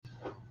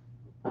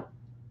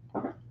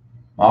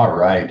All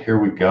right, here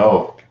we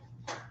go.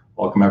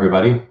 Welcome,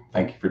 everybody.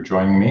 Thank you for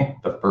joining me,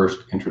 the first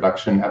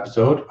introduction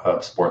episode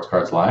of Sports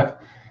Cards Live.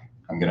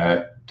 I'm going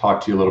to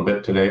talk to you a little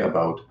bit today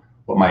about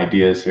what my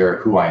idea is here,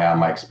 who I am,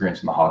 my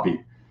experience in the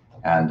hobby,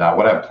 and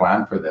what I have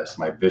planned for this,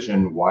 my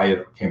vision, why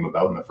it came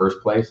about in the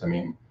first place. I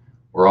mean,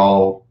 we're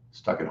all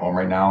stuck at home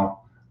right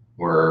now.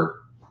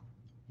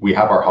 We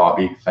have our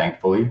hobby,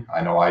 thankfully. I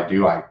know I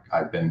do.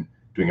 I've been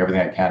doing everything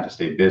I can to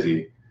stay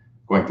busy,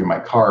 going through my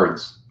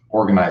cards,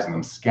 organizing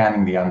them,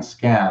 scanning the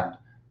unscanned,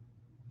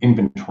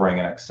 inventorying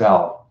in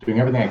Excel, doing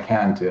everything I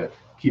can to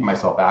keep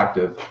myself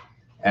active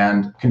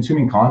and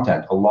consuming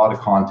content, a lot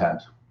of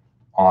content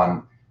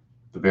on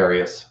the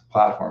various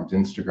platforms,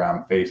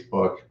 Instagram,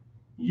 Facebook,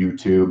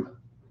 YouTube,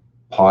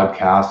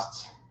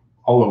 podcasts,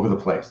 all over the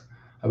place.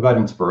 I've got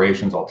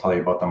inspirations. I'll tell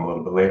you about them a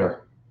little bit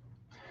later.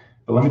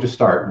 But let me just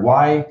start.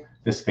 Why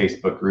this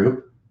Facebook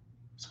group,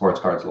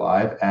 Sports Cards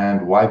Live,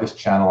 and why this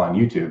channel on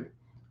YouTube?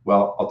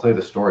 Well, I'll tell you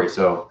the story.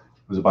 So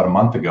it was about a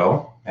month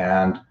ago,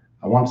 and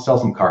I wanted to sell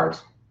some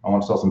cards. I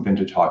want to sell some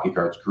vintage hockey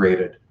cards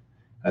graded.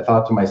 I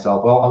thought to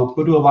myself, well, I'll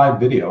go do a live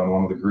video in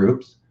one of the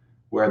groups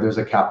where there's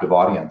a captive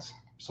audience.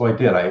 So I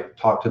did. I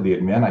talked to the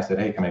admin. I said,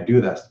 hey, can I do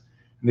this?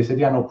 And they said,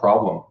 yeah, no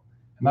problem.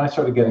 And then I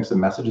started getting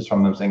some messages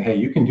from them saying, hey,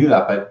 you can do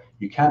that, but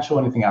you can't show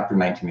anything after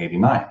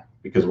 1989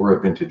 because we're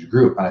a vintage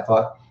group. And I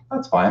thought,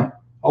 that's fine.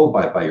 I'll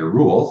abide by your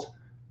rules.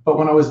 But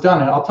when I was done,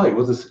 and I'll tell you, it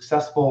was a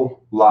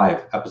successful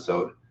live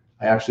episode.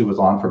 I actually was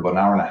on for about an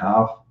hour and a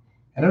half.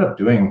 Ended up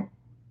doing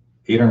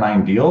 8 or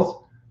 9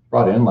 deals,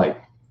 brought in like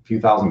a few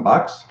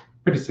 $1,000,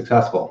 pretty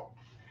successful.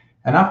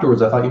 And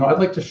afterwards, I thought, I'd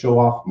like to show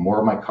off more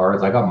of my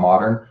cards. I got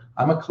modern.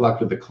 I'm a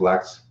collector that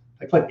collects.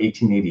 I collect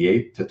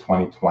 1888 to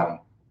 2020,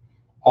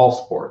 all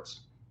sports.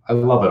 I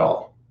love it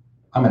all.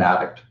 I'm an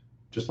addict,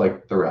 just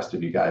like the rest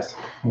of you guys.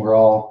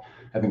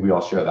 I think we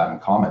all share that in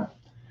common.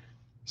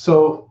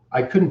 So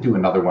I couldn't do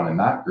another one in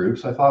that group.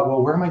 So I thought,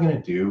 well, where am I going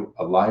to do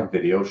a live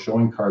video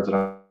showing cards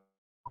that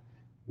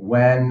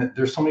when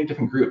there's so many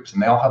different groups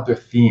and they all have their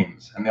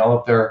themes and they all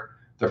have their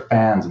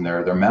fans and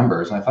their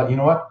members. And I thought, you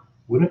know what,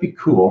 wouldn't it be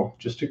cool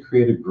just to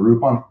create a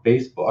group on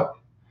Facebook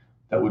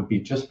that would be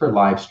just for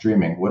live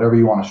streaming, whatever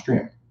you want to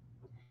stream.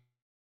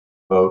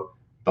 About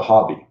the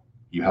hobby.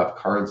 You have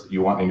cards that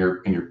you want in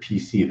your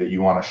PC that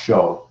you want to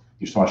show.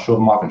 You just want to show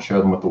them off and share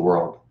them with the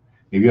world.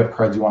 Maybe you have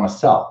cards you want to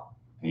sell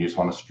and you just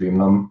want to stream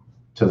them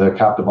to the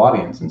captive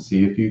audience and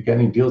see if you get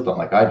any deals done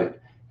like I did.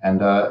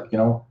 And,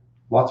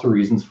 lots of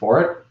reasons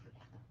for it.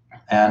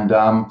 And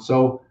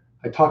so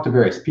I talked to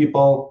various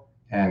people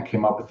and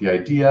came up with the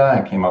idea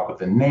and came up with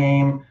the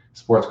name.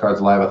 Sports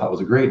Cards Live I thought was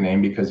a great name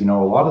because, a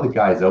lot of the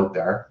guys out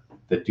there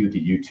that do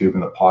the YouTube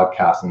and the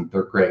podcast, and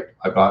they're great.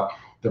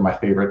 They're my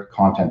favorite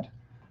content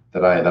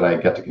that I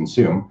get to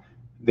consume.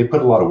 They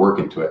put a lot of work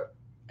into it,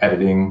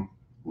 editing,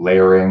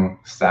 layering,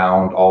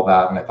 sound, all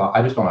that. And I thought,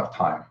 I just don't have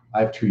time.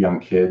 I have 2 young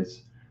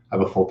kids. I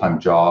have a full-time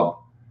job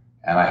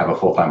and I have a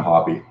full-time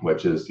hobby,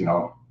 which is,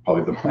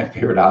 probably my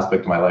favorite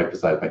aspect of my life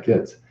besides my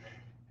kids.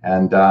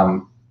 And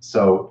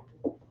so,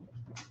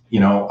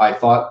 I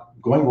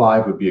thought going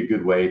live would be a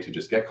good way to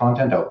just get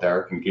content out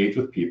there, engage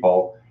with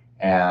people,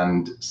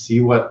 and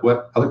see what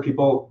other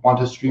people want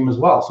to stream as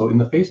well. So in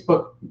the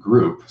Facebook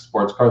group,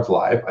 Sports Cards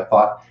Live, I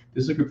thought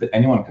this is a group that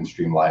anyone can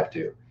stream live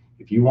to.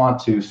 If you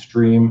want to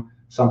stream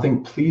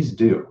something, please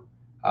do.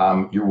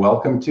 You're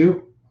welcome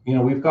to.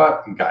 We've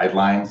got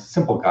guidelines,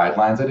 simple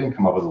guidelines. I didn't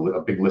come up with a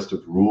big list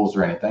of rules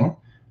or anything,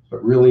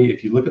 but really,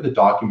 if you look at the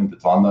document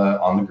that's on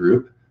the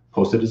group,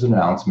 posted as an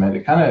announcement,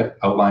 it kind of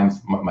outlines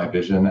my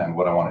vision and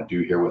what I want to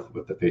do here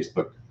with the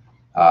Facebook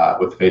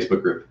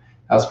group.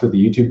 As for the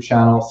YouTube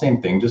channel,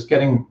 same thing, just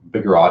getting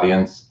bigger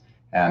audience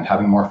and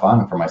having more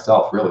fun for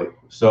myself, really.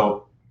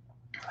 So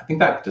I think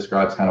that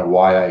describes kind of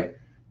why I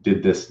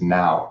did this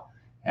now.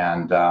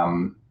 And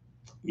I'm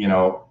an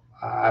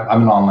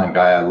online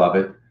guy. I love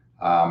it.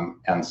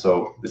 And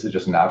so this is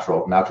just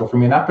natural for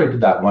me. And after I did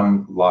that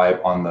one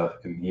live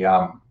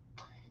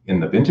in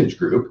the vintage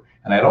group,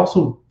 and I'd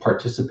also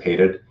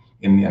participated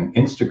in an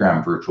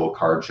Instagram virtual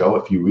card show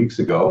a few weeks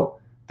ago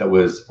that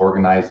was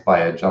organized by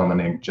a gentleman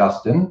named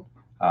Justin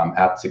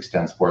at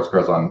 610 Sports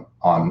Cards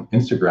on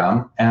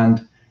Instagram.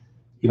 And,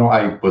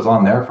 I was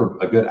on there for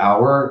a good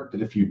hour,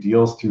 did a few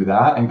deals through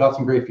that and got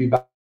some great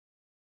feedback.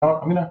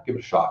 I'm going to give it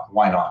a shot.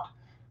 Why not?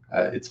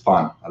 It's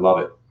fun. I love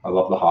it. I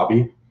love the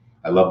hobby.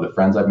 I love the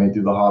friends I've made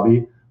through the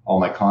hobby, all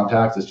my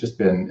contacts. It's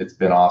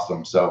been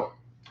awesome. So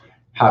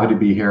happy to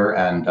be here.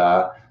 And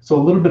so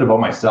a little bit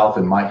about myself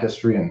and my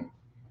history and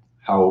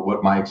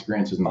what my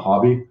experience is in the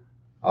hobby.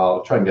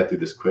 I'll try and get through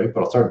this quick,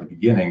 but I'll start at the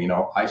beginning.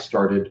 I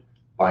started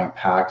buying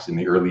packs in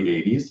the early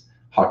 80s,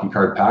 hockey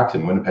card packs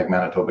in Winnipeg,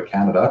 Manitoba,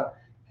 Canada.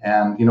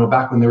 And,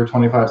 back when they were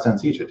 25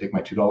 cents each, I'd take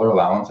my $2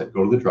 allowance, I'd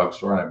go to the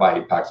drugstore and I'd buy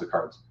 8 packs of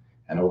cards.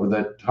 And over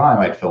the time,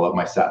 I'd fill up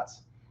my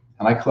sets.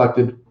 And I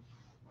collected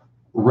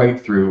right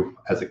through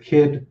as a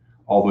kid,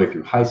 all the way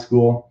through high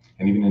school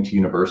and even into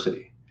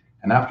university.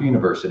 And after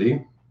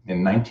university,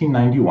 in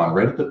 1991,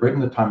 right in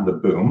the time of the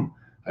boom,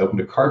 I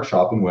opened a card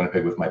shop in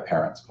Winnipeg with my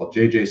parents called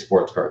JJ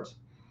Sports Cards.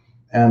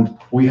 And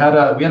we had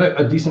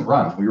a decent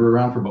run. We were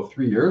around for about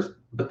 3 years,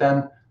 but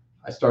then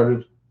I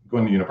started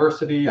going to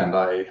university and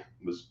I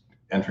was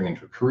entering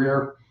into a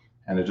career,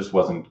 and it just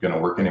wasn't going to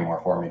work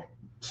anymore for me.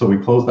 So we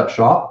closed that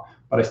shop,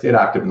 but I stayed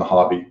active in the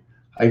hobby.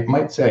 I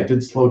might say I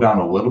did slow down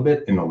a little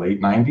bit in the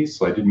late 90s,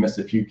 so I did miss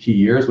a few key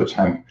years, which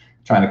I'm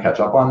trying to catch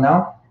up on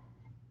now.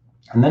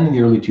 And then in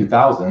the early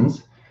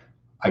 2000s,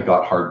 I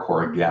got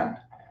hardcore again.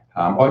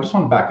 I just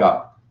want to back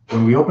up.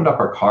 When we opened up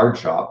our card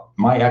shop,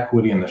 my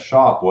equity in the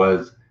shop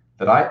was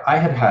that I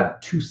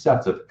had 2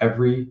 sets of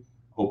every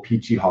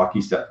O-Pee-Chee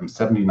hockey set from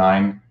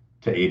 79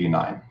 to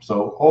 89.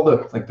 So all the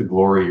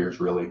glory years,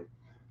 really.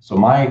 So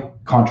my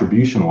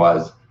contribution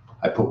was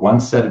I put 1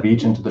 set of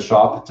each into the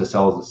shop to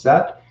sell as a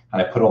set,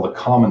 and I put all the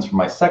commons from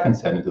my second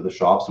set into the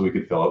shop so we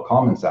could fill out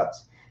common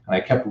sets. And I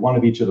kept 1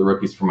 of each of the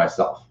rookies for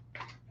myself.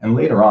 And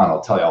later on,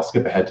 I'll tell you, I'll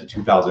skip ahead to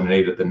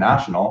 2008 at the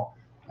National.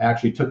 I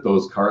actually took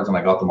those cards and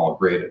I got them all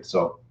graded.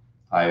 So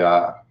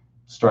I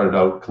started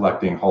out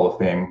collecting Hall of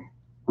Fame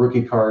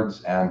rookie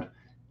cards and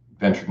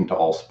ventured into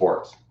all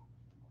sports.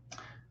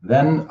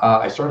 Then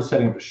I started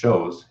setting up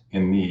shows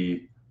in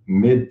the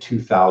mid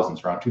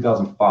 2000s, around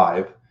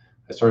 2005.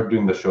 I started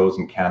doing the shows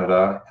in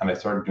Canada, and I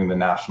started doing the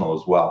National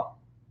as well.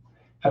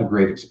 Had a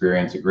great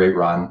experience, a great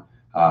run.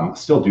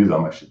 Still do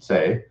them, I should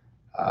say,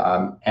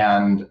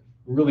 and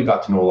really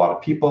got to know a lot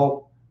of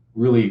people.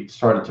 Really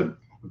started to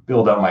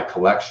build out my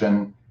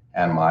collection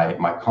and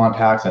my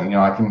contacts, and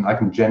I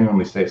can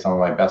genuinely say some of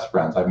my best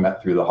friends I've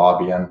met through the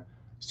hobby, and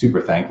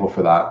super thankful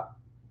for that.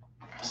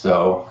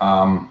 So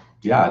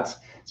yeah,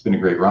 it's been a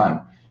great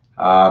run.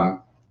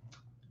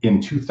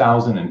 In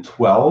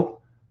 2012,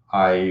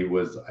 I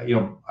was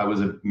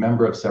a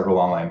member of several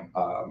online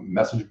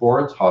message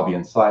boards, Hobby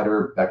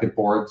Insider, Beckett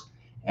boards,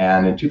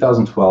 and in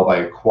 2012 I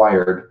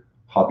acquired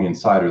Hobby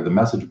Insider, the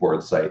message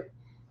board site,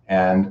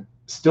 and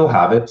still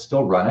have it,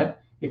 still run it.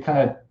 It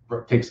kind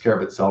of takes care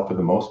of itself for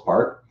the most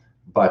part,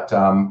 but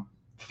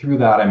through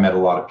that I met a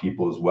lot of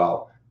people as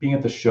well. Being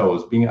at the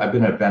shows, I've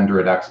been a vendor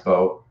at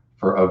Expo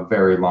for a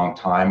very long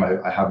time.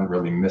 I haven't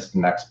really missed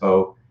an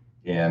Expo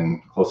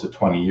in close to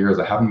 20 years.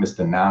 I haven't missed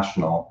a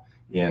national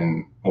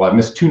I've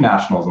missed 2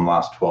 nationals in the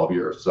last 12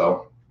 years.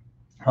 So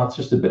that's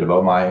just a bit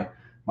about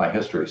my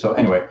history. So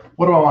anyway,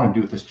 what do I want to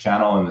do with this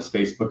channel and this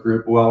Facebook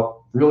group?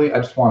 Well, really, I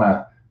just want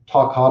to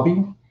talk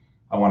hobby.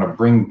 I want to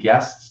bring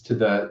guests to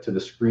the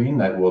screen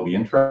that will be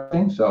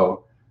interesting.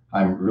 So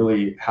I'm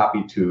really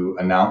happy to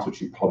announce,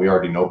 which you probably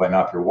already know by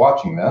now if you're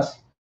watching this,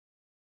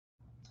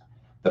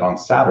 that on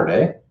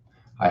Saturday,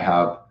 I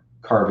have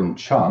Carvin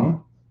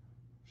Chung,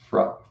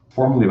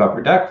 formerly of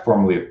Upper Deck,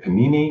 formerly of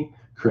Panini,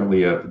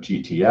 currently of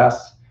GTS,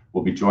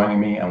 will be joining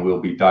me, and we'll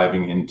be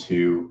diving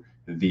into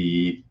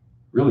the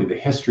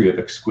history of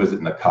Exquisite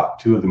and the Cup,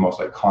 2 of the most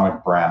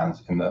iconic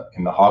brands in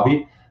the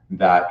hobby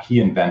that he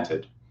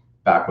invented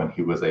back when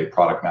he was a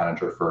product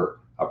manager for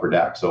Upper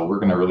Deck. So we're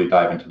going to really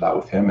dive into that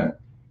with him and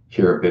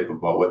hear a bit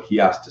about what he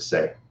has to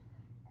say.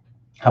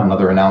 I have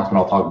another announcement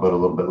I'll talk about a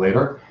little bit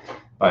later,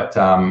 but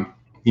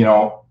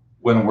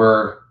when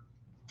we're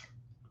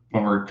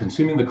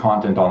consuming the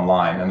content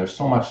online, and there's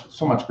so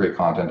much great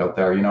content out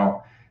there,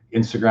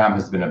 Instagram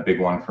has been a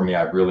big one for me.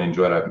 I've really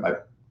enjoyed it.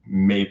 I've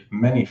made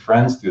many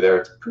friends through there.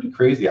 It's pretty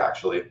crazy,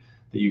 actually,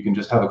 that you can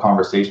just have a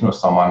conversation with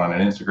someone on an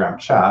Instagram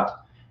chat,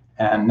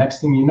 and next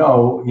thing you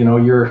know,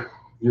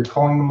 you're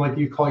calling them like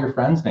you call your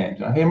friends' names.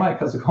 Hey, Mike,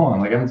 how's it going?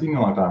 Like, I haven't seen you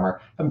in a long time,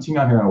 or haven't seen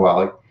you on here in a while.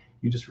 Like,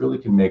 you just really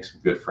can make some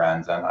good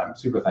friends, and I'm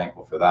super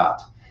thankful for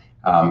that.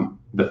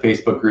 The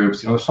Facebook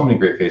groups, there's so many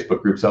great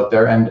Facebook groups out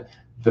there, and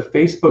the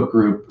Facebook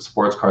group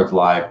Sports Cards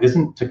Live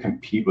isn't to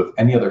compete with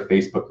any other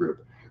Facebook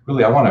group.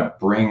 Really, I want to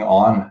bring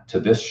on to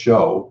this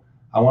show,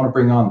 I want to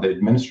bring on the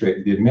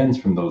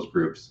admins from those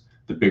groups,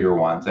 the bigger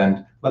ones,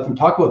 and let them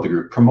talk about the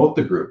group, promote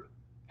the group,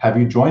 have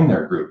you join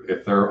their group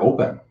if they're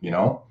open,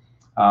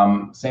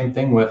 Same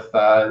thing with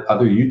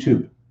other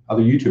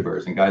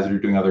YouTubers and guys that are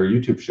doing other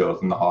YouTube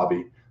shows in the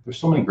hobby. There's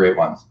so many great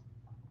ones.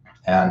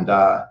 And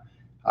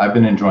I've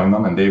been enjoying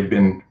them, and they've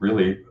been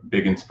really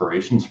big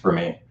inspirations for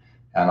me.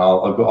 And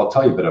I'll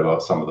tell you a bit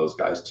about some of those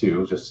guys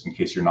too, just in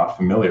case you're not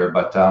familiar.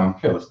 But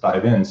here, let's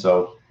dive in.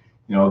 So,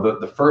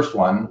 the first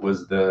one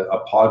was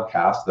a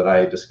podcast that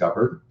I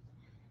discovered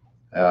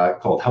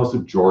called House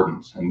of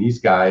Jordans. And these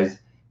guys,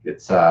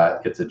 it's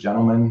a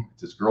gentleman,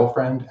 it's his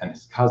girlfriend and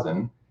his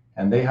cousin,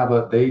 and they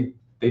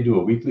do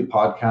a weekly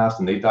podcast,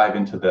 and they dive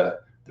into the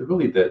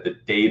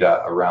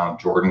data around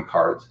Jordan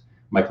cards,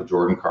 Michael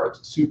Jordan cards.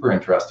 Super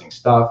interesting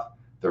stuff.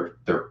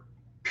 They're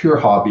pure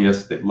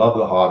hobbyists. They love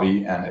the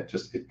hobby, and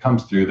it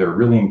comes through. They're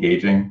really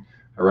engaging.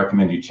 I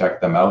recommend you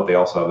check them out. They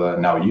also have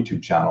now a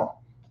YouTube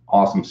channel.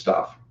 Awesome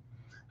stuff.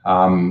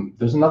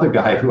 There's another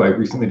guy who I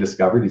recently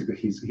discovered.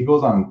 He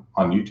goes on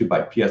YouTube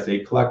by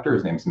PSA Collector.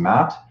 His name's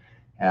Matt,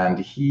 and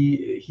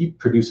he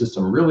produces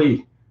some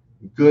really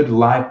good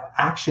live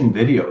action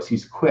videos.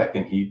 He's quick,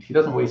 and he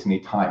doesn't waste any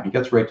time. He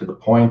gets right to the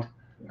point.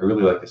 I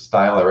really like his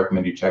style. I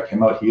recommend you check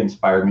him out. He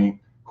inspired me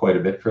quite a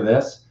bit for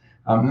this.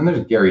 And then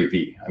there's Gary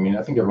Vee. I mean,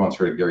 I think everyone's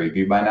heard of Gary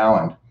Vee by now,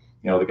 and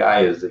the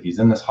guy he's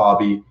in this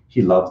hobby.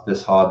 He loves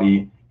this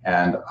hobby,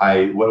 And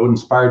what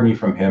inspired me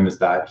from him is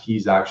that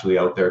he's actually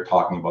out there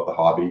talking about the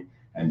hobby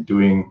and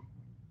doing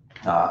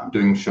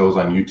shows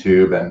on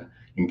YouTube and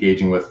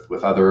engaging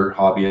with other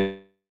hobbyists.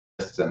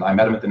 And I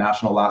met him at the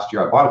National last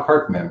year. I bought a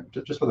card from him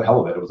just for the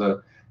hell of it. It was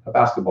a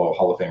basketball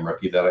Hall of Fame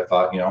rookie that I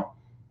thought,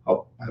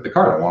 I'll have the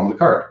card. I wanted the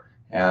card.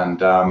 And,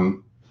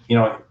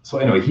 so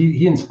anyway,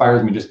 he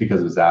inspires me just because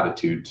of his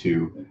attitude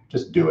to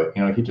just do it.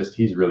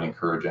 He's really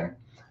encouraging.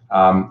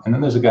 And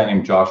then there's a guy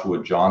named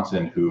Joshua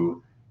Johnson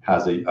who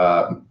has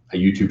a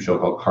YouTube show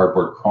called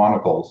Cardboard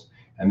Chronicles.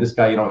 And this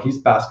guy, he's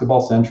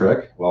basketball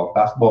centric. Well,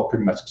 basketball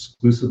pretty much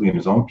exclusively in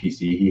his own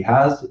PC. He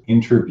has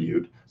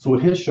interviewed. So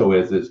what his show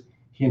is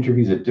he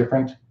interviews a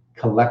different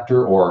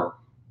collector or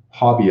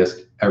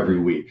hobbyist every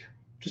week,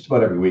 just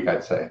about every week,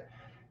 I'd say.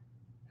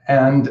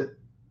 And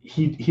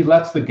he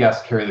lets the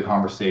guests carry the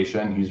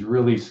conversation. He's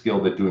really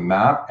skilled at doing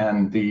that.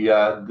 And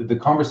the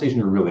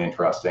conversations are really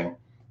interesting.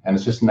 And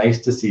it's just nice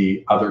to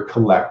see other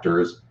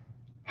collectors,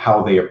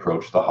 how they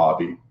approach the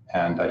hobby.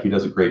 And he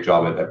does a great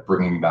job at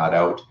bringing that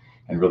out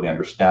and really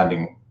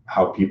understanding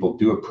how people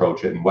do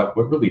approach it and what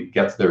really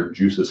gets their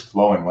juices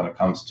flowing when it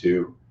comes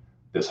to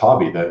this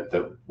hobby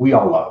that we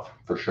all love,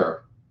 for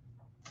sure.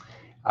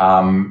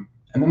 And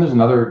then there's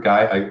another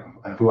guy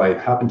who I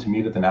happened to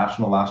meet at the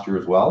National last year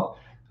as well.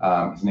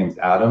 His name's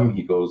Adam.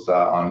 He goes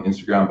on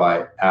Instagram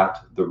by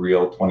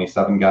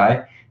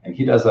 @TheReal27Guy, and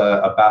he does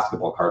a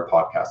basketball card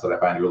podcast that I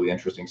find really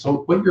interesting.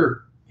 So what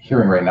you're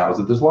hearing right now is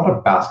that there's a lot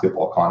of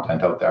basketball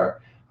content out there.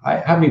 I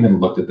haven't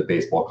even looked at the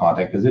baseball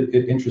content because it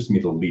interests me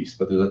the least,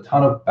 but there's a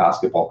ton of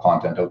basketball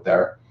content out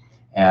there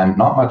and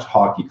not much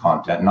hockey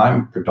content. And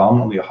I'm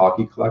predominantly a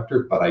hockey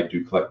collector, but I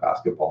do collect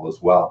basketball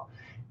as well.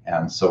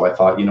 And so I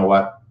thought, you know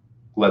what,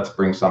 let's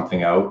bring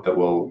something out that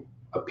will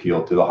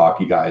appeal to the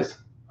hockey guys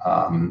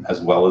as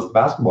well as the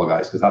basketball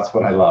guys, because that's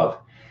what I love.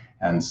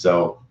 And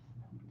so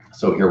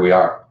here we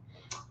are.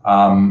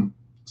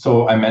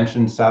 So I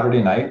mentioned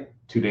Saturday night,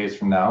 2 days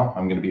from now,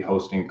 I'm going to be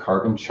hosting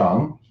Carbon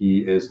Chung. He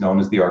is known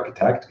as the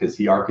Architect because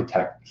he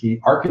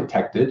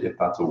architected, if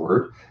that's a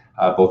word,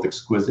 both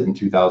Exquisite in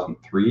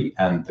 2003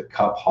 and the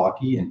Cup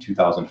Hockey in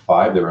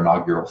 2005, their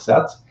inaugural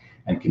sets,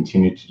 and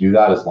continued to do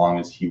that as long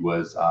as he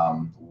was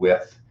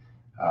with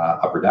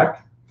Upper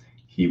Deck.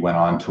 He went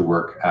on to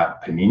work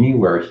at Panini,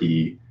 where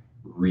he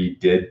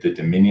redid the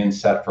Dominion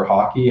set for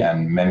hockey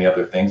and many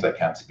other things I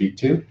can't speak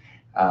to.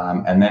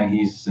 And then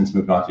he's since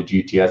moved on to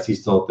GTS.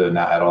 He's still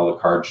at all the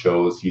card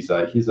shows. He's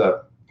a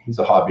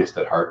hobbyist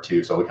at heart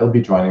too. So he'll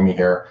be joining me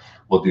here.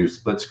 We'll do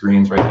split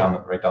screens right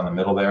down the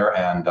middle there,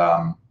 and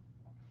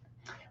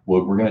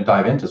we're going to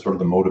dive into sort of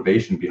the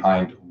motivation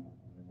behind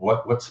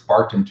what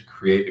sparked him to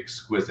create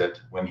Exquisite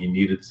when he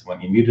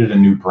needed a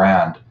new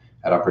brand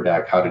at Upper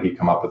Deck. How did he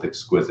come up with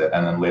Exquisite,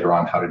 and then later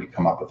on, how did he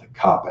come up with the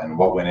Cup, and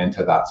what went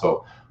into that?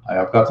 So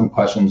I've got some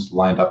questions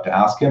lined up to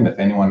ask him. If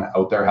anyone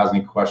out there has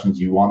any questions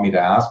you want me to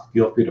ask,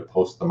 feel free to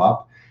post them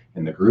up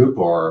in the group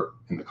or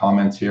in the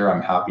comments here.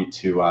 I'm happy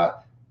to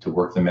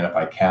work them in if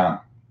I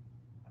can.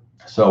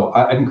 So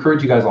I'd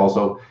encourage you guys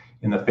also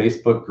in the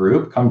Facebook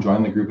group, come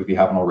join the group if you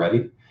haven't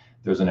already.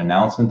 There's an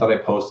announcement that I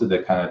posted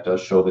that kind of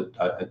does show that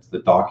it's a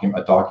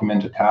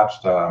document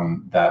attached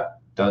that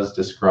does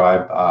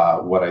describe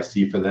what I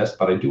see for this.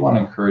 But I do want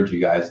to encourage you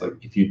guys, like,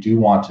 if you do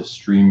want to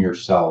stream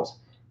yourselves,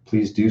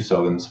 please do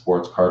so in the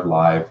Sports Card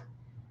Live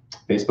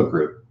Facebook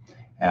group.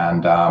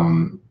 And,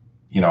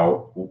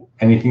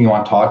 anything you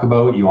want to talk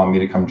about, you want me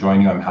to come join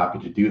you, I'm happy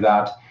to do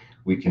that.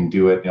 We can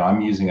do it. I'm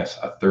using a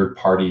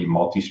third-party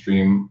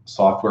multi-stream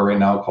software right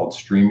now called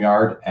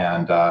StreamYard.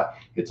 And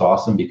it's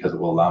awesome because it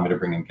will allow me to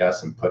bring in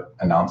guests and put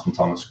announcements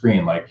on the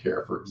screen. Like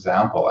here, for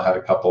example, I had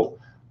a couple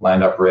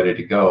lined up ready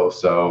to go.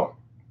 So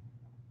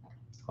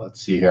let's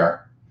see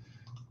here.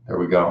 There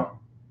we go.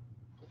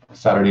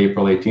 Saturday,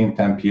 April 18th,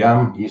 10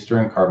 p.m.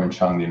 Eastern, Carbon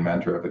Chung, the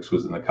inventor of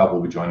Exquisite in the Cup, will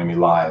be joining me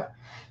live.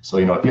 So,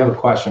 if you have a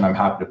question, I'm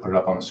happy to put it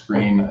up on the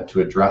screen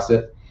to address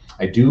it.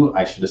 I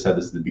should have said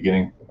this at the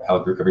beginning,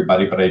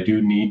 everybody, but I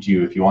do need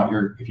you, if you want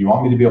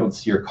me to be able to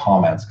see your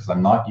comments, because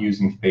I'm not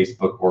using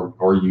Facebook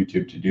or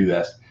YouTube to do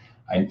this,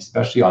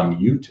 especially on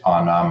the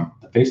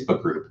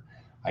Facebook group,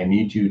 I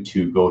need you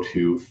to go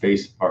to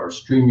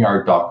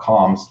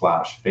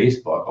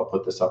StreamYard.com/Facebook. I'll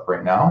put this up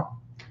right now.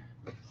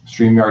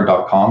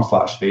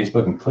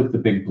 StreamYard.com/Facebook and click the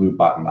big blue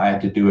button. I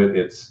had to do it.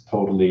 It's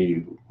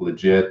totally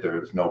legit.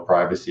 There's no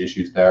privacy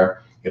issues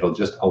there. It'll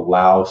just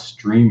allow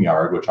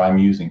StreamYard, which I'm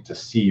using, to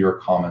see your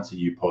comments that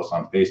you post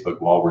on Facebook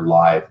while we're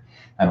live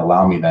and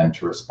allow me then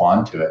to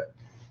respond to it.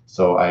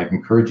 So I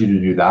encourage you to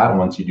do that. And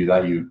once you do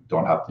that, you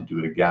don't have to do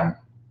it again.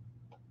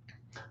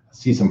 I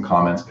see some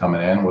comments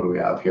coming in. What do we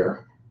have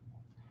here?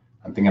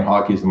 I'm thinking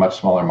hockey is a much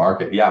smaller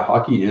market. Yeah,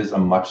 hockey is a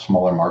much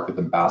smaller market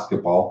than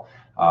basketball.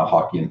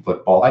 Hockey and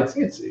football. I'd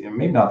say it's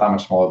maybe not that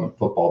much smaller than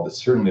football, but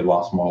certainly a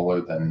lot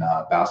smaller than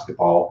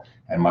basketball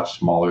and much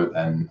smaller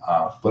than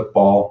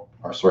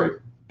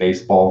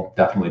baseball,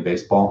 definitely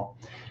baseball.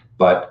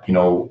 But,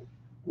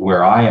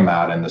 where I am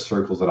at and the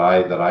circles that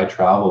I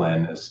travel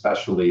in,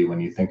 especially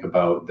when you think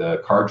about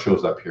the card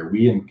shows up here,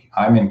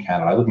 I'm in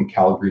Canada. I live in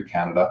Calgary,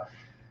 Canada.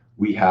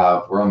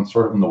 we're on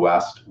sort of in the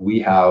West. We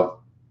have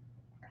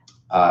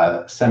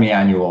a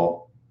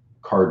semi-annual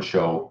card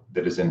show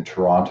that is in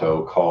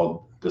Toronto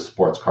called the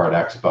Sports Card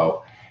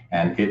Expo.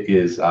 And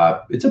it's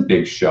a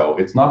big show.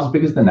 It's not as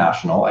big as the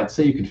National. I'd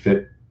say you could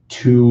fit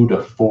 2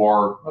 to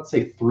 4, let's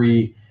say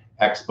 3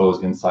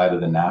 expos inside of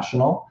the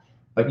National.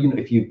 But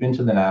if you've been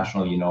to the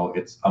National,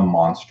 it's a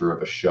monster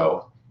of a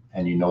show,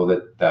 and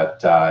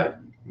that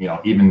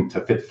even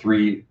to fit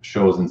 3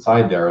 shows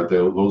inside there,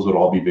 those would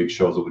all be big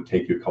shows that would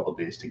take you a couple of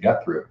days to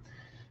get through.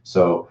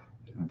 So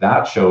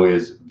that show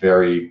is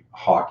very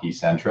hockey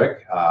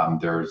centric.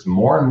 There's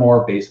more and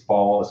more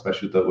baseball,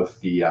 especially with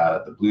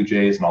the Blue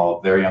Jays and all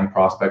of their young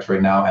prospects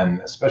right now, and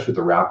especially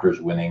the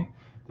Raptors winning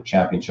the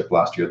championship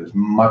last year. There's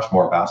much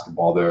more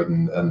basketball there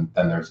than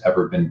there's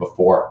ever been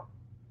before.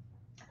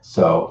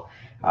 So,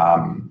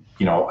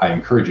 I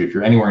encourage you, if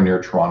you're anywhere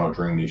near Toronto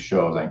during these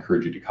shows, I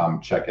encourage you to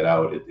come check it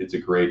out. It's a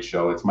great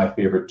show. It's my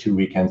favorite 2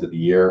 weekends of the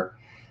year,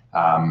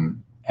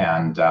 and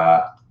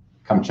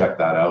come check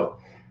that out.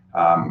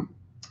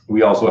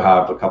 We also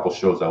have a couple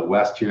shows out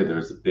west here.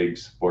 There's a big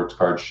sports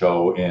card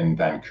show in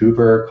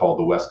Vancouver called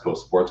the West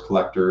Coast Sports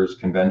Collectors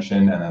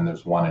Convention. And then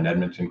there's one in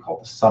Edmonton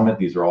called the Summit.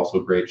 These are also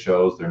great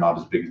shows. They're not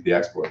as big as the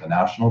Expo or the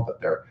National, but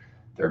they're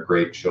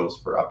great shows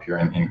for up here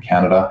in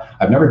Canada.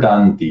 I've never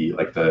done the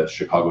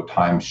Chicago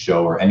Times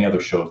show or any other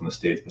shows in the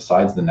States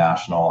besides the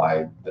National.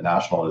 The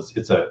National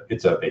it's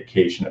a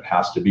vacation. It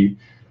has to be.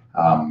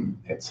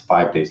 It's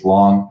 5 days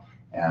long,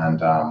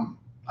 and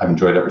I've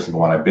enjoyed every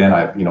single one I've been.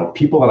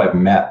 People that I've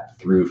met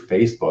through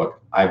Facebook,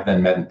 I've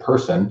then met in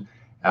person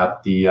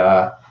at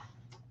the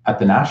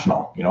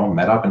National.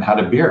 Met up and had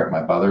a beer.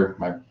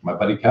 My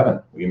buddy Kevin,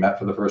 we met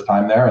for the first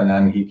time there, and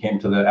then he came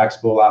to the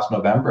Expo last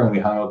November, and we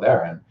hung out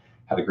there and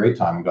had a great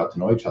time and got to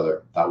know each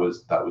other. That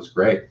was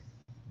great.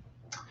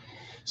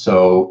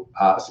 So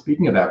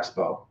speaking of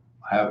Expo,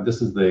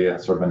 this is the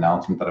sort of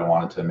announcement that I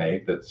wanted to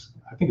make.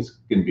 I think it's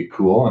going to be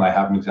cool, and I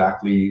haven't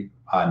exactly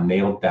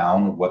nailed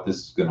down what this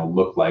is going to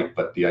look like,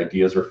 but the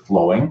ideas are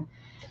flowing.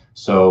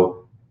 So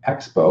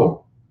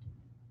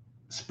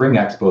Spring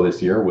Expo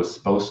this year was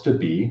supposed to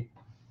be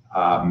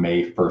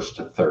May 1st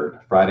to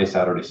 3rd, Friday,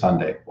 Saturday,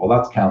 Sunday. Well,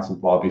 that's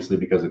canceled obviously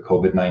because of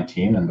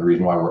COVID-19 and the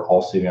reason why we're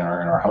all sitting in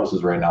our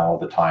houses right now all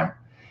the time.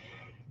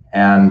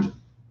 And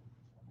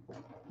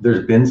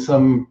there's been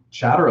some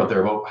chatter out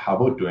there about how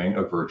about doing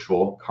a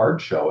virtual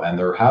card show. And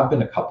there have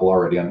been a couple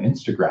already on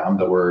Instagram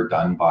that were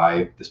done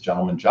by this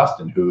gentleman,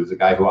 Justin, who is a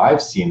guy who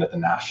I've seen at the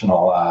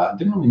National.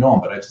 Didn't really know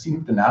him, but I've seen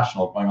at the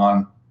National going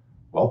on,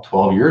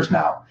 12 years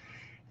now.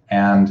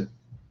 And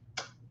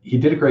he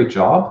did a great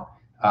job.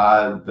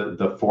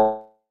 The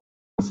form,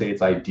 say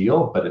it's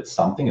ideal, but it's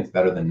something. It's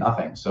better than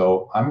nothing.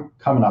 So I'm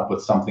coming up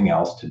with something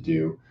else to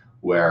do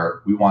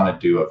where we want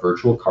to do a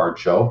virtual card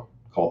show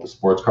called the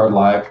Sports Card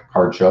Live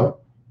Card Show.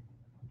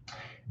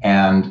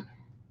 And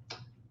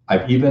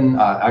I've even,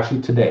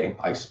 actually today,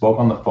 I spoke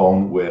on the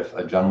phone with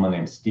a gentleman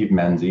named Steve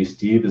Menzie.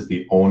 Steve is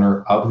the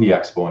owner of the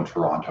Expo in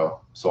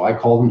Toronto. So I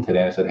called him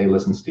today and I said, hey,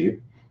 listen,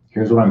 Steve,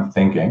 here's what I'm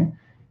thinking.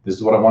 This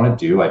is what I want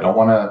to do. I don't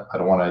want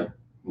to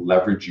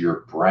leverage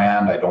your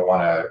brand. I don't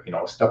want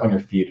to, step on your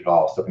feet at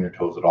all, step on your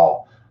toes at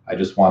all. I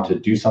just want to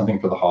do something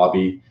for the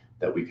hobby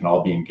that we can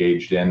all be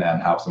engaged in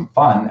and have some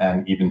fun,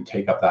 and even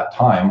take up that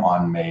time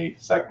on May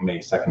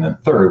 2nd and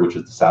 3rd, which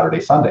is the Saturday,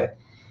 Sunday.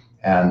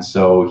 And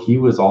so he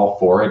was all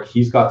for it.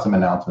 He's got some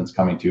announcements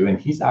coming too, and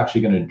he's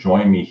actually going to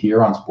join me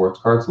here on Sports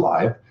Cards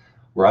Live.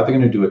 We're either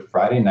going to do it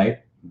Friday night,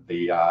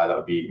 that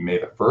would be May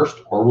the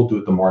 1st, or we'll do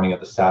it the morning of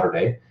the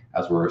Saturday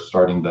as we're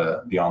starting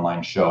the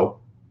online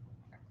show.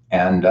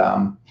 And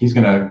he's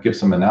going to give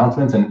some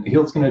announcements, and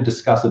he's going to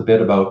discuss a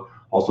bit about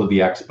also the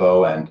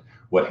Expo and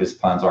what his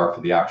plans are for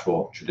the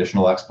actual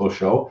traditional Expo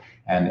show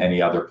and any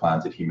other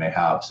plans that he may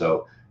have.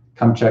 So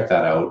come check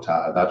that out.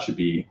 That should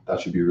be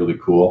really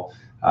cool.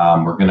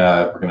 We're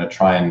gonna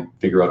try and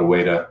figure out a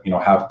way to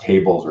have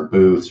tables or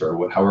booths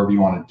or however you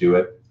want to do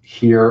it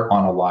here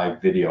on a live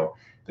video.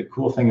 The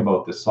cool thing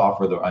about this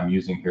software that I'm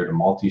using here to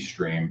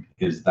multi-stream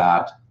is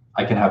that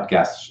I can have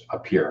guests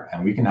appear,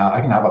 and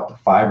I can have up to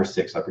 5 or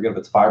 6. I forget if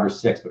it's 5 or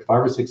 6, but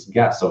 5 or 6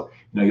 guests. So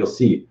you'll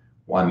see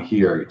one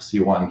here, you'll see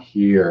one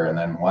here, and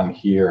then one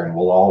here, and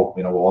we'll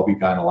all be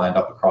kind of lined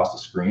up across the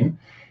screen,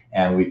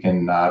 and we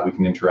can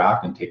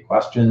interact and take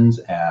questions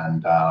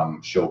and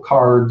show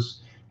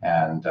cards.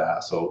 And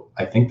so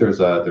I think there's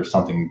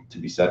something to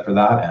be said for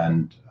that,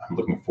 and I'm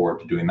looking forward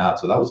to doing that.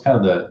 So that was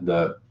kind of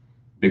the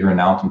bigger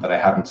announcement that I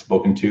haven't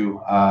spoken to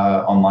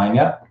online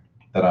yet,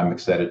 that I'm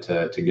excited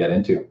to get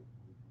into.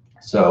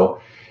 So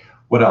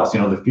what else?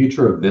 The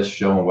future of this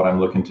show and what I'm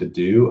looking to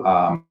do,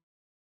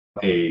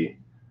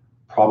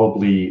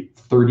 probably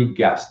 30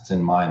 guests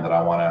in mind that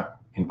I want to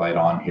invite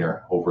on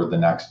here over the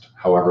next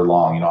however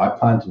long. I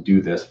plan to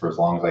do this for as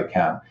long as I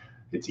can.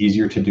 It's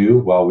easier to do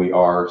while we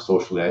are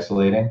socially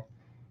isolating.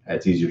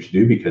 It's easier to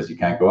do because you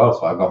can't go out,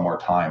 so I've got more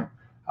time.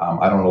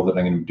 I don't know that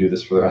I'm going to do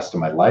this for the rest of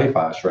my life.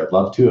 Sure, I'd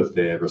love to. If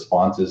the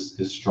response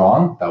is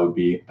strong, that would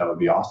be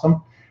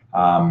awesome.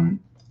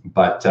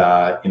 But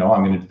I'm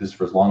going to do this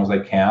for as long as I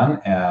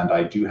can, and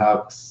I do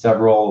have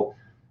several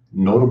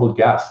notable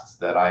guests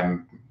that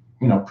I'm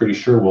pretty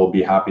sure will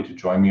be happy to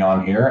join me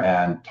on here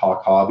and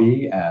talk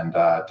hobby and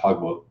talk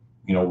about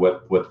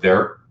what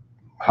their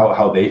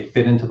how they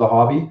fit into the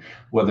hobby,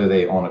 whether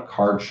they own a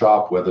card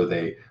shop, whether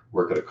they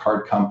work at a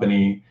card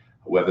company,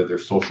 whether they're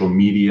social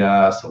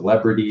media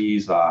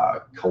celebrities,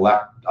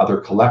 other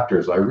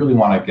collectors. I really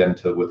want to get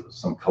into with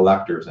some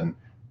collectors and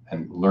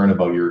learn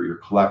about your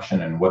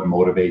collection and what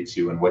motivates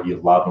you and what you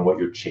love and what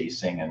you're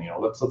chasing. And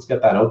let's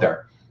get that out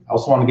there. I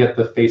also want to get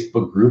the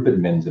Facebook group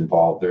admins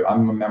involved.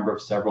 I'm a member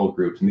of several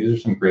groups, and these are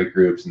some great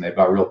groups, and they've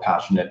got real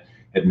passionate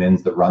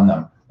admins that run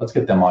them. Let's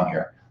get them on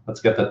here.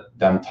 Let's get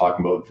them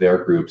talking about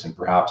their groups, and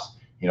perhaps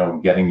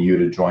getting you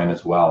to join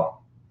as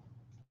well.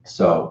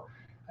 So,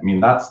 I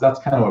mean, that's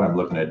kind of what I'm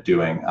looking at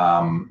doing.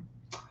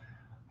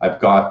 I've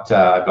got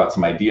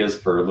some ideas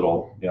for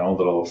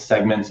little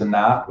segments in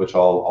that, which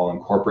I'll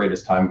incorporate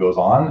as time goes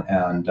on.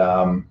 And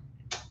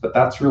but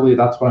that's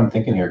what I'm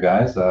thinking here,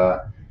 guys.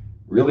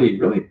 Really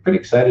pretty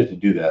excited to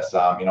do this.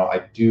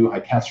 I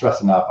can't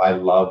stress enough. I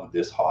love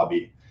this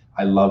hobby.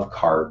 I love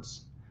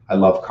cards.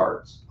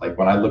 Like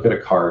when I look at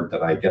a card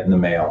that I get in the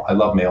mail, I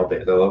love mail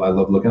days. I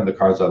love looking at the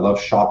cards. I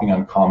love shopping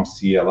on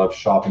ComC. I love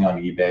shopping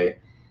on eBay.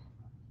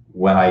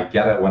 When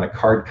a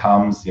card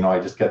comes, I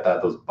just get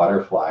those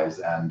butterflies.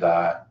 And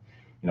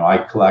I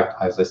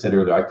collect, as I said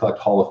earlier, I collect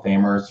Hall of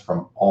Famers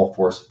from all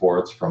four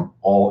sports, from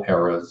all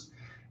eras.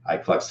 I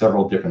collect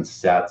several different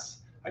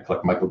sets. I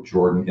collect Michael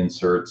Jordan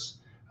inserts.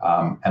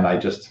 And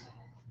there's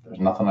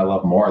nothing I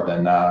love more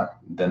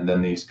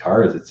than these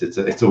cards.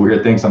 It's a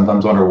weird thing.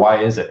 Sometimes I wonder,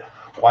 why is it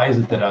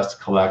that us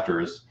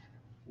collectors,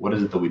 what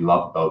is it that we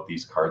love about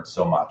these cards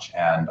so much?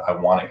 And I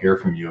want to hear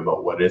from you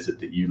about what is it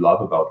that you love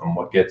about them,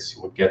 what gets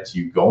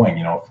you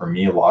going. For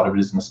me, a lot of it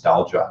is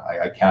nostalgia.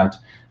 I can't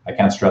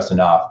stress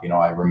enough.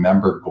 I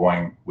remember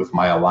going with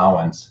my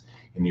allowance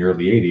in the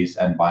early 80s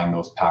and buying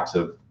those packs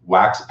of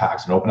wax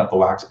packs and open up the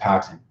wax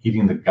packs and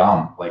eating the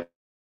gum. Like,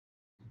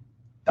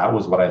 that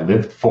was what I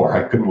lived for.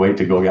 I couldn't wait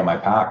to go get my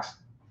packs.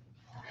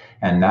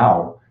 And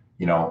now,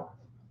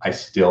 I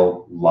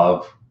still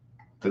love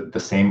the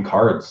same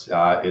cards.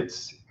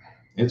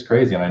 It's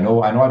crazy. And I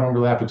know I don't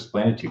really have to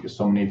explain it to you, because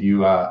so many of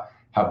you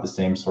have the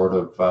same sort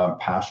of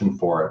passion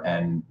for it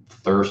and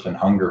thirst and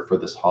hunger for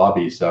this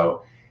hobby.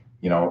 So,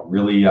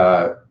 really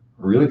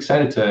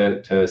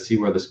excited to see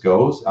where this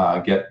goes.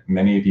 Get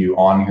many of you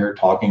on here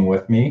talking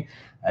with me,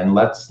 and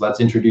let's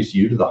introduce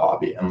you to the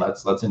hobby, and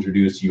let's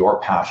introduce your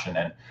passion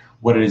and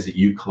what it is that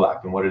you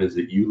collect and what it is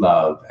that you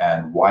love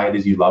and why it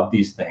is you love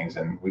these things.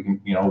 And we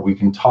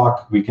can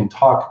talk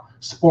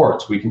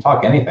sports, we can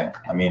talk anything.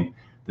 I mean,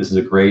 this is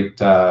a great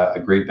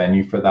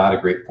venue for that, a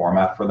great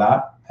format for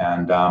that,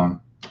 and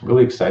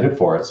really excited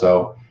for it.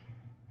 So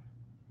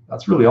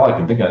that's really all I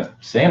can think of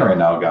saying right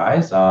now,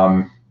 guys.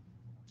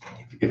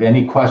 If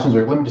any questions,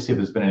 or let me just see if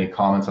there's been any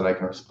comments that I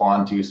can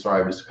respond to.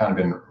 Sorry, I've just kind of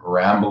been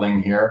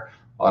rambling here.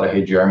 A lot of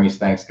hey Jeremy's,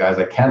 thanks guys.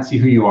 I can't see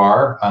who you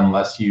are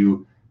unless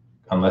you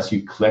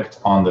clicked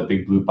on the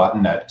big blue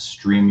button at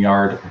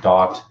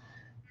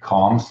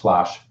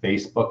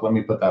streamyard.com/Facebook. Let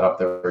me put that up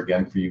there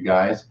again for you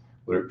guys.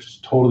 Would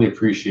totally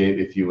appreciate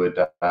if you would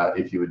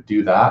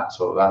do that.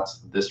 So that's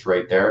this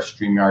right there,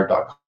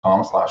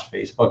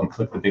 streamyard.com/Facebook, and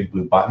click the big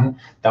blue button.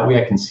 That way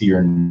I can see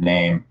your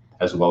name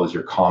as well as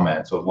your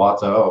comment. So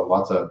lots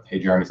of hey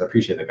Jeremy's. I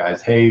appreciate it,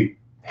 guys. Hey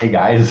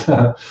guys.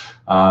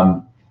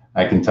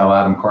 I can tell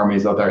Adam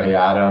Cormier's out there. Hey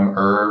Adam,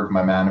 Irv,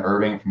 my man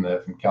Irving from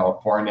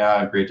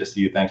California. Great to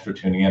see you. Thanks for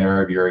tuning in,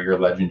 Irv. You're a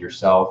legend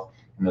yourself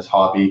in this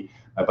hobby.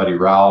 My buddy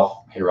Ralph.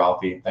 Hey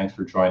Ralphie, thanks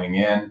for joining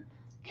in.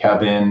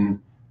 Kevin,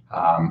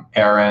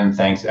 Aaron,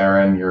 thanks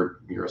Aaron.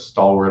 You're a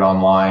stalwart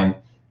online.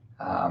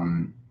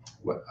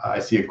 I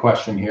see a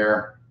question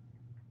here.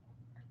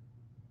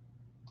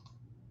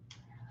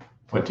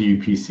 What do you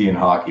PC in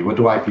hockey? What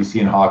do I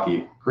PC in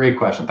hockey? Great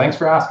question. Thanks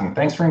for asking.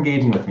 Thanks for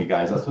engaging with me,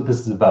 guys. That's what this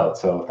is about.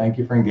 So thank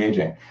you for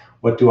engaging.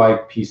 What do I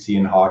PC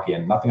in hockey?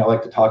 And nothing I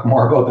like to talk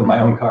more about than my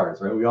own cards,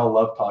 right? We all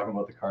love talking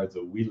about the cards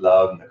that we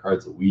love and the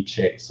cards that we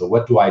chase. So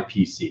what do I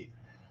PC?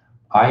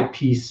 I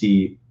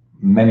PC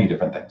many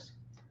different things.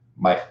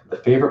 The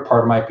favorite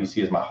part of my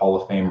PC is my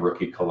Hall of Fame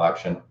rookie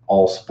collection,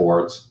 all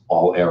sports,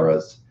 all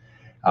eras.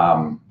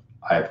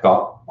 I've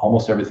got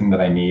almost everything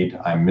that I need.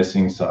 I'm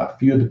missing a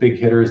few of the big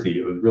hitters,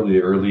 the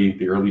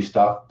early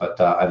stuff,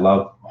 but I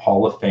love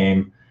Hall of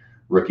Fame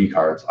rookie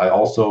cards. I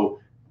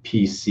also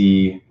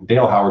PC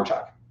Dale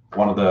Hawerchuk,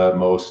 one of the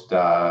most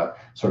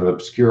sort of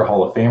obscure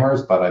Hall of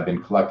Famers, but I've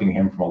been collecting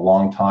him for a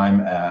long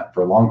time,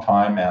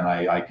 and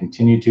I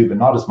continue to, but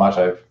not as much.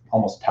 I've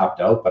almost tapped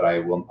out, but I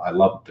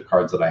love the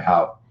cards that I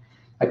have.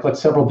 I collect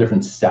several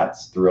different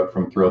sets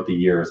throughout the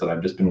years that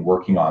I've just been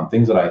working on,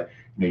 things that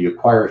you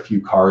acquire a few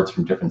cards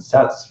from different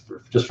sets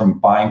just from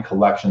buying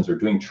collections or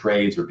doing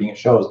trades or being at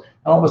shows, and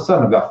all of a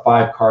sudden I've got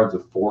 5 cards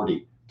of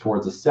 40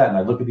 towards a set, and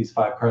I look at these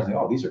 5 cards and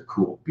think, oh, these are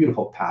cool,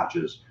 beautiful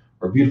patches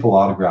or beautiful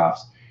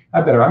autographs.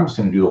 I'm just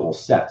going to do the whole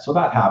set. So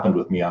that happened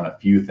with me on a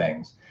few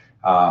things.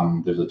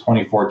 There's a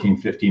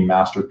 2014-15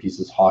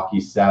 Masterpieces hockey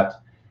set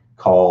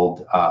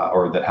called,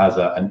 or that has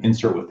an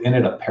insert within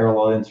it, a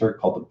parallel insert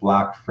called the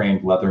Black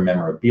Framed Leather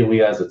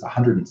Memorabilia. It's a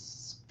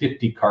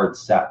 150 card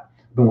set.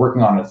 I've been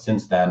working on it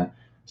since then.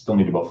 Still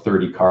need about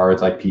 30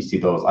 cards. I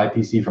PC those. I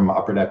PC from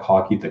Upper Deck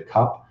Hockey the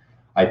Cup.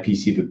 I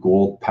PC the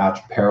gold patch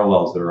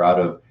parallels that are out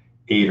of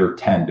 8 or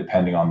 10,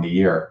 depending on the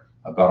year.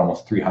 I've got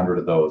almost 300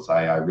 of those.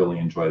 I really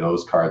enjoy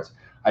those cards.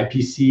 I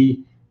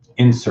PC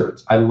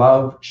inserts. I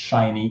love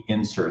shiny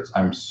inserts.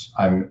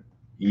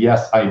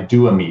 Yes, I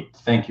do, Amit.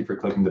 Thank you for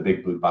clicking the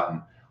big blue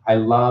button. I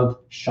love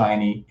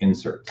shiny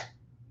inserts.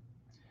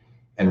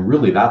 And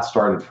really that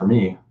started for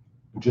me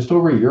just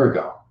over a year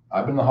ago.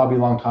 I've been in the hobby a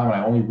long time, and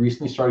I only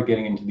recently started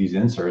getting into these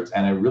inserts,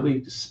 and it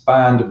really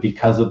spawned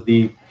because of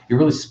it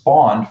really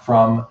spawned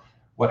from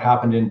what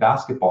happened in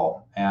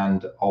basketball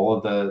and all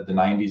of the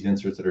 90s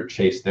inserts that are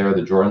chased there,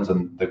 the Jordans,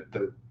 and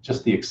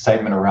just the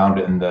excitement around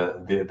it, and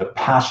the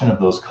passion of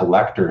those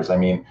collectors. I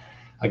mean,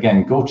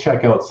 again, go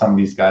check out some of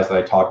these guys that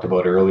I talked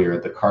about earlier,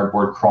 the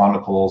Cardboard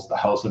Chronicles, the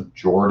House of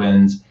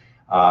Jordans,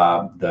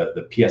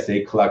 the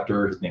PSA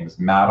collector, his name is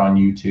Matt on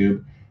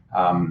YouTube,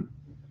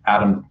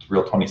 Adam, the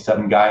Real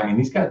 27 guy. I mean,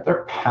 these guys,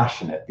 they're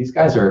passionate. These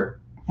guys are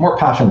more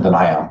passionate than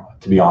I am,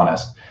 to be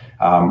honest,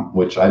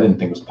 which I didn't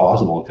think was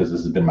possible because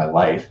this has been my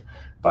life.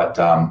 But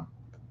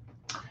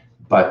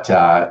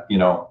you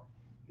know,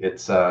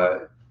 it's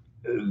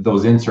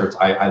those inserts.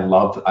 I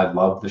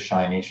love the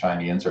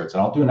shiny inserts,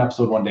 and I'll do an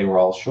episode one day where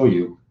I'll show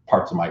you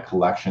parts of my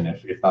collection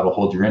if that'll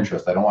hold your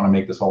interest. I don't want to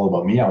make this all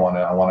about me. I want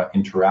to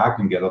interact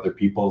and get other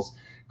people's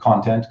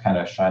content kind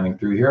of shining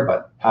through here.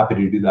 But happy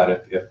to do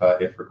that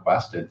if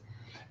requested.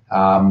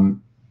 You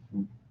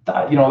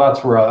know,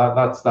 that's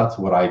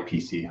what I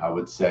PC, I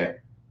would say.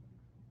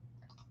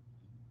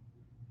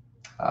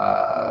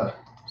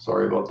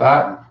 Sorry about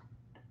that.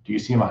 Do you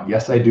see my?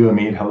 Yes, I do,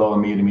 Amit. Hello,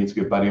 Amit. Amit's a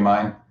good buddy of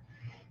mine.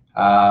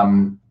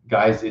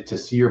 Guys, to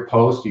see your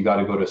post, you got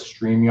to go to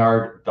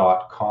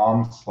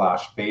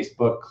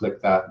streamyard.com/Facebook.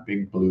 Click that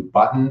big blue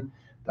button.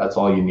 That's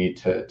all you need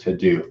to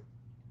do.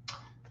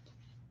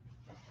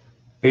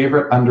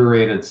 Favorite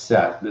underrated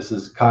set. This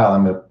is Kyle.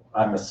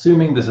 I'm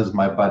assuming this is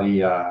my buddy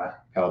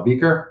Kyle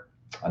Beaker,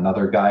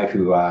 another guy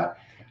who I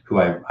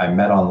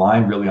met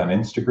online, really on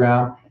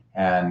Instagram.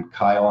 And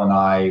Kyle and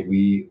I,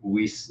 we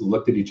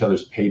looked at each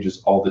other's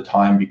pages all the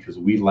time because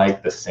we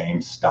like the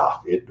same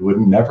stuff. It would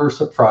never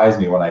surprise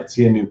me when I'd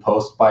see a new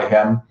post by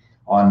him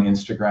on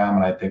Instagram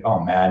and I'd think,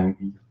 oh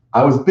man,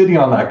 I was bidding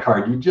on that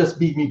card. You just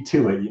beat me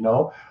to it, you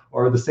know?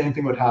 Or the same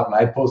thing would happen.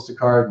 I'd post a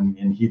card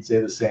and he'd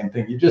say the same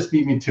thing. You just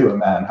beat me to it,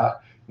 man.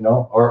 You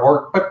know,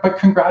 but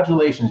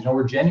congratulations. You know,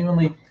 we're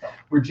genuinely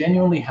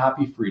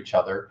happy for each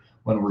other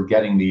when we're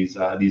getting these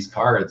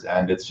cards,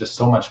 and it's just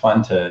so much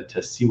fun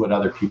to see what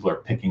other people are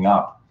picking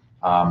up.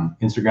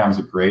 Instagram is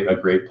a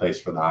great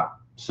place for that.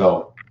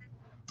 So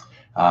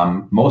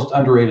most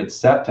underrated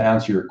set, to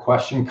answer your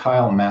question,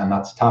 Kyle, man,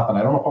 that's tough, and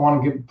I don't know if I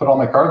want to put all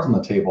my cards on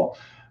the table,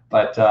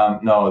 but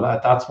no,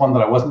 that's one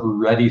that I wasn't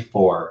ready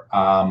for.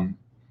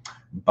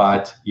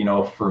 But you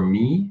know, for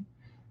me,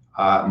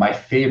 my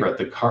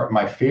favorite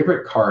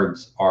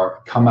cards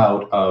come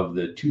out of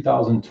the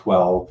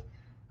 2012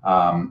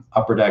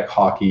 Upper Deck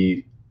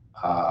Hockey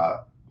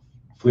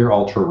Fleer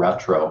Ultra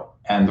Retro.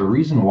 And the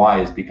reason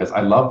why is because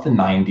I love the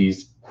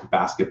 90s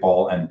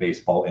basketball and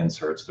baseball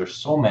inserts. There's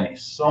so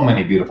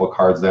many beautiful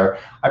cards there.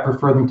 I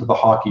prefer them to the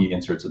hockey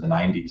inserts of the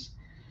 90s.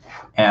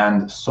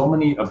 And so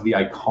many of the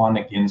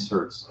iconic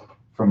inserts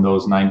from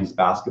those 90s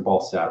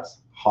basketball sets,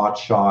 Hot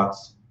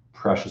Shots,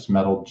 Precious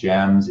Metal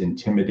Gems,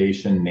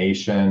 Intimidation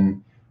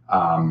Nation,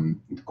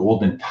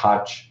 Golden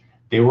Touch,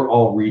 they were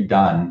all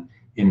redone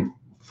in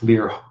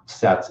Fleer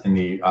sets in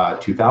the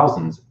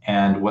 2000s.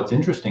 And what's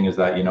interesting is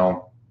that, you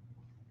know,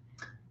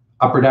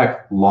 Upper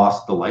Deck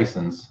lost the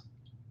license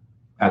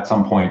at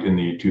some point in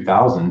the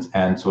 2000s,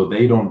 and so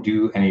they don't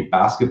do any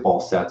basketball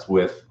sets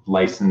with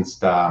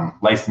licensed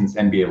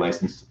NBA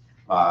licensed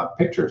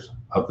pictures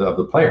of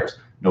the players.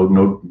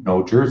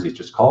 No jerseys,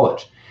 just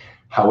college.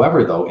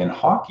 However, though, in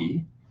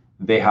hockey,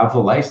 they have the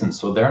license,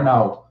 so they're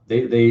now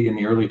they in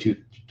the early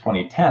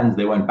 2010s,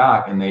 they went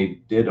back and they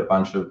did a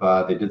bunch of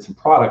they did some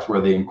products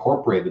where they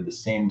incorporated the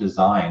same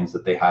designs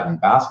that they had in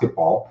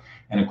basketball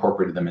and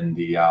incorporated them in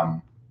the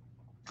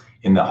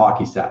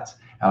hockey sets.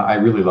 I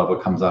really love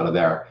what comes out of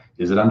there.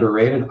 Is it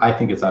underrated? I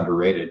think it's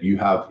underrated. You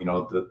have, you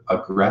know, a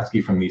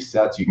Gretzky from these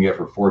sets you can get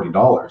for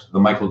 $40. The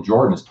Michael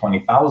Jordan is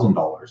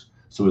 $20,000.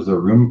 So is there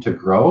room to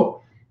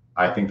grow?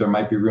 I think there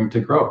might be room to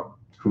grow.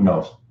 Who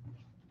knows?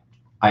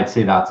 I'd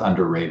say that's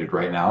underrated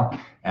right now.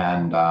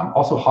 And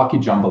also hockey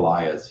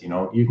jambalayas, you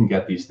know, you can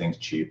get these things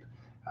cheap.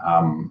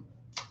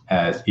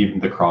 As even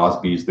the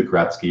Crosbys, the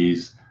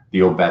Gretzkys, the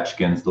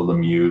Ovechkins, the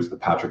Lemieux, the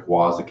Patrick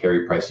Roys, the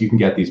Carey Price, you can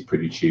get these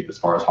pretty cheap as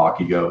far as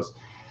hockey goes.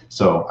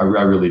 So I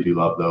really do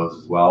love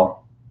those as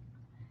well.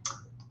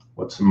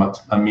 What's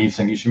Amit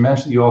saying? You should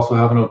mention you also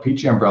have an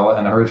O-Pee-Chee umbrella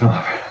and original.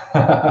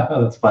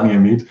 That's funny,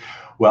 Amit.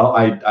 Well,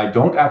 I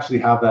don't actually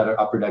have that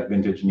Upper Deck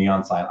vintage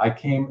neon sign. I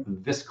came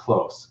this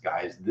close,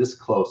 guys, this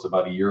close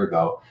about a year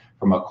ago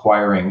from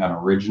acquiring an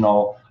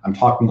original, I'm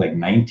talking like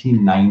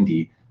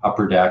 1990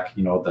 Upper Deck,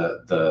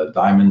 the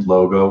Diamond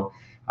logo,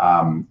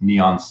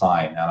 neon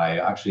sign. And I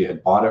actually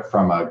had bought it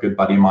from a good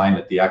buddy of mine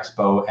at the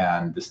expo,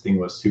 and this thing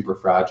was super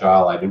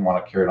fragile. I didn't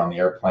want to carry it on the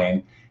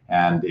airplane,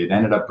 and it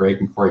ended up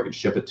breaking before he could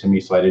ship it to me,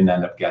 so I didn't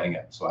end up getting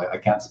it. So I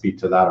can't speak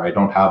to that, or I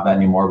don't have that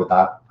anymore, but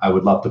that I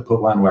would love to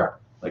put one where,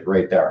 like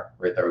right there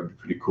would be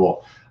pretty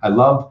cool. I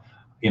love,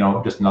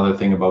 just another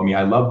thing about me,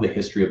 I love the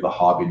history of the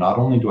hobby. Not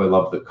only do I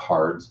love the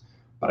cards,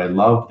 but I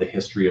love the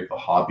history of the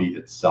hobby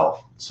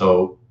itself.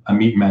 So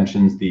Amit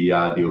mentions the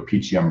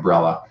O-Pee-Chee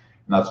umbrella,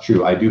 and that's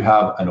true. I do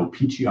have an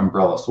O-Pee-Chee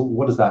umbrella. So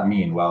what does that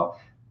mean? Well,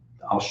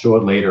 I'll show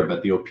it later,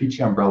 but the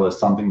O-Pee-Chee umbrella is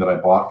something that I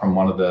bought from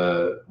one of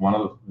the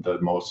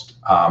most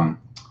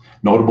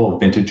notable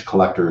vintage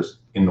collectors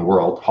in the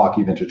world,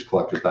 hockey vintage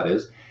collectors, that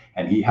is.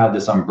 And he had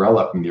this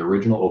umbrella from the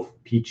original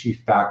O-Pee-Chee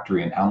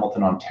factory in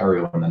Hamilton,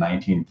 Ontario in the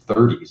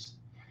 1930s.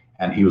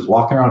 And he was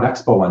walking around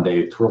Expo one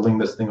day, twirling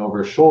this thing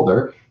over his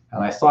shoulder.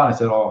 And I saw it and I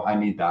said, oh, I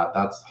need that.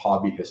 That's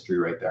hobby history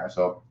right there.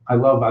 So I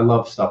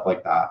love stuff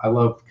like that. I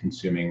love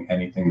consuming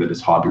anything that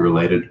is hobby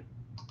related.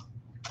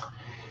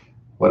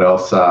 What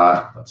else?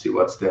 Let's see,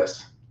 what's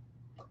this?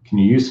 Can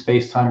you use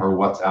FaceTime or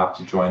WhatsApp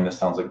to join? This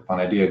sounds like a fun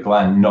idea.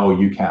 Glenn, no,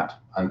 you can't.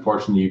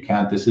 Unfortunately, you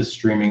can't. This is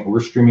streaming. We're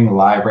streaming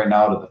live right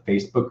now to the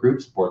Facebook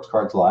group, Sports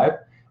Cards Live.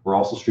 We're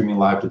also streaming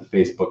live to the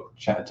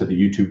to the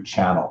YouTube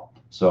channel.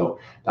 So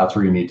that's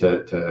where you need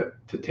to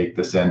take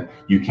this in.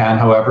 You can,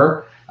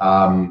 however,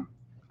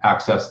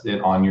 access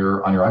it on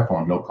your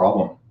iPhone, no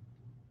problem.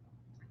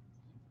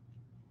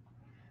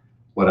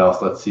 What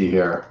else? Let's see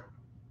here.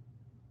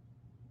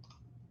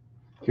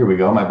 Here we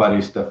go. My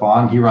buddy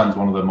Stefan, he runs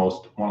one of the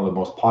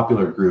most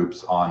popular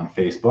groups on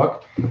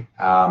Facebook,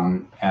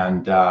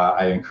 and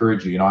I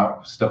encourage you.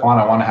 Stefan,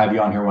 I want to have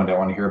you on here one day. I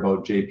want to hear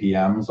about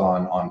JPMs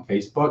on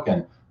Facebook,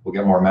 and we'll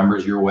get more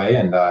members your way,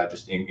 and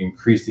just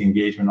increase the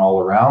engagement all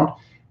around.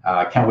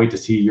 I can't wait to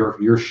see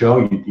your show.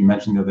 You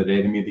mentioned the other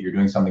day to me that you're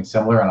doing something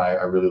similar, and I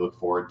really look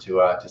forward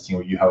to seeing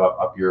what you have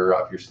up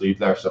your sleeve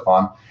there,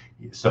 Stefan.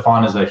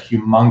 Stefan is a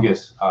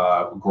humongous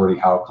Gordie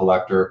Howe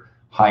collector.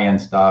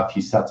 High-end stuff. He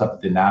sets up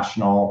at the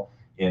National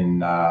in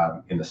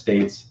the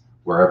States,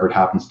 wherever it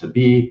happens to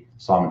be.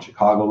 Saw him in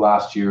Chicago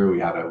last year. We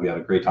had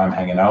a great time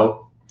hanging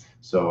out.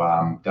 So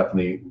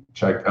definitely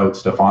check out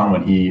Stefan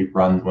when he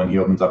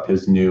opens up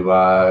his new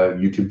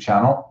YouTube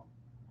channel.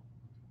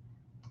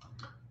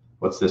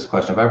 What's this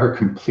question? Have I ever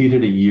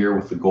completed a year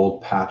with the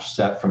gold patch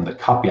set from the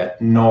Cup yet?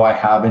 No, I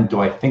haven't. Do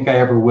I think I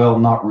ever will?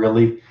 Not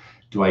really.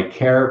 Do I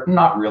care?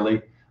 Not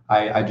really.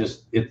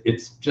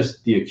 It's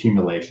just the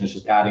accumulation. It's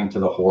just adding to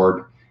the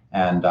hoard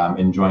and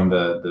enjoying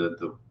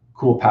the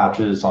cool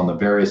patches on the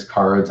various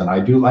cards. And I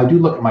do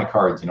look at my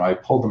cards. I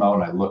pull them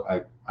out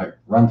and I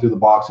run through the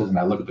boxes and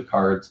I look at the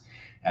cards.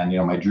 And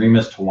my dream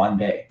is to one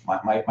day,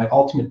 my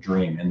ultimate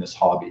dream in this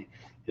hobby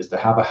is to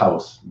have a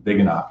house big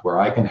enough where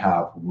I can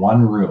have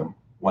one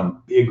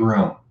big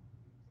room.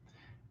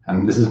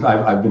 And this is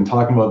I've been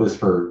talking about this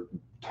for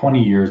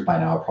 20 years by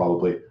now,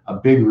 probably. A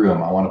big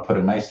room. I want to put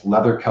a nice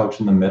leather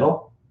couch in the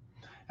middle.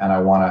 And I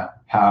want to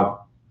have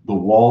the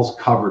walls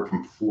covered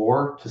from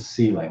floor to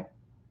ceiling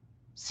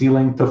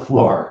to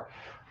floor,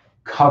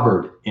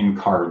 covered in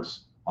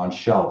cards on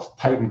shelves,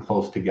 tight and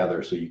close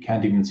together, so you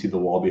can't even see the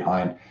wall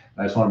behind. And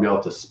I just want to be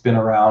able to spin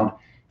around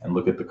and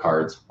look at the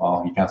cards.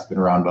 Well, you can't spin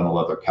around on a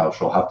leather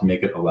couch. I'll have to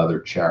make it a leather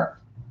chair.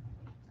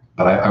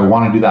 But I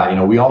want to do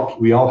that. We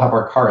all have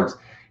our cards,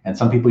 and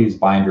some people use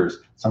binders.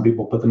 Some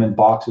people put them in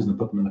boxes and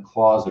put them in the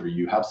closet, or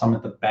you have some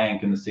at the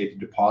bank in the safety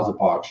deposit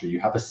box, or you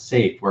have a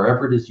safe,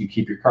 wherever it is you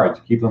keep your cards.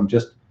 You keep them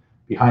just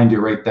behind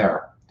you right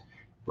there.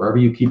 Wherever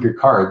you keep your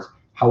cards,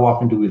 how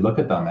often do we look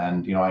at them?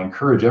 And I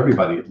encourage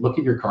everybody, look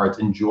at your cards,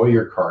 enjoy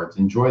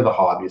the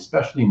hobby,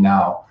 especially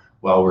now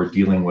while we're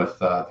dealing with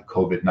the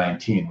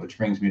COVID-19, which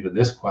brings me to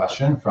this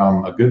question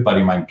from a good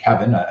buddy of mine,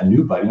 Kevin, a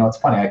new buddy. It's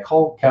funny, I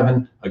call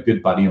Kevin a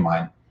good buddy of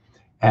mine.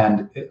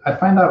 And I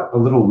find that a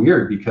little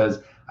weird because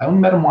I only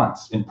met him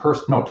once in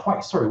person. No,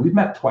 twice. Sorry, we've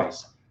met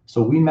twice.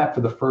 So we met for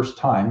the first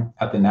time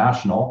at the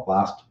National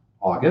last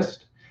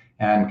August,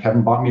 and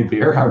Kevin bought me a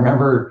beer. I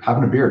remember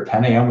having a beer at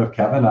 10 a.m. with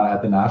Kevin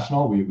at the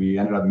National. We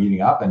ended up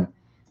meeting up and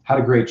had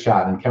a great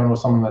chat. And Kevin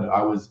was someone that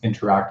I was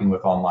interacting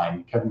with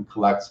online. Kevin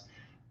collects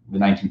the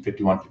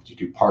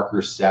 1951-52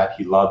 Parker set.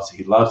 He loves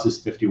his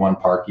 51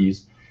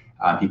 Parkies.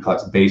 He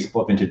collects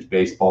baseball, vintage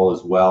baseball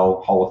as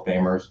well, Hall of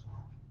Famers.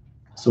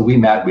 So we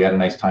met. We had a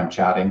nice time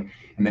chatting.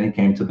 And then he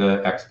came to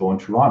the expo in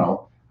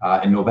Toronto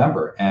in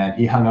November, and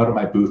he hung out at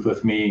my booth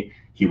with me.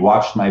 He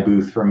watched my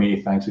booth for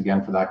me. Thanks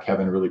again for that,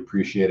 Kevin. Really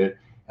appreciate it.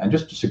 And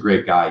just a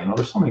great guy.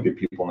 There's so many good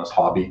people in this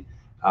hobby.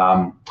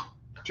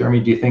 Jeremy,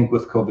 do you think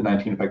with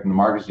COVID-19 affecting the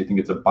markets, do you think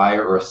it's a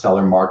buyer or a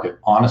seller market?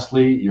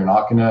 Honestly, you're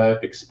not going to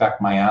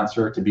expect my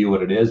answer to be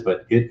what it is,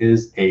 but it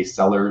is a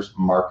seller's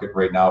market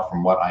right now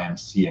from what I am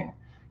seeing.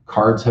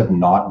 Cards have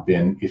not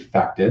been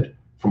affected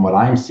from what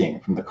I'm seeing,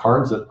 from the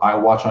cards that I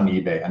watch on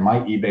eBay, and my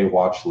eBay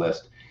watch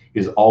list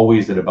is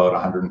always at about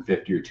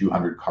 150 or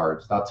 200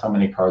 cards. That's how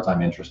many cards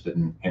I'm interested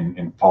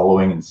in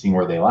following and seeing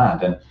where they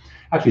land. And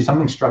Actually,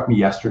 something struck me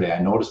yesterday. I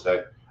noticed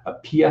that a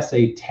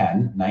PSA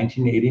 10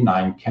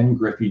 1989 Ken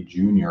Griffey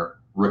Jr.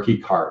 rookie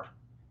card.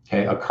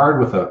 Okay, a card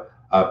with a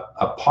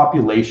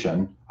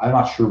population. I'm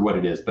not sure what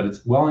it is, but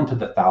it's well into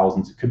the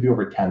thousands. It could be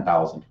over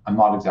 10,000. I'm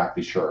not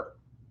exactly sure.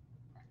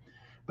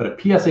 But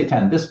a PSA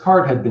 10, this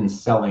card had been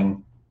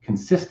selling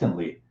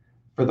consistently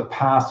for the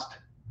past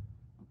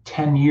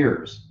 10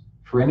 years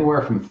for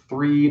anywhere from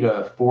 $300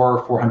 to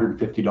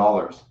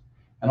 $450.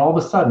 And all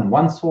of a sudden,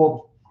 one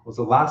sold, was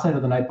the last night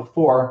of the night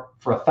before,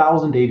 for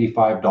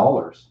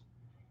 $1,085.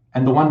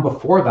 And the one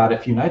before that, a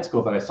few nights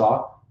ago that I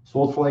saw,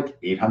 sold for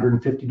like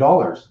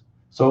 $850.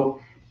 So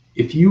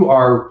if you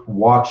are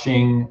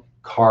watching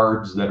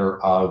cards that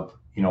are of,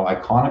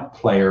 iconic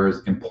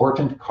players,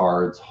 important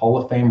cards, Hall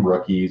of Fame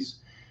rookies,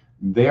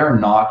 they are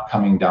not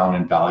coming down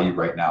in value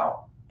right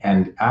now.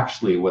 And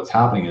actually what's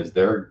happening is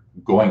they're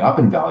going up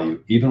in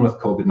value, even with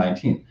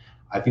COVID-19.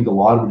 I think a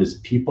lot of it is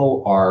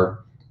people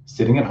are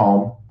sitting at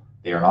home.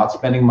 They are not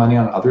spending money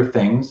on other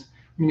things.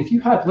 I mean, if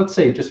you had, let's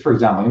say, just for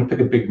example, I'm going to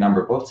pick a big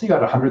number, but let's say you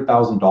had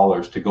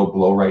 $100,000 to go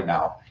blow right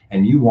now,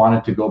 and you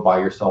wanted to go buy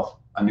yourself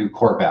a new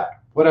Corvette,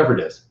 whatever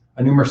it is,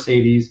 a new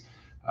Mercedes,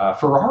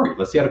 Ferrari.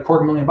 Let's say you had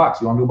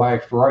 $250,000. You want to go buy a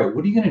Ferrari.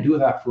 What are you going to do with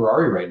that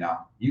Ferrari right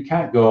now? You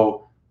can't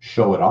go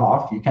show it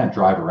off. You can't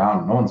drive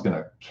around. No one's going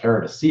to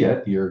care to see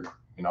it.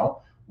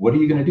 What are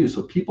you going to do?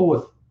 So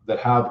people that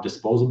have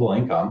disposable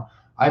income,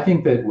 I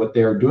think that what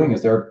they're doing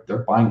is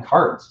they're buying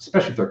cards,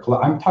 especially if they're,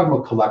 I'm talking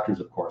about collectors,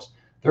 of course.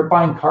 They're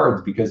buying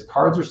cards because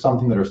cards are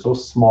something that are so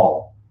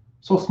small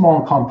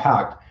and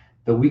compact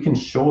that we can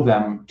show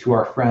them to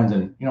our friends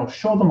and,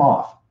 show them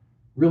off,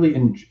 really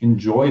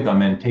enjoy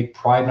them and take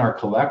pride in our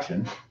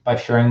collection by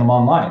sharing them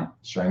online,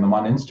 sharing them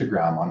on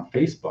Instagram, on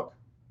Facebook,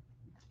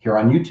 here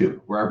on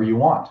YouTube, wherever you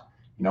want.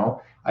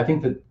 I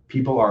think that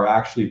people are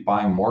actually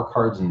buying more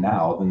cards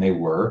now than they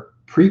were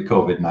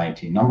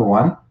pre-COVID-19. Number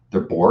one,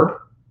 they're bored.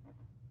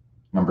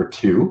 Number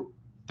two,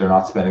 they're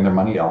not spending their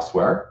money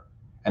elsewhere.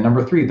 And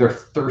number three, they're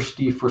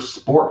thirsty for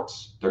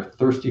sports. They're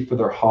thirsty for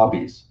their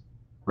hobbies,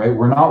 right?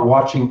 We're not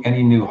watching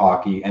any new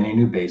hockey, any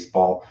new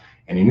baseball,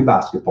 any new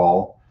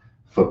basketball.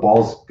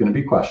 Football's going to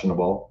be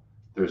questionable.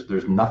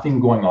 There's nothing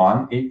going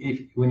on.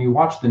 When you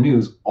watch the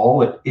news,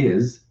 all it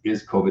is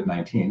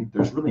COVID-19.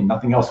 There's really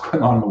nothing else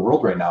going on in the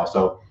world right now.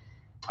 So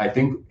I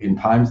think in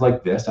times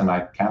like this, and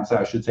I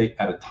should say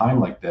at a time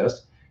like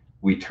this,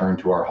 we turn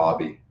to our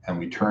hobby and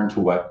we turn to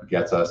what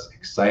gets us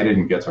excited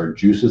and gets our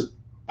juices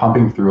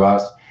pumping through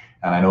us.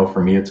 And I know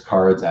for me, it's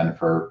cards, and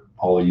for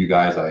all of you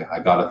guys, I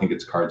gotta think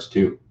it's cards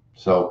too.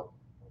 So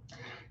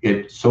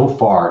so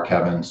far,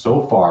 Kevin,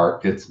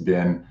 it's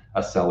been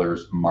a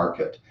seller's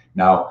market.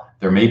 Now,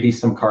 there may be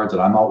some cards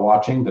that I'm not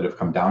watching that have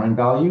come down in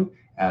value,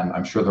 and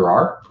I'm sure there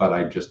are, but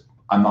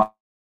I'm not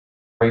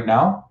right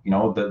now.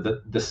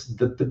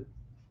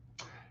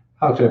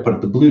 How should I put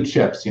it? The blue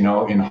chips, in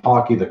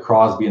hockey, the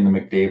Crosby and the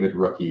McDavid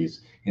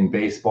rookies, in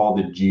baseball,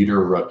 the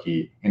Jeter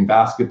rookie, in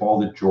basketball,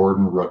 the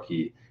Jordan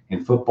rookie,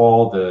 in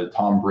football, the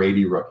Tom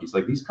Brady rookies.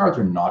 Like, these cards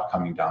are not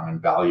coming down in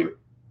value.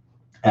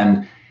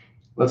 And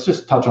let's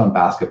just touch on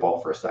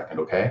basketball for a second,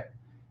 okay?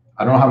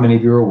 I don't know how many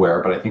of you are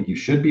aware, but I think you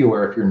should be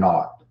aware if you're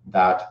not,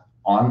 that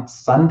on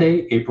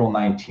Sunday, April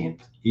 19th,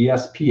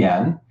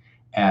 ESPN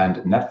and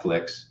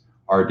Netflix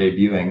are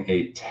debuting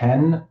a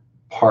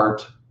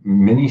 10-part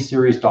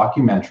mini-series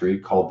documentary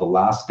called The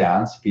Last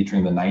Dance,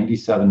 featuring the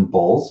 97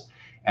 Bulls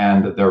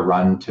and their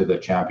run to the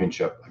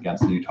championship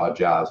against the Utah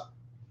Jazz.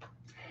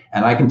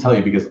 And I can tell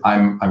you, because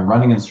I'm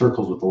running in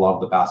circles with a lot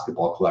of the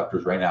basketball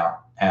collectors right now,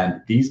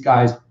 and these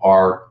guys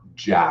are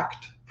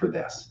jacked for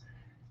this.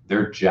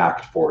 They're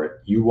jacked for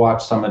it. You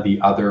watch some of the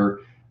other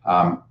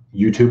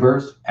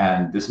YouTubers,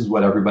 and this is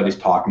what everybody's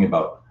talking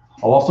about.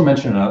 I'll also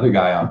mention another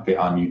guy on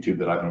YouTube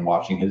that I've been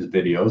watching his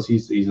videos.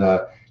 He's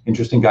a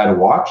interesting guy to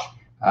watch.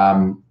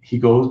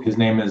 His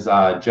name is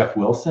Jeff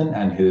Wilson,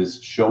 and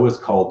his show is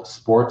called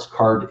Sports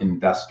Card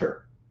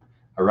Investor.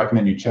 I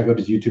recommend you check out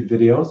his YouTube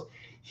videos.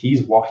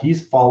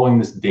 He's following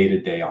this day to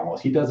day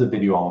almost. He does a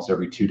video almost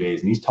every 2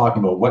 days, and he's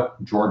talking about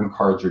what Jordan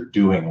cards are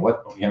doing.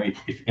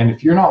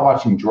 If you're not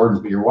watching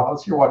Jordans, but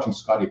you're watching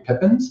Scottie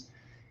Pippen's,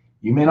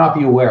 you may not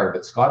be aware,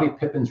 but Scottie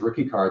Pippen's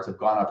rookie cards have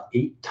gone up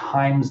 8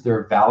 times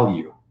their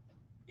value,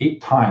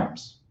 8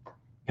 times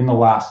in the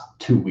last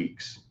 2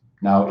 weeks.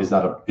 Now, is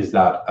that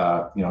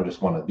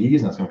just one of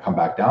these, and it's going to come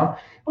back down?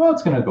 Well,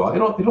 it's going to go.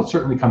 It'll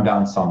certainly come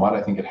down somewhat.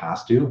 I think it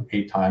has to.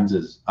 8 times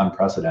is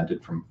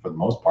unprecedented for the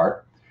most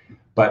part,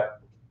 but.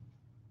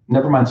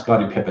 Never mind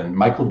Scottie Pippen.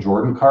 Michael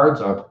Jordan cards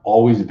have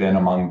always been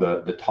among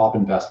the top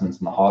investments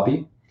in the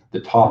hobby.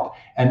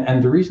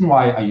 And the reason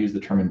why I use the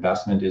term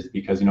investment is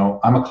because,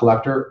 I'm a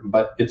collector,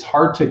 but it's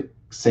hard to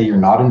say you're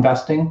not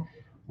investing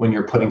when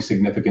you're putting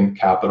significant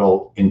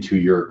capital into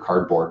your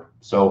cardboard.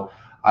 So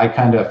I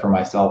for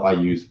myself, I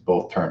use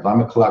both terms.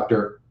 I'm a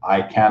collector.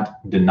 I can't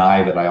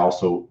deny that I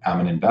also am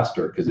an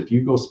investor, because if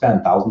you go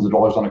spend thousands of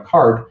dollars on a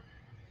card,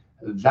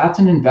 that's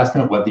an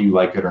investment whether you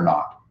like it or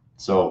not.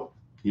 So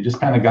you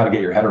just got to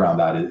get your head around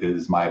that,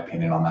 is my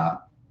opinion on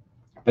that.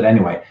 But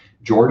anyway,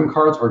 Jordan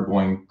cards are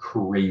going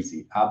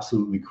crazy,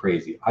 absolutely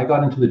crazy. I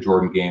got into the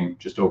Jordan game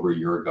just over a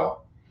year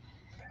ago,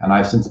 and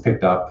I've since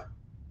picked up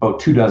about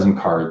 24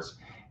 cards,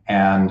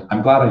 and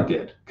I'm glad I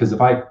did, because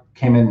if I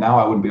came in now,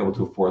 I wouldn't be able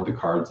to afford the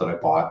cards that I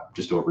bought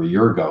just over a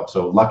year ago.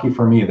 So lucky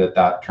for me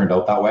that turned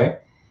out that way,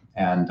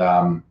 and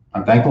I'm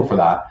thankful for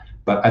that.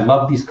 But I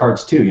love these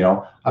cards too.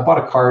 I bought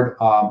a card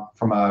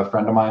from a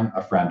friend of mine,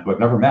 a friend who I've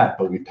never met,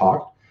 but we've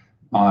talked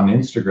on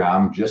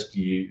Instagram.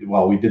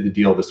 We did the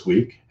deal this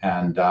week,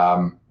 and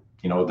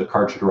the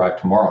card should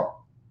arrive tomorrow.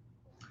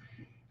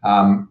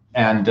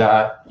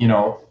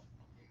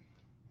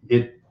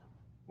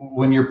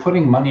 When you're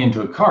putting money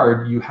into a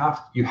card, you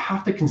have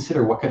to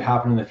consider what could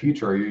happen in the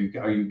future. Are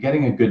you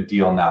getting a good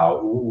deal now?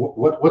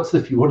 What does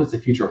the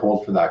future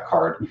hold for that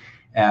card?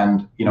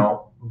 And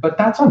but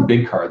that's on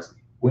big cards.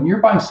 When you're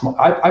buying small,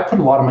 I put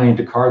a lot of money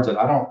into cards that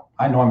I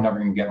know I'm never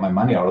going to get my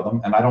money out of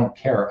them, and I don't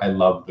care. I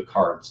love the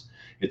cards.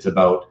 It's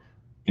about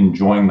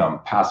enjoying them,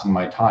 passing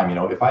my time.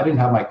 If I didn't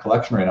have my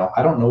collection right now,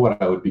 I don't know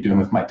what I would be doing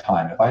with my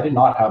time. If I did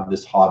not have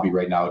this hobby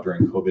right now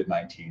during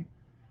COVID-19,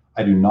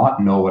 I do not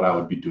know what I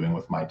would be doing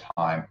with my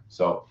time.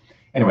 So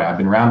anyway, I've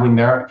been rambling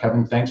there.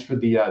 Kevin, thanks for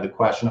the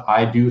question.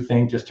 I do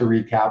think, just to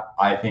recap,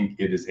 I think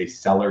it is a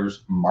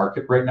seller's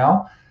market right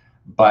now,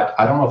 but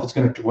I don't know if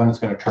when it's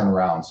going to turn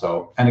around.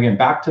 So, and again,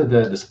 back to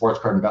the Sports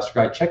Card Investor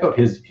Guy, check out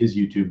his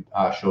YouTube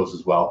shows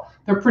as well.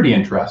 They're pretty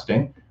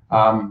interesting.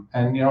 And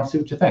see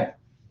what you think.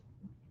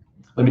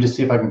 Let me just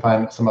see if I can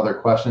find some other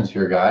questions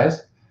here,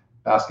 guys.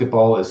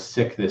 Basketball is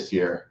sick this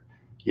year.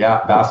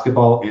 Yeah,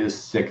 basketball is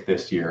sick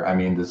this year. I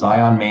mean, the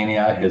Zion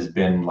mania has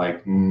been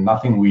like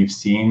nothing we've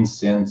seen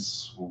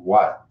since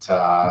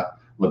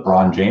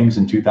LeBron James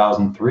in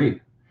 2003,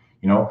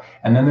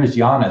 and then there's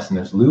Giannis and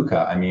there's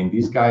Luka. I mean,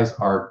 these guys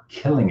are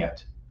killing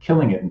it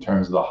in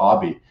terms of the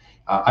hobby.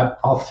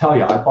 I'll tell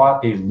you, I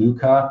bought a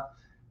Luka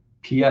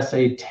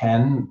PSA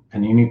 10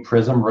 Panini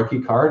Prism rookie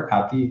card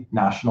at the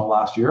National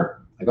last year.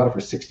 I got it for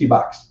 $60,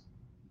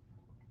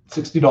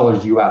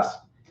 $60 US.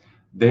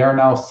 They are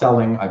now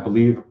selling, I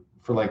believe,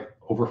 for like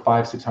over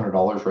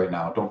 $500-600 right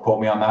now. Don't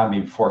quote me on that,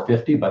 maybe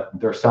 $450, but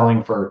they're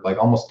selling for like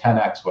almost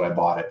 10x what I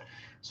bought it.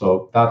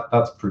 So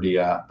that's pretty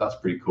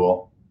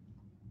cool.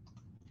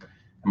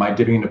 Am I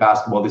dipping into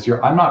basketball this year?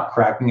 I'm not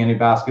cracking any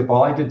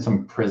basketball. I did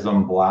some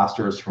Prism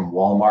blasters from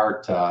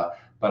Walmart,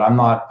 but I'm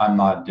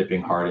not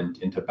dipping hard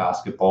into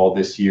basketball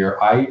this year.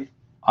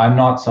 I'm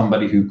not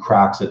somebody who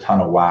cracks a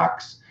ton of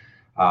wax.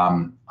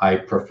 I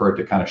prefer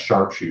to kind of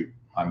sharpshoot.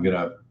 I'm going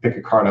to pick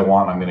a card I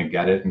want, I'm going to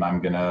get it, and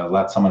I'm going to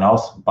let someone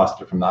else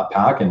bust it from that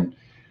pack, and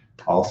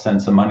I'll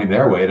send some money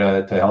their way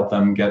to help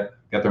them get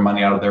their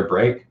money out of their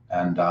break.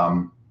 And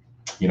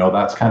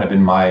that's kind of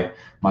been my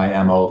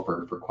MO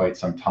for quite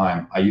some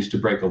time. I used to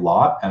break a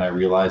lot, and I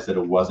realized that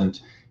it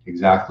wasn't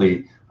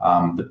exactly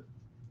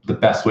the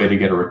best way to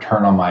get a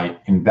return on my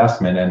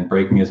investment, and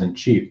breaking isn't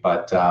cheap,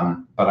 but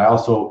I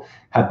also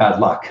had bad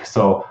luck.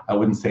 So I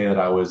wouldn't say that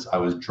I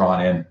was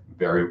drawn in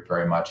very,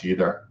 very much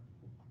either.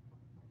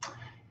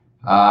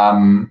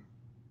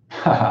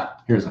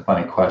 Here's a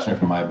funny question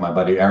from my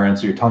buddy Aaron.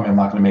 So you're telling me I'm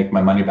not going to make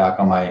my money back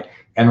on my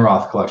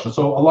Enroth collection.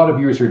 So a lot of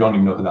viewers here don't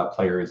even know who that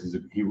player is.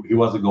 He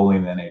was a goalie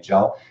in the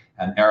NHL.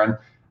 And Aaron,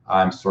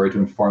 I'm sorry to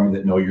inform you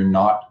that no, you're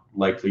not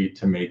likely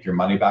to make your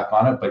money back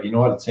on it. But you know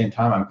what? At the same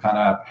time, I'm kind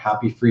of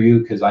happy for you,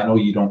 because I know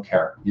you don't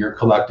care. You're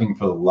collecting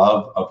for the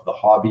love of the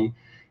hobby,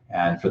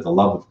 and for the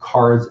love of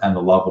cards, and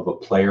the love of a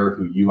player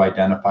who you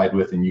identified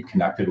with and you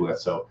connected with.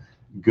 So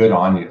good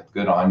on you.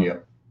 Good on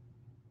you.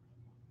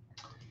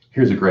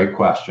 Here's a great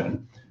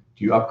question.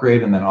 Do you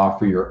upgrade and then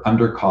offer your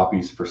under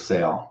copies for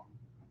sale?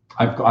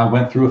 I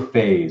went through a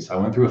phase.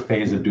 Of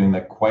doing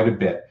that quite a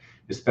bit,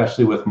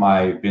 especially with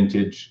my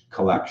vintage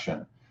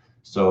collection.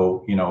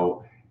 So,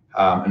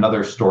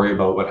 another story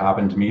about what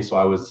happened to me. So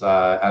I was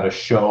at a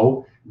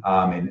show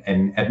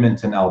in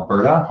Edmonton,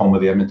 Alberta, home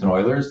of the Edmonton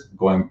Oilers,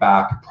 going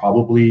back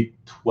probably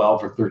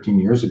 12 or 13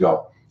 years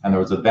ago. And there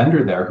was a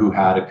vendor there who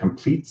had a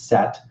complete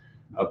set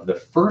of the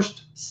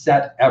first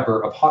set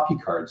ever of hockey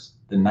cards,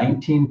 the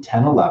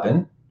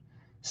 1910-11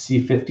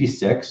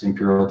 C56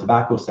 Imperial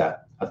Tobacco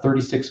set, a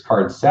 36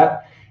 card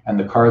set. And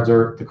the cards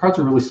are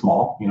really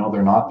small.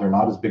 They're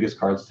not as big as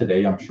cards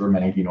today. I'm sure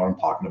many of you know what I'm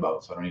talking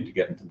about, so I don't need to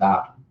get into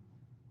that.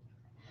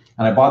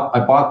 And I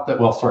bought that.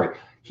 Well, sorry,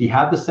 he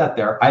had the set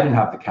there. I didn't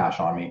have the cash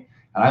on me,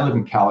 and I live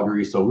in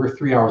Calgary, so we're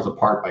 3 hours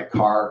apart by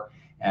car.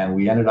 And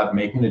we ended up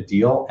making a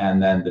deal. And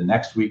then the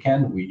next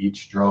weekend, we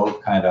each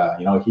drove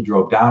he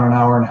drove down an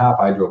hour and a half,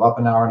 I drove up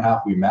an hour and a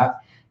half. We met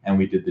and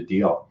we did the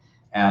deal.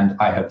 And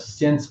I have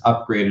since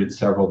upgraded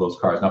several of those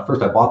cards. Now,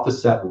 first, I bought the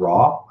set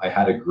raw. I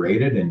had it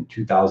graded in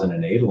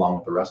 2008, along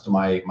with the rest of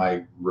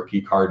my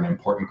rookie card and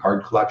important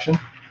card collection.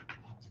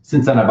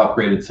 Since then, I've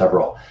upgraded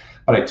several.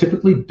 But I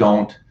typically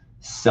don't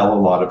sell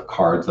a lot of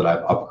cards that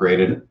I've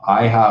upgraded.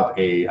 I have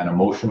an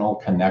emotional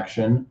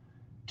connection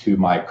to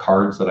my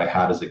cards that I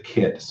had as a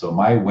kid. So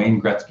my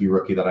Wayne Gretzky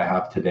rookie that I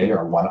have today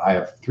I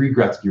have 3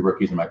 Gretzky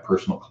rookies in my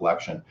personal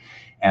collection.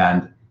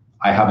 And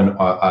I have an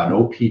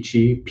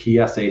O-Pee-Chee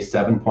PSA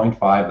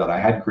 7.5 that I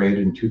had graded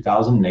in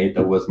 2008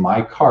 that was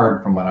my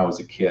card from when I was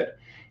a kid.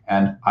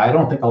 And I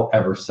don't think I'll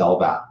ever sell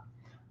that.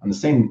 On the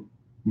same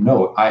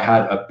note, I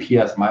had a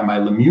my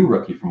Lemieux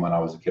rookie from when I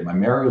was a kid, my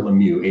Mario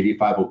Lemieux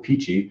 85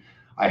 O-Pee-Chee,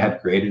 I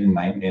had graded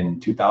in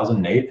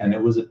 2008, and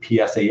it was a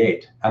PSA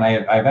 8. And I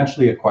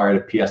eventually acquired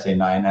a PSA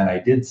 9, and I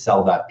did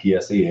sell that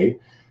PSA 8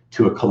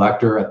 to a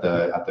collector at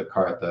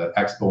the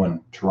expo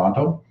in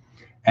Toronto.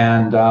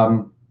 And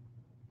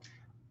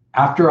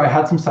after I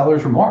had some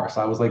seller's remorse,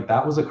 I was like,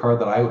 that was a card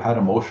that I had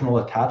emotional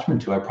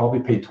attachment to. I probably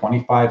paid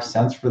 25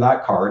 cents for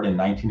that card in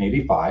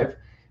 1985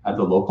 at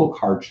the local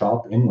card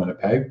shop in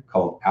Winnipeg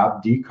called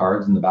Abdi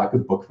Cards in the back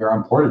of Book Fair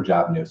on Portage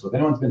Avenue. So if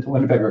anyone's been to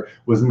Winnipeg or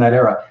was in that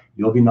era,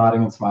 you'll be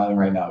nodding and smiling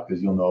right now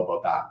because you'll know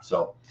about that.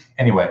 So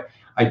anyway,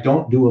 I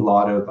don't do a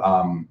lot of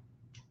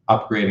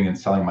upgrading and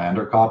selling my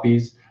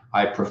undercopies.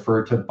 I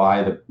prefer to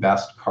buy the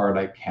best card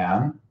I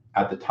can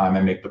at the time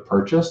I make the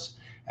purchase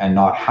and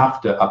not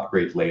have to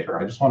upgrade later.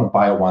 I just want to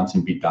buy it once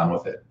and be done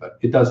with it. But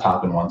it does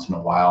happen once in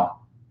a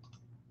while.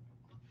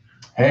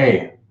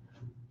 Hey,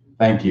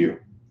 thank you.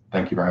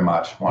 Thank you very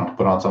much. Wanted to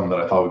put on something that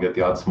I thought would get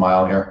the odd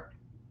smile here.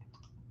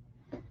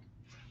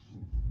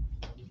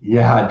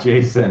 Yeah,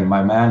 Jason,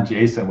 my man,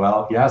 Jason.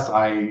 Well, yes,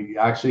 I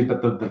actually,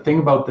 but the thing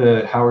about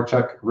the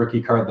Hawerchuk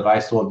rookie card that I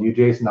sold you,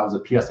 Jason, that was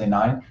a PSA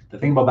 9. The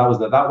thing about that was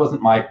that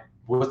wasn't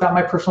was that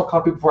my personal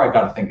copy before? I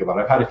got to think about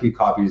it. I've had a few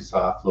copies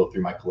flow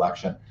through my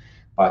collection,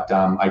 but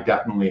I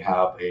definitely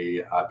have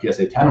a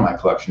PSA 10 in my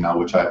collection now,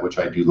 which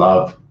I do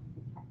love.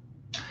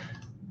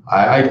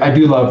 I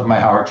do love my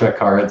Hawerchuk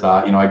cards.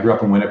 I grew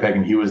up in Winnipeg,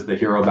 and he was the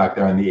hero back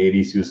there in the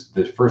 80s. He was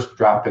the first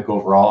draft pick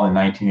overall in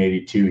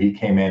 1982. He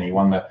came in, he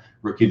won the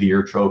Rookie of the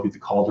Year trophy, the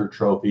Calder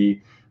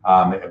Trophy,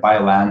 by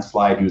a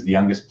landslide. He was the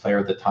youngest player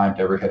at the time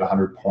to ever hit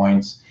 100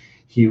 points.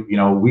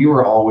 We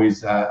were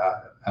always,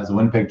 as a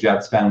Winnipeg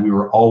Jets fan, we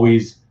were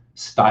always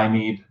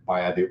stymied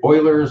by the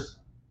Oilers,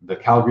 the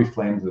Calgary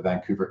Flames, the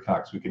Vancouver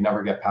Canucks. We could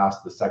never get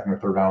past the second or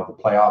third round of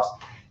the playoffs,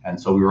 and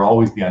so we were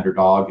always the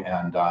underdog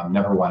and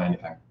never won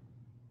anything.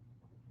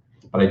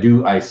 But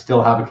I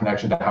still have a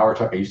connection to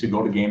Hawerchuk. I used to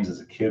go to games as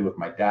a kid with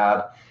my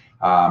dad.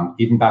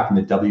 Even back in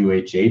the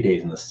WHA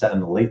days in the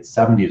late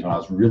 70s when I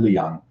was really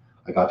young,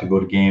 I got to go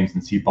to games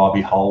and see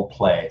Bobby Hull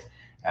play,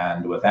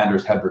 and with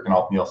Anders Hedberg and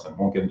Alf Nielsen.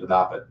 Won't get into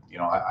that, but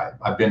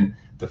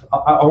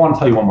I want to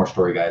tell you one more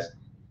story, guys.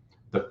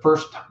 The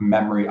first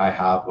memory I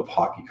have of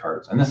hockey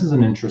cards, and this is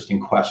an interesting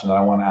question that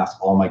I want to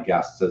ask all my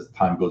guests as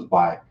time goes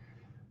by.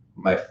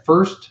 My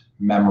first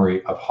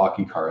memory of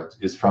hockey cards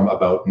is from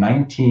about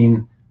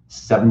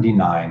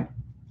 1979.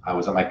 I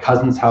was at my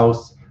cousin's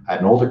house. I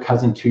had an older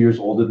cousin, 2 years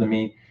older than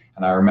me,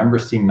 and I remember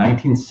seeing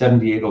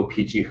 1978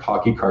 O-Pee-Chee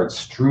hockey cards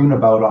strewn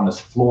about on his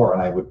floor,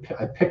 and I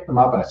picked them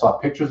up and I saw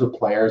pictures of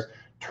players,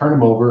 turn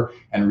them over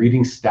and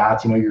reading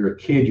stats. You're a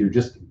kid, you're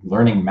just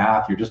learning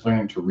math, you're just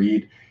learning to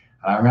read.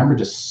 And I remember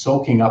just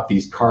soaking up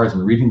these cards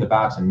and reading the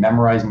backs and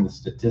memorizing the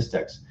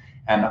statistics.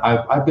 And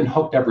I've been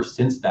hooked ever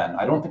since then.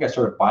 I don't think I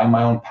started buying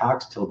my own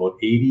packs till about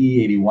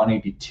 80, 81,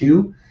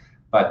 82,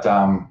 but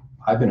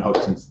I've been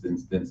hooked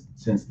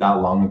since that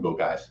long ago,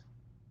 guys.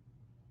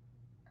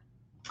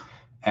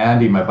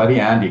 Andy, my buddy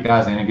Andy,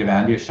 guys, I'm gonna give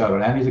Andy a shout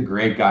out. Andy's a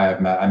great guy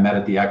I met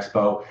at the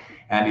expo.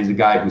 Andy's a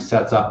guy who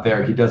sets up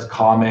there. He does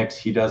comics,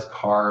 he does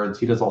cards,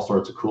 he does all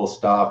sorts of cool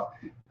stuff.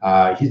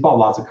 He's bought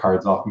lots of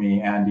cards off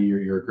me. Andy,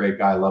 you're a great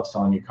guy. I love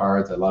selling you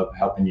cards. I love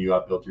helping you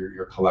build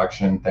your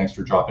collection. Thanks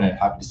for dropping in.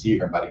 Happy to see you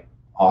here, buddy.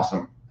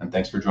 Awesome. And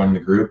thanks for joining the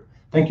group.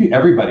 Thank you,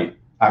 everybody.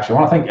 Actually,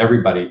 I want to thank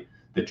everybody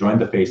that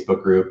joined the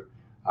Facebook group.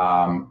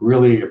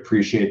 Really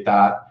appreciate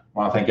that. I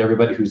want to thank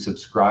everybody who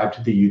subscribed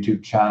to the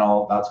YouTube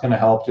channel. That's going to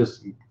help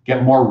just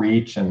get more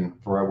reach, and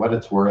for what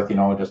it's worth,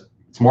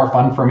 it's more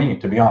fun for me,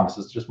 to be honest.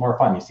 It's just more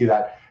fun. You see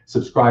that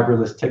subscriber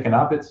list ticking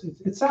up. It's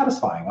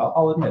satisfying.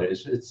 I'll admit it.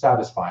 It's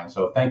satisfying.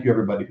 So thank you,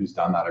 everybody who's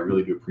done that. I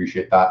really do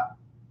appreciate that.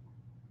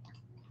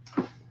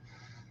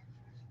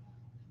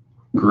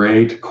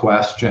 Great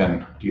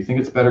question. Do you think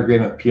it's better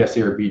grading with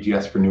PSA or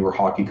BGS for newer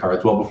hockey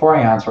cards? Well, before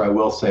I answer, I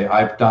will say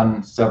I've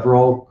done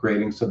several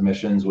grading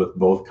submissions with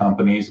both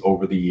companies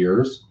over the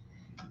years.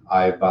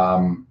 I've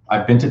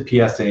been to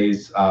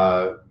PSA's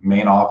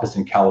main office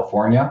in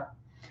California.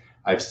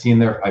 I've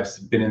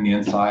been in the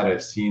inside.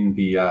 I've seen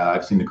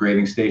the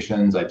grading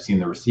stations. I've seen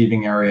the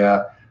receiving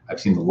area.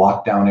 I've seen the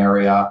lockdown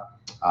area.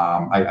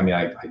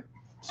 I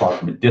saw it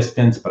from a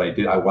distance, but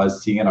I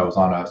was seeing it. I was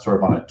on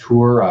a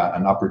tour,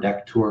 an upper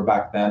deck tour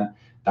back then.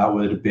 That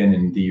would have been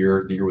in the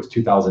year was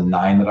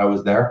 2009 that I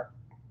was there.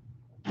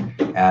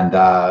 And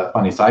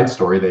funny side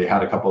story, they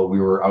had I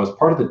was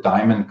part of the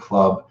Diamond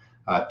Club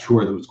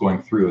tour that was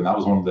going through, and that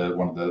was one of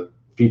the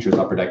features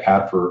Upper Deck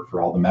had for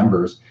all the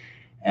members.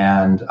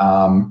 And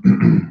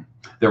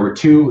there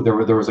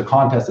was a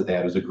contest that they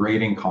had. It was a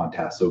grading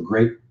contest. So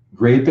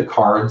grade the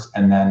cards,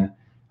 and then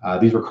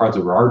these were cards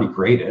that were already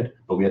graded,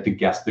 but we had to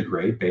guess the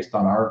grade based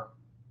on our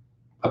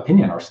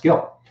opinion, our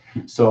skill.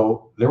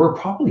 So there were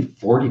probably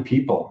 40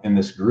 people in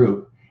this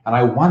group, and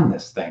I won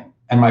this thing.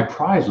 And my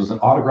prize was an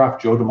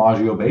autographed Joe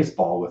DiMaggio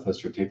baseball with a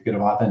certificate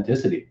of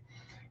authenticity.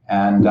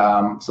 And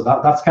so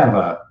that's kind of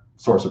a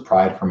source of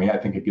pride for me. I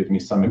think it gives me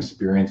some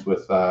experience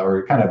with, or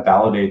it kind of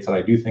validates that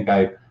I do think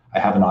I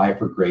have an eye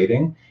for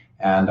grading.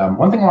 And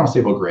one thing I want to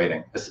say about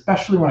grading,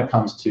 especially when it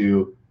comes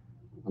to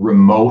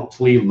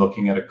remotely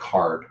looking at a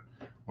card,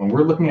 when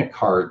we're looking at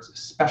cards,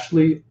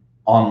 especially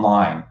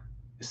online,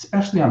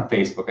 especially on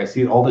Facebook, I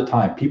see it all the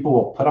time. People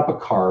will put up a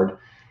card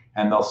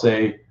and they'll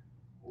say,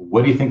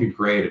 what do you think it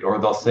graded? Or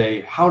they'll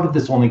say, how did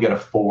this only get a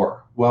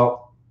 4?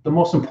 Well, the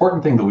most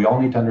important thing that we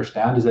all need to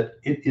understand is that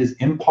it is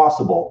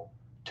impossible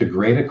to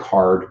grade a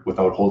card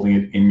without holding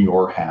it in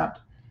your hand.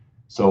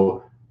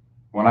 So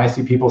when I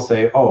see people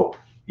say, oh,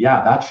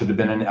 yeah, that should have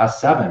been an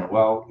S7.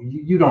 Well,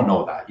 you don't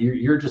know that.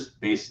 You just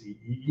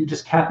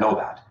can't know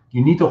that.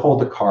 You need to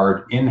hold the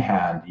card in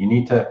hand. You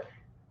need to,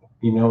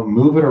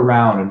 move it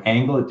around and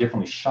angle it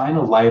differently, shine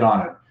a light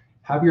on it.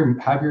 Have your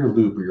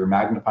loupe or your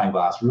magnifying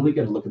glass, really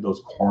get a look at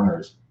those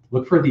corners.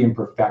 Look for the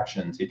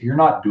imperfections. If you're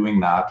not doing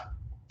that,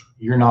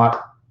 you're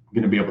not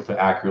going to be able to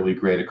accurately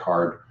grade a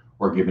card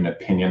or give an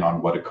opinion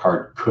on what a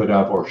card could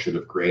have or should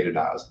have graded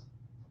as.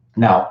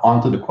 Now,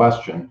 on to the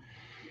question.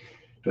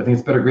 Do I think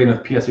it's better grading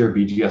with PSA or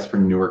BGS for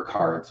newer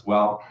cards?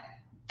 Well,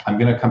 I'm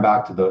going to come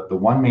back to the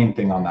one main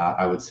thing on that,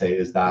 I would say,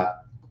 is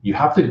that you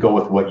have to go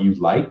with what you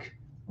like,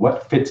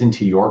 what fits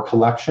into your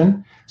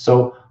collection.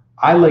 So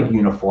I like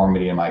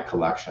uniformity in my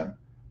collection.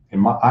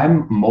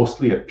 I'm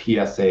mostly a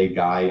PSA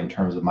guy in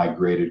terms of my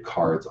graded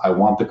cards. I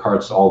want the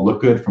cards to all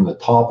look good from the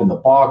top in the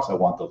box. I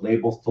want the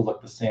labels to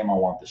look the same. I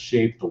want the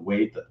shape, the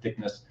weight, the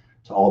thickness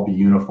to all be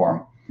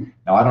uniform.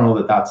 Now, I don't know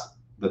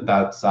that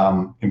that's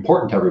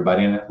important to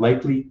everybody, and it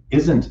likely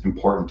isn't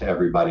important to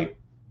everybody.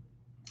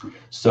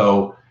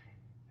 So,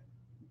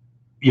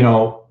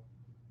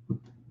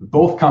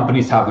 both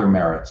companies have their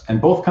merits and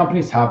both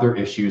companies have their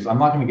issues. I'm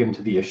not going to get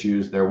into the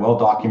issues. They're well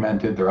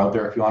documented. They're out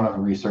there if you want to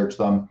research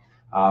them.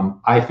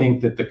 I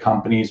think that the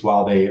companies,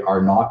 while they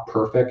are not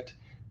perfect,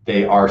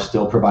 they are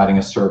still providing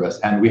a service.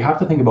 And we have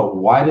to think about,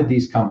 why did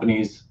these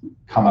companies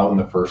come out in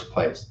the first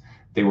place?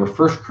 They were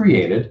first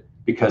created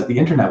because the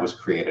internet was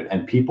created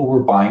and people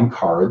were buying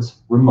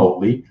cards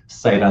remotely,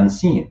 sight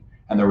unseen,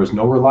 and there was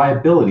no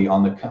reliability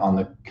on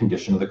the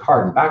condition of the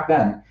card. And back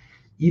then,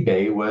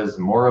 eBay was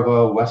more of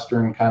a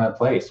Western kind of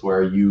place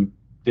where you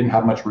didn't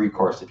have much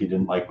recourse if you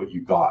didn't like what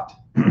you got.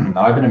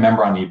 Now, I've been a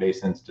member on eBay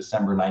since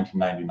December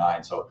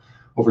 1999, so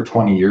over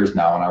 20 years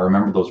now, and I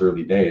remember those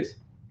early days.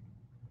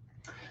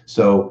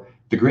 So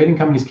the grading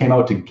companies came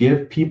out to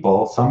give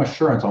people some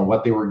assurance on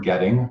what they were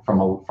getting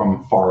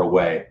from far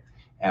away.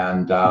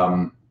 And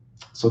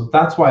so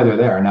that's why they're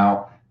there.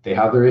 Now, they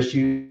have their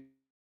issues,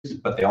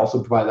 but they also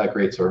provide that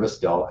great service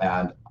still.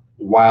 And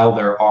while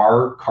there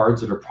are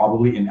cards that are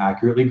probably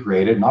inaccurately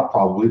graded, not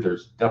probably,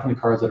 there's definitely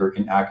cards that are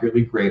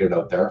inaccurately graded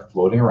out there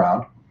floating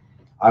around,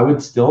 I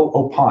would still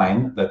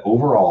opine that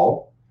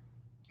overall,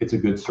 it's a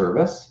good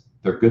service.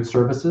 They're good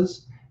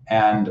services,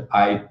 and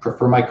I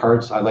prefer my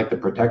cards. I like the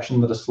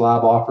protection that a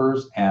slab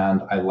offers,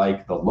 and I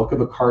like the look of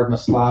a card in a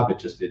slab.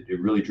 It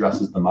really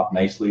dresses them up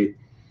nicely,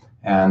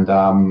 and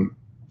and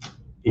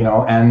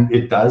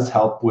it does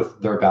help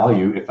with their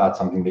value if that's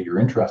something that you're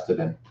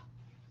interested in.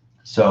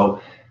 So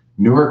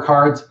newer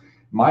cards,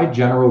 my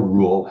general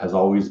rule has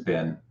always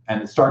been,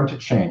 and it's starting to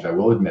change, I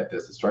will admit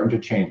this, it's starting to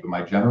change, but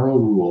my general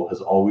rule has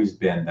always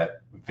been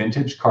that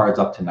vintage cards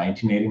up to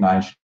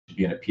 1989 should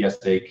be in a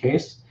PSA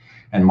case,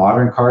 and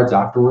modern cards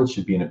afterwards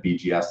should be in a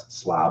BGS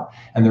slab.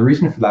 And the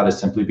reason for that is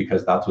simply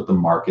because that's what the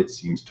market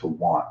seems to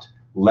want,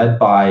 led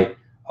by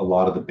a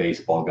lot of the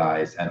baseball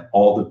guys and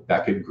all the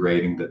Beckett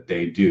grading that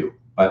they do.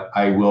 But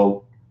I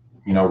will,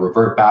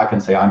 revert back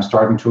and say I'm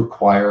starting to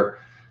acquire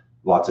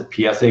lots of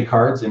PSA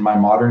cards in my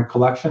modern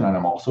collection, and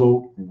I'm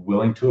also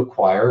willing to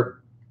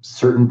acquire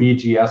certain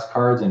BGS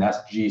cards and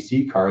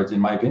SGC cards in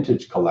my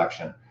vintage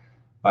collection.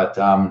 But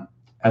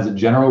as a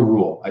general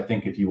rule, I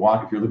think if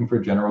you're looking for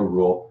a general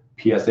rule,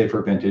 PSA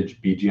for vintage,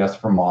 BGS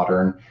for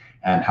modern,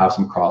 and have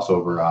some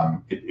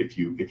crossover if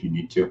you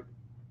need to.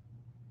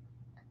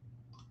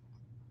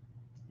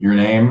 Your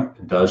name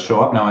does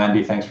show up now,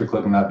 Andy. Thanks for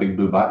clicking that big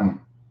blue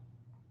button.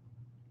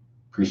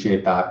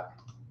 Appreciate that.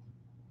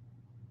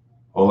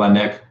 Hola,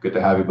 Nick. Good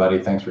to have you, buddy.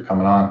 Thanks for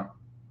coming on.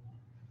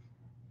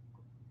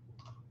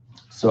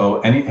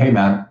 So hey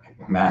man.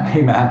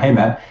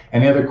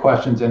 Any other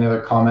questions, any other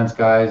comments,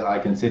 guys? I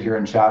can sit here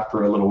and chat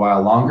for a little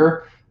while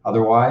longer.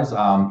 Otherwise,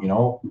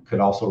 could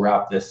also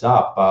wrap this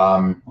up.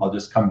 I'll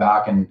just come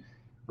back and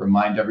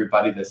remind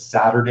everybody this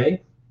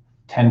Saturday,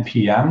 10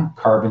 p.m.,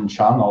 Carvin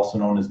Chung, also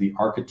known as the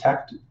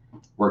Architect,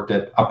 worked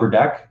at Upper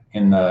Deck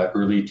in the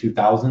early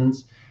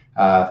 2000s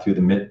through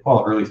the mid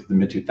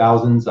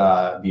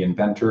 2000s. The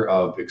inventor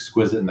of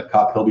Exquisite in the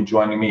Cup. He'll be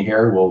joining me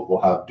here.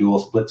 We'll have dual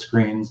split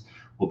screens.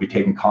 We'll be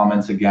taking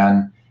comments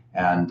again,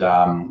 and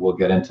we'll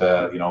get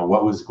into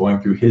what was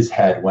going through his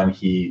head when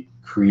he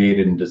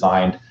created and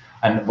designed.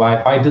 And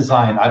by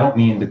design, I don't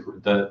mean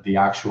the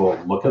actual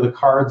look of the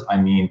cards.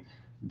 I mean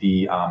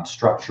the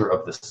structure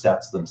of the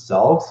sets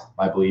themselves.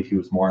 I believe he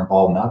was more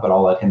involved in that, but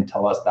I'll let him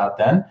tell us that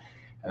then.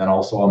 And then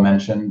also I'll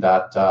mention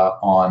that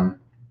on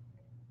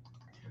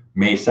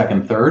May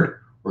 2nd, 3rd,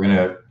 we're going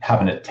to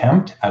have an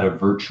attempt at a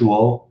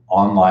virtual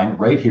online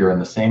right here in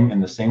the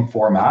same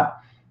format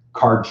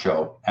card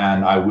show.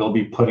 And I will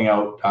be putting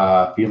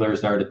out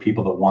feelers there to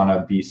people that want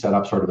to be set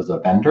up sort of as a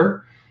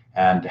vendor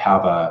and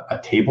have a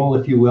table,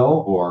 if you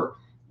will, or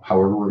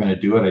however we're going to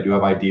do it. I do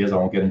have ideas. I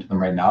won't get into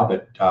them right now,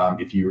 but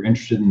if you're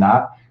interested in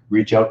that,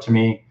 reach out to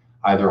me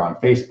either on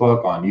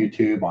Facebook, on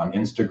YouTube, on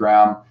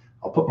Instagram.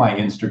 I'll put my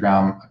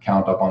Instagram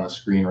account up on the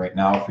screen right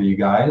now for you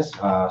guys.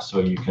 So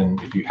you can,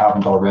 if you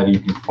haven't already, you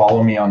can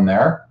follow me on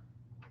there.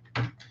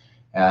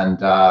 And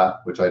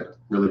which I'd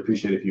really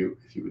appreciate if you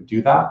would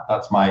do that.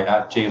 That's my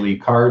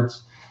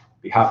 @JLeeCards.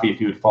 Be happy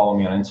if you would follow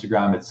me on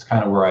Instagram. It's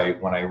kind of where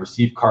when I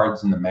receive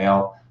cards in the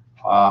mail,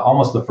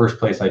 almost the first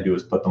place I do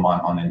is put them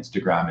on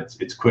Instagram.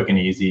 It's quick and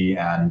easy,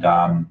 and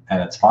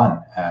it's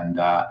fun. And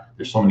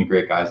there's so many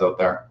great guys out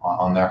there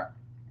on there.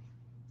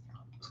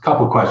 A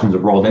couple of questions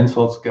have rolled in,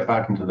 so let's get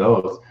back into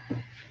those.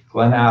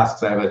 Glenn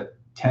asks, I have a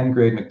 10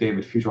 grade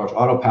McDavid Future Watch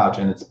auto patch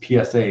and it's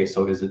PSA,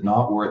 so is it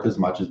not worth as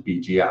much as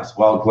BGS?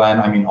 Well, Glenn,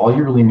 I mean, all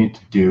you really need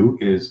to do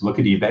is look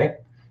at eBay,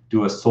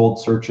 do a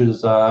sold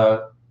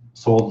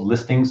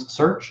listings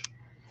search,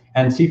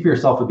 and see for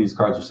yourself what these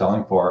cards are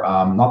selling for.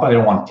 Not that I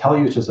don't want to tell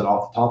you, it's just that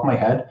off the top of my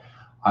head,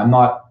 I'm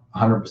not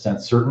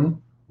 100%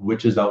 certain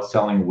which is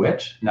outselling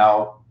which.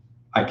 Now,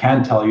 I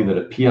can tell you that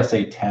a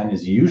PSA 10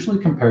 is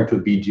usually compared to a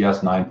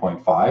BGS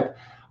 9.5.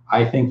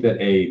 I think that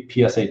a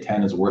PSA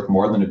 10 is worth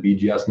more than a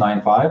BGS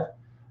 9.5.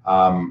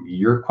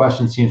 Your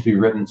question seems to be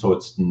written so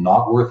it's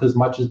not worth as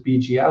much as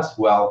BGS.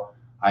 Well,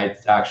 I'd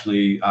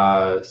actually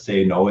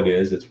say no, it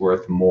is. It's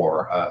worth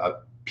more.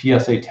 A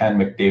PSA 10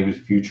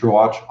 McDavid Future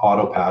Watch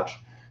auto patch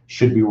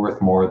should be worth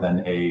more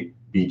than a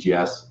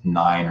BGS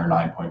 9 or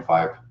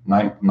 9.5.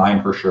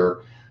 9 for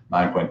sure,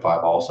 9.5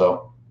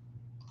 also.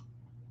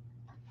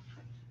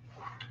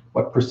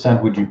 What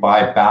percent would you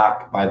buy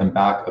them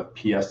back of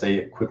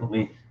PSA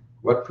equivalently?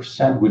 What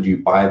percent would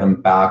you buy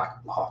them back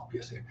off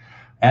PSA?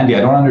 Andy,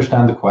 I don't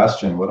understand the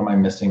question. What am I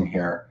missing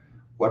here?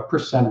 What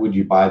percent would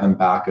you buy them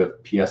back of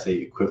PSA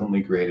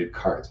equivalently graded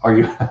cards? Are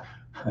you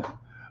talking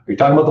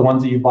about the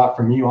ones that you bought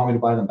from me? You want me to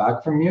buy them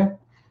back from you?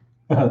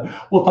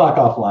 We'll talk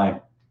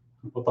offline.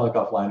 We'll talk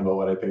offline about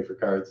what I pay for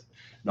cards.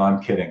 No,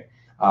 I'm kidding.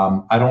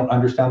 I don't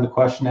understand the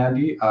question,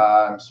 Andy.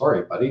 I'm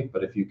sorry, buddy,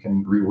 but if you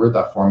can reword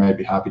that for me, I'd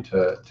be happy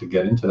to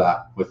get into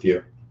that with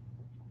you.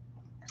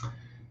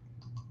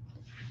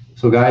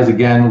 So guys,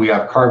 again, we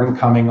have Carbon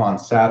coming on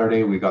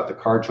Saturday. We got the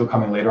card show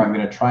coming later. I'm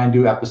going to try and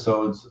do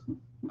episodes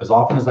as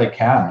often as I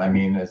can. I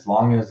mean, as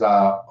long as,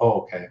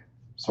 okay.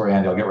 Sorry,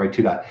 Andy, I'll get right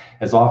to that.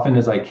 As often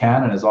as I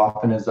can and as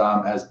often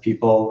as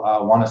people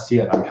want to see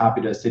it, I'm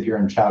happy to sit here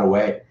and chat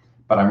away.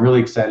 But I'm really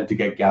excited to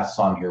get guests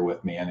on here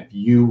with me. And if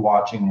you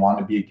watching want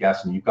to be a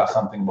guest and you've got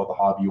something about the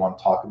hobby you want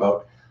to talk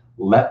about,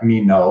 let me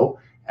know.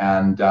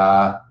 And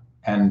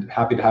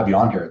happy to have you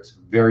on here. It's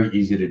very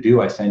easy to do.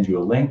 I send you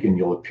a link and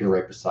you'll appear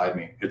right beside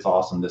me. It's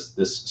awesome. This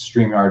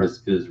StreamYard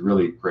is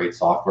really great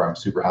software. I'm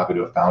super happy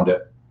to have found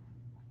it.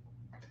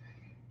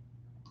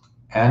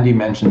 Andy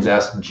mentions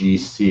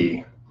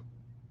SGC.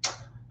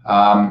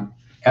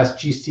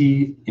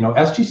 SGC,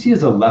 SGC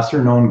is a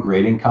lesser known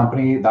grading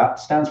company. That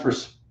stands for,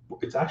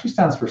 it actually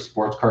stands for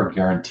Sports Card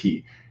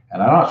Guarantee.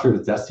 And I'm not sure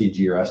if it's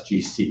SCG or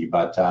SGC,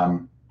 but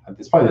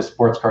it's probably the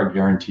Sports Card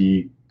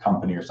Guarantee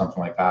Company or something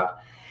like that.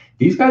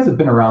 These guys have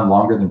been around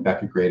longer than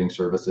Beckett Grading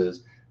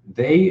Services.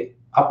 They,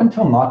 up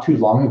until not too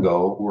long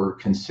ago, were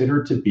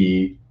considered to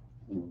be,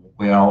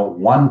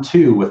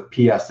 1-2 with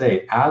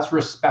PSA, as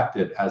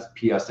respected as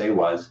PSA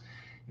was,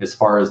 as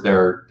far as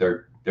their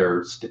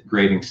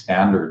grading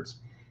standards.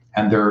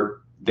 And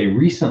they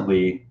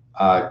recently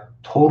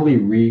totally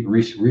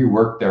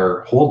reworked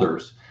their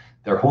holders.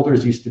 Their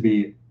holders used to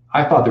be,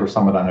 I thought they were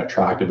somewhat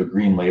unattractive, a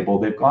green label.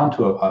 They've gone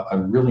to a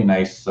really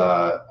nice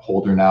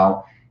holder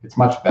now. It's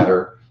much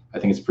better. I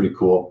think it's pretty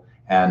cool.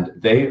 And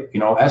they,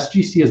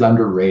 SGC is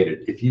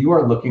underrated. If you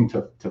are looking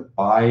to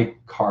buy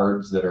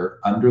cards that are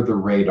under the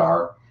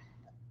radar,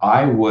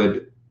 I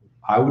would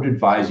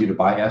advise you to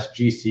buy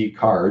SGC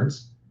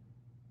cards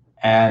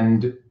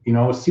and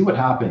see what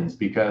happens,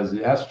 because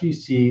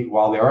SGC,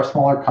 while they are a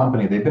smaller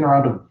company, they've been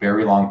around a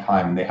very long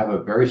time and they have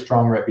a very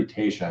strong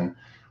reputation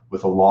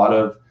with a lot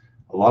of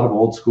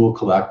old school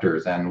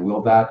collectors. And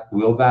will that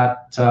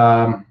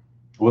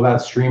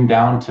stream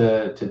down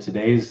to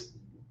today's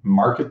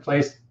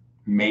marketplace?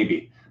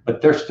 Maybe,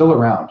 but they're still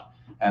around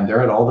and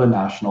they're at all the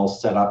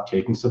nationals set up,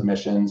 taking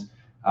submissions.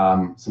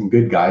 Some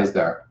good guys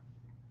there.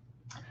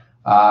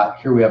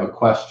 Here we have a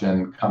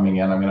question coming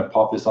in. I'm going to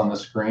pop this on the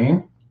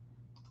screen.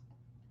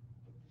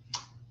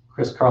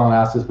 Chris Carlin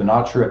asks this, but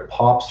not sure it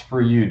pops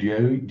for you.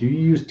 Do you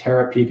use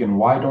Terapeak, and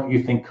why don't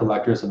you think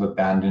collectors have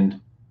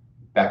abandoned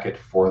Beckett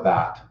for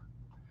that?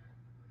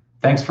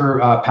 Thanks for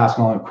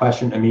passing on the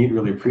question, Amit.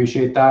 Really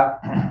appreciate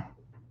that.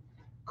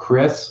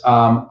 Chris,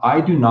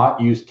 I do not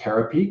use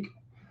Terapeak.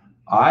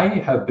 I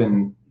have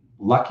been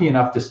lucky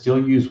enough to still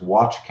use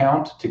Watch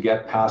Count to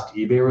get past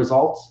eBay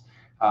results.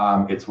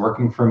 It's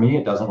working for me.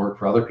 It doesn't work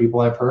for other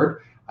people, I've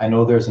heard. I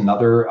know there's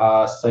another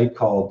site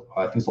called,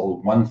 I think it's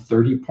called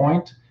 130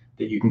 Point,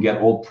 that you can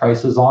get old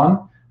prices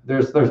on.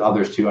 There's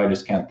others too, I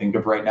just can't think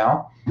of right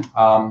now.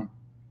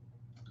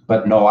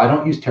 But no, I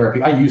don't use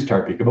Terapeak. I use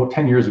Terapeak. About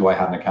 10 years ago, I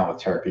had an account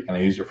with Terapeak, and I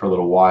used it for a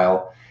little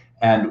while.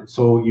 And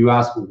so you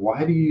ask,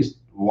 why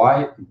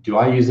do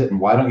I use it, and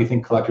why don't you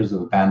think collectors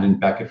have abandoned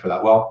Beckett for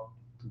that? Well,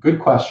 good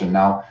question.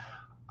 Now,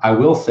 I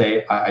will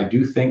say I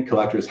do think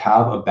collectors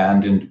have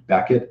abandoned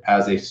Beckett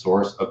as a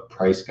source of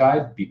price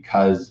guide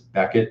because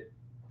Beckett,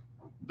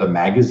 the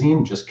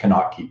magazine, just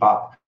cannot keep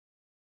up.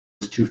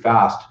 It's too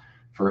fast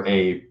for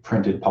a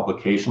printed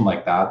publication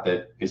like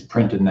that is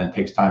printed and then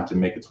takes time to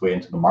make its way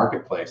into the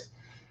marketplace.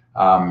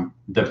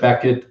 The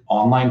Beckett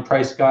online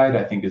price guide,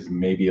 I think, is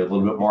maybe a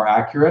little bit more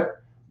accurate,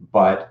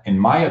 but in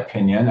my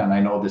opinion, and I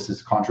know this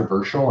is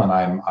controversial, and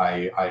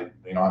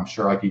I'm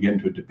sure I could get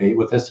into a debate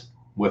with this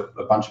with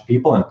a bunch of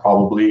people and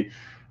probably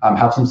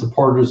have some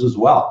supporters as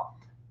well.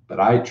 But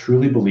I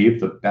truly believe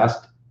the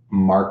best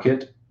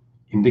market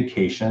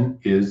indication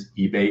is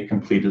eBay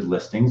completed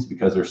listings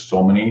because there's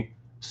so many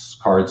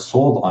cards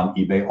sold on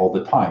eBay all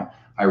the time.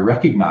 I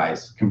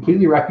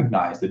completely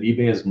recognize that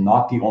eBay is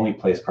not the only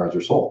place cards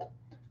are sold.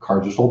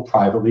 Cards are sold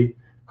privately.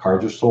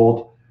 Cards are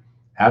sold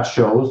at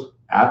shows,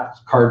 at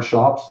card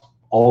shops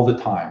all the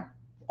time.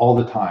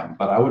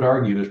 But I would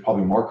argue there's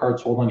probably more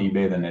cards sold on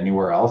eBay than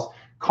anywhere else.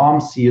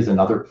 ComC is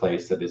another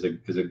place that is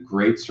a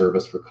great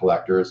service for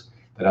collectors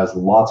that has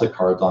lots of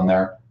cards on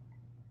there.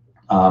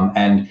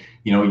 And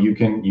you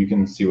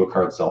can see what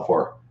cards sell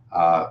for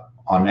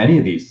on any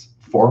of these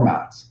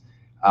formats.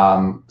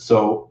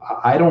 So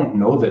I don't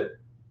know that.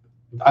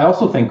 I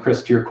also think,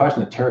 Chris, to your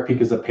question, that Terapeak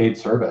is a paid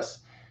service.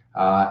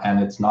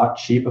 And it's not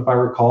cheap, if I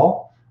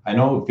recall. I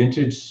know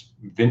Vintage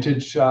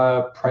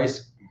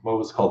Price, what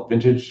was it called?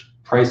 Vintage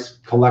Price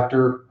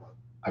Collector.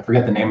 I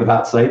forget the name of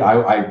that site.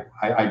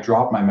 I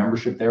dropped my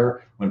membership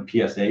there when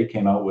PSA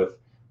came out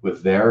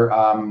with their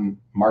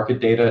market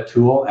data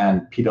tool,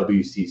 and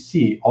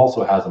PWCC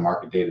also has a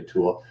market data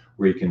tool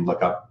where you can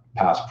look up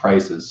past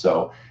prices.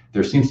 So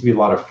there seems to be a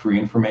lot of free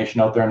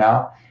information out there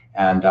now.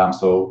 And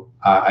so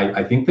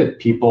I think that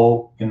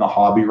people in the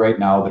hobby right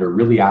now that are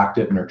really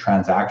active and are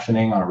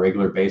transactioning on a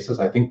regular basis,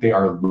 I think they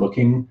are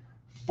looking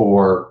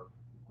for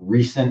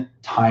recent,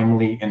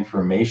 timely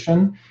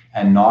information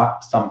and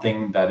not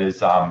something that is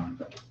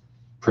that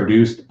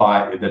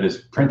is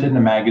printed in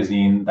a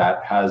magazine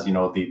that has,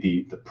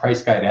 the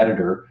price guide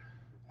editor,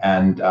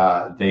 and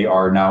they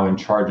are now in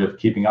charge of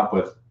keeping up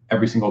with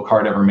every single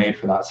card ever made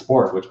for that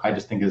sport, which I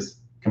just think is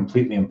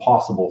completely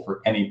impossible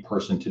for any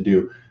person to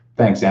do.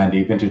 Thanks,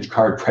 Andy. Vintage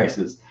Card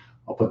Prices.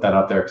 I'll put that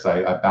up there because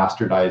I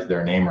bastardized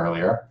their name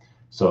earlier.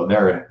 So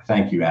there,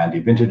 thank you, Andy.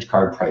 Vintage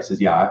Card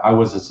Prices. Yeah, I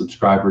was a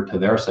subscriber to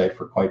their site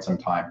for quite some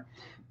time.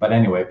 But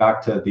anyway,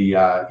 back to the,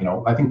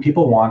 I think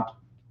people want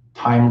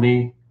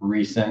timely,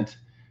 recent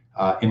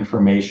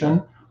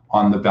information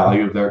on the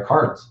value of their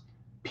cards.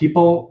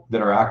 People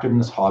that are active in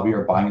this hobby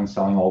are buying and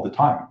selling all the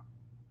time,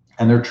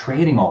 and they're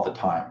trading all the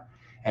time.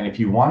 And if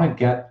you want to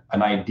get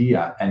an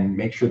idea and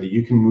make sure that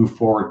you can move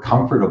forward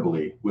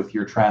comfortably with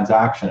your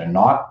transaction and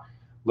not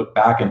look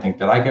back and think,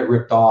 did I get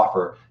ripped off,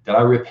 or did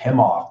I rip him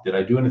off? Did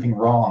I do anything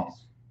wrong?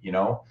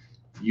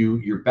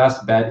 Your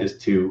best bet is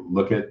to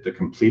look at the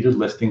completed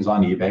listings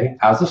on eBay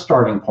as a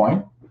starting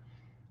point.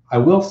 I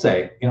will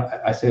say,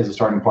 I say as a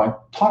starting point,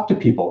 talk to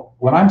people.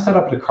 When I'm set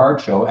up at a card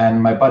show,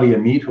 and my buddy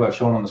Amit, who I've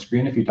shown on the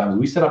screen a few times,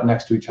 we sit up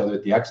next to each other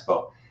at the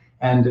expo.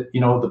 And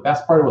the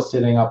best part about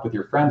sitting up with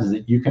your friends is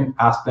that you can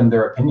ask them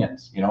their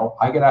opinions.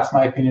 I get asked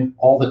my opinion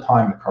all the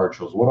time at card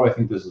shows. What do I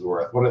think this is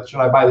worth? What should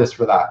I buy this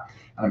for that?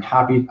 And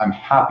I'm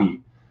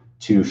happy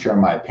to share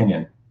my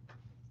opinion.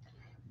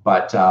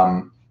 But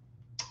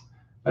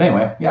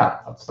anyway, yeah,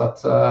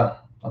 that's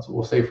what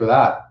we'll say for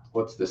that.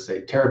 What's this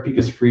say? Terapeak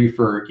is free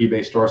for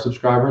eBay store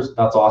subscribers.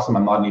 That's awesome.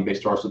 I'm not an eBay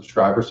store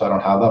subscriber, so I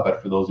don't have that.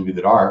 But for those of you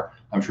that are,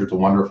 I'm sure it's a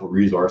wonderful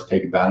resource.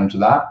 Take advantage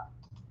of that.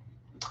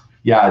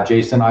 Yeah,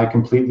 Jason, I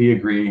completely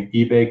agree.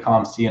 eBay,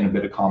 ComC, and a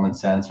bit of common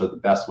sense are the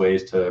best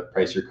ways to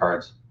price your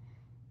cards.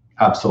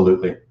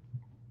 Absolutely.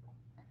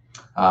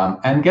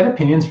 And get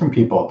opinions from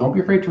people. Don't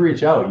be afraid to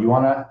reach out. You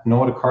want to know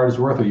what a card is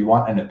worth, or you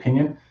want an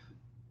opinion?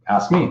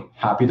 Ask me.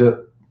 Happy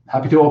to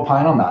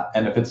opine on that.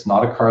 And if it's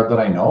not a card that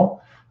I know,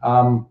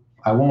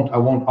 I won't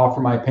offer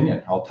my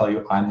opinion. I'll tell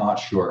you I'm not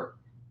sure.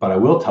 But I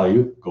will tell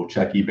you, go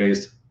check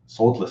eBay's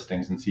sold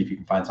listings and see if you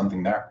can find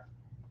something there.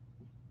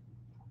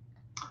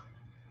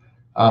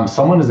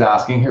 Someone is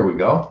asking, here we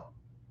go.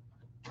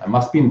 I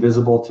must be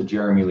invisible to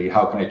Jeremy Lee.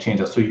 How can I change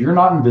that? So you're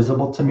not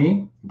invisible to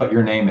me, but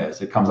your name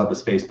is. It comes up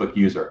as Facebook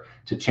user.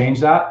 To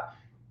change that,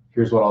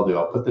 here's what I'll do.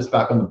 I'll put this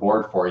back on the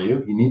board for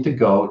you. You need to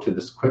go to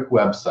this quick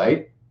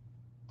website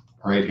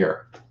right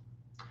here.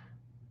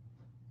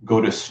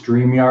 Go to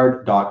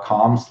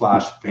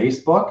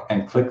StreamYard.com/Facebook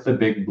and click the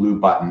big blue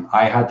button.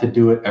 I had to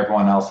do it.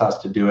 Everyone else has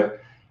to do it.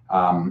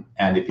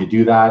 And if you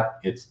do that,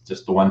 it's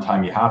just the one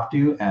time you have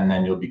to, and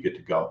then you'll be good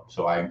to go.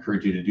 So I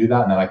encourage you to do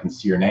that, and then I can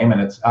see your name. And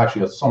it's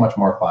actually so much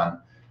more fun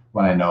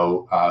when I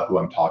know who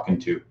I'm talking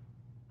to.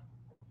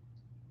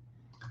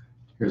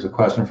 Here's a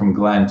question from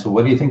Glenn. So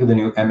what do you think of the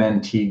new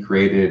MNT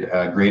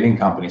grading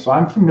company? So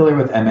I'm familiar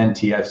with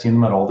MNT. I've seen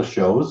them at all the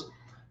shows.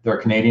 They're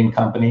a Canadian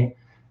company,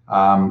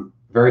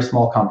 very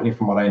small company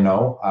from what I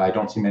know. I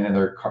don't see many of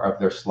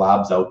their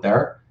slabs out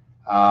there.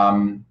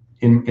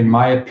 In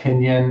my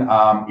opinion,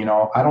 I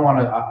don't want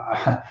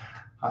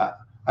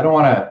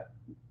to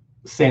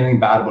say anything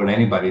bad about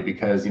anybody,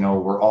 because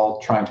we're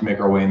all trying to make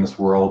our way in this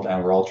world,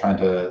 and we're all trying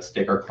to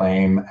stake our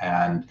claim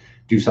and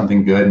do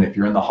something good. And if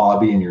you're in the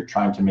hobby and you're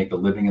trying to make a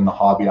living in the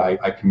hobby,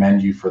 I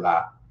commend you for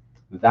that.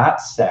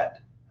 That said,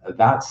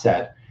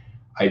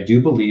 I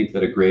do believe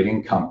that a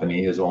grading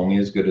company is only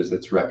as good as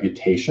its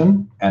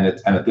reputation, and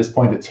at this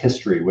point its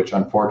history, which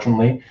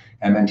unfortunately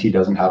MNT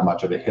doesn't have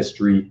much of a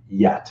history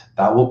yet.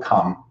 That will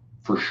come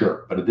for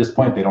sure, but at this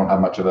point they don't have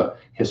much of a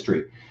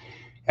history.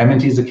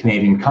 MNT is a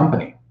Canadian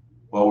company.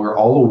 Well, we're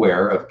all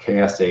aware of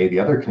KSA, the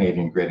other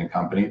Canadian grading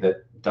company that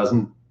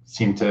doesn't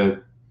seem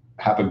to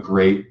have a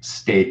great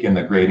stake in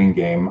the grading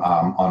game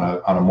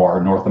on a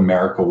more North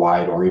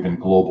America-wide or even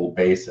global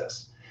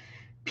basis.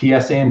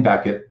 PSA and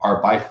Beckett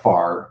are by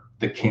far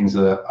the kings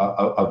of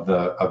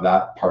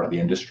that part of the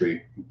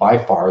industry. By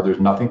far, there's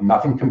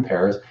nothing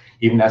compares.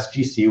 Even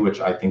SGC,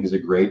 which I think is a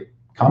great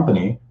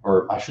company,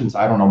 or I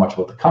don't know much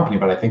about the company,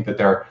 but I think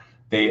that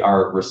they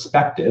are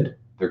respected.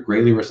 They're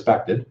greatly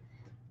respected.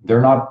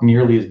 They're not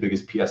nearly as big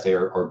as PSA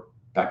or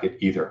Beckett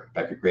either,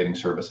 Beckett Grading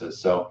Services.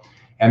 So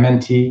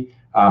MNT,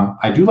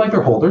 I do like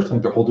their holders. I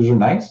think their holders are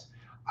nice.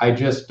 I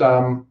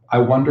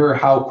wonder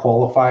how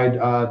qualified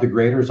the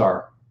graders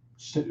are.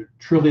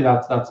 Truly,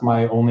 that's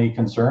my only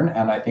concern.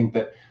 And I think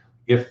that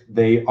if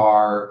they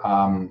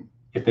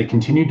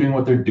continue doing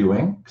what they're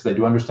doing, because I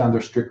do understand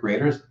they're strict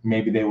graders,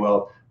 maybe they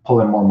will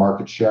pull in more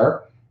market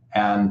share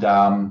and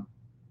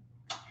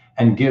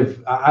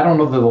give. I don't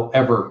know that they'll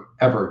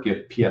ever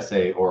give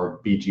PSA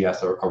or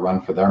BGS a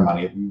run for their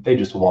money. They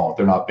just won't.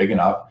 They're not big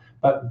enough,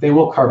 but they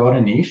will carve out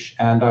a niche,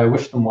 and I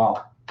wish them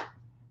well.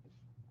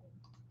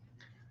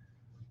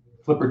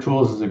 Flipper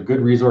Tools is a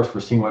good resource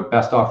for seeing what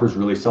best offers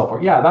really sell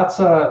for. Yeah, that's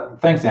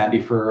thanks,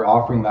 Andy, for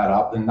offering that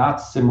up. And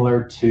that's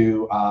similar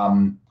to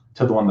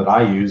the one that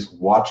I use,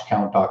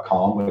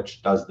 watchcount.com,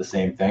 which does the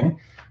same thing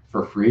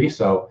for free.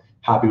 So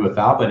happy with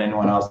that. But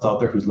anyone else out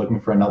there who's looking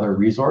for another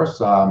resource,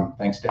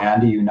 thanks to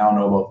Andy, you now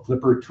know about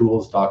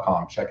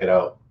flippertools.com. Check it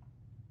out.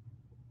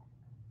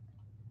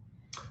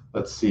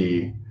 Let's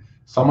see.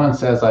 Someone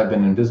says I've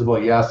been invisible.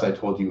 Yes, I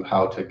told you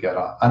how to get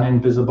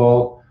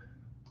uninvisible.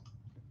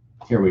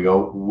 Here we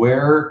go.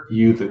 Where do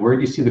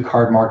you see the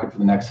card market for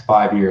the next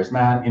 5 years?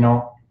 Man,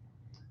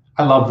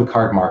 I love the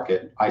card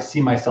market. I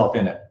see myself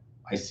in it.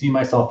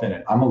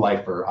 I'm a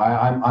lifer.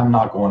 I'm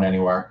not going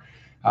anywhere.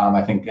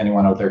 I think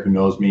anyone out there who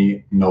knows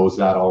me knows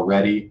that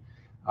already.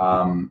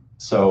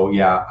 So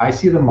yeah, I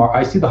see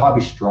the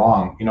hobby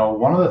strong.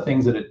 One of the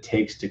things that it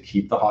takes to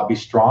keep the hobby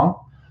strong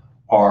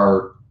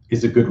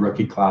is a good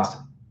rookie class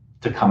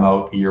to come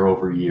out year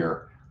over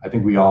year. I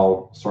think we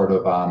all sort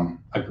of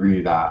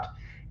agree that.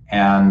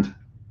 And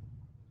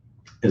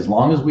as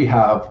long as we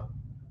have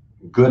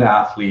good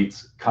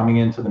athletes coming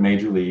into the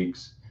major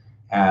leagues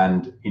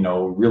and,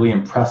 really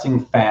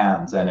impressing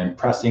fans and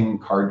impressing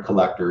card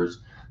collectors,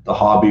 the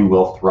hobby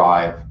will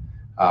thrive.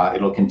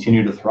 It'll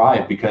continue to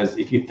thrive, because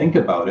if you think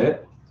about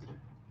it,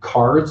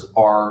 cards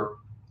are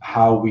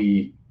how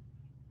we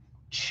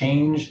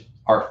change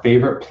our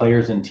favorite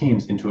players and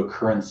teams into a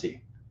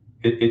currency.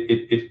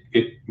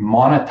 It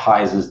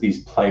monetizes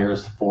these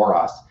players for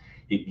us.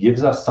 It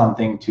gives us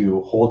something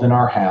to hold in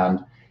our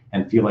hand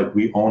and feel like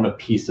we own a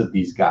piece of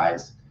these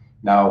guys.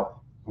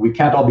 Now, we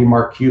can't all be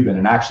Mark Cuban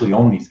and actually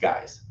own these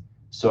guys.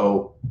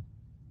 So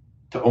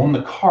to own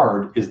the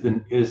card is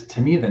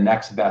to me the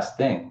next best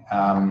thing.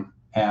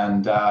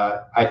 And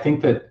I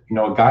think that,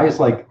 guys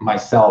like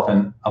myself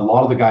and a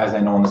lot of the guys I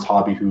know in this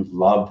hobby who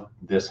love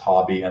this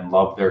hobby and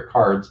love their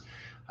cards,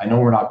 I know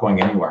we're not going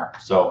anywhere.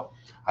 So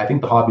I think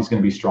the hobby is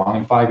going to be strong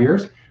in 5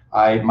 years.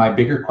 My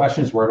bigger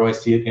question is, where do I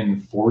see it in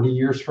 40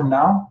 years from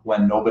now,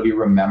 when nobody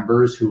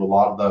remembers who a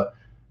lot of the,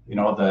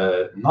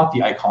 not the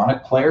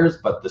iconic players,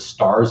 but the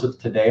stars of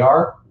today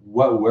are?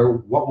 What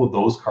will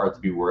those cards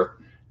be worth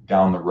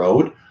down the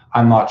road?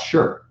 I'm not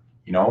sure,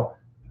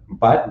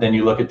 but then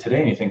you look at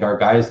today and you think, our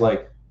guys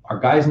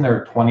in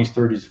their 20s,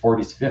 30s,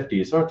 40s,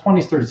 50s, or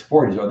 20s, 30s,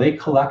 40s, are they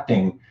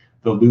collecting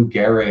the Lou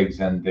Gehrigs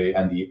and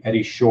the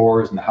Eddie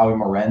Shores and the Howie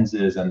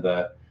Morenzes and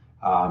the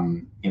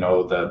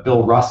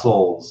Bill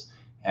Russells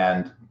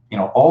and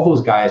all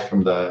those guys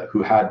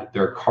who had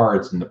their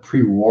cards in the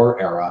pre-war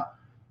era?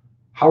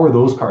 How are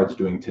those cards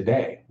doing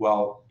today?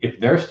 Well, if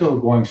they're still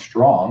going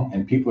strong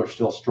and people are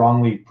still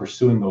strongly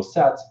pursuing those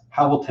sets,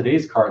 how will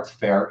today's cards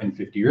fare in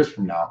 50 years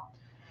from now?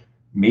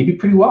 Maybe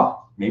pretty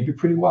well,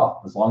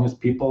 as long as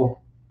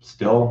people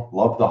still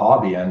love the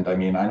hobby. And I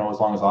mean, I know as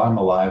long as I'm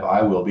alive,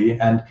 I will be.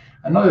 And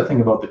another thing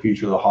about the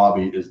future of the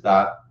hobby is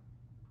that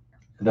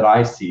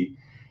I see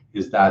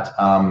is that,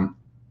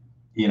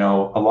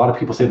 a lot of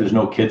people say there's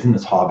no kids in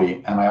this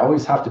hobby, and I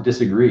always have to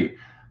disagree.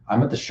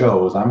 I'm at the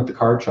shows, I'm at the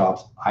card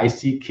shops, I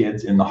see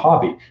kids in the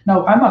hobby.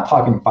 Now, I'm not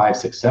talking 5,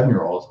 6,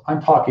 7-year-olds.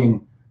 I'm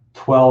talking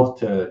 12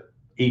 to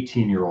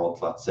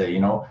 18-year-olds, let's say,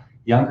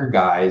 younger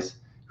guys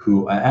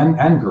who,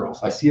 and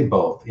girls, I see it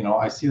both,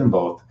 I see them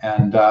both,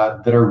 and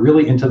that are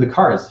really into the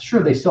cards.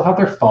 Sure, they still have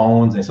their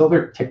phones, they still have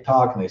their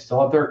TikTok, and they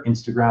still have their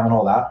Instagram and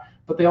all that,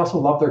 but they also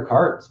love their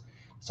cards.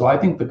 So I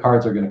think the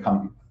cards are going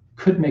to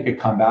could make a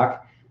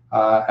comeback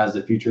as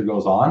the future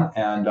goes on.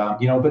 And,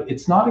 but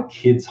it's not a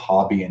kid's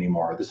hobby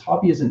anymore. This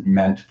hobby isn't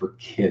meant for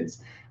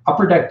kids.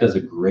 Upper Deck does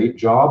a great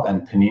job,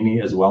 and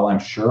Panini as well. I'm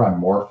sure I'm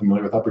more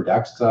familiar with Upper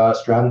Deck's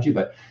strategy,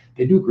 but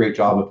they do a great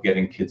job of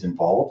getting kids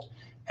involved.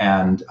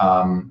 And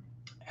so,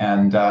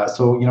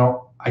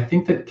 I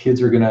think that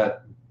kids are going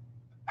to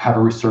have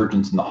a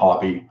resurgence in the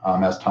hobby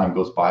as time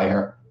goes by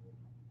here.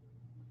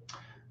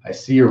 I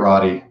see you,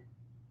 Roddy.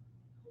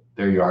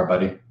 There you are,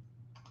 buddy.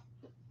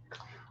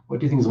 What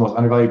do you think is the most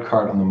undervalued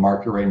card on the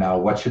market right now?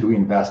 What should we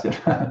invest in?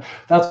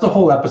 That's the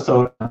whole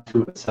episode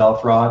to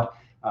itself, Rod.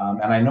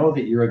 And I know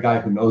that you're a guy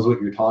who knows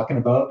what you're talking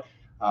about.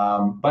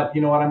 But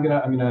you know what? I'm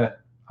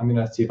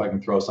gonna see if I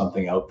can throw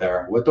something out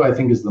there. What do I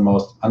think is the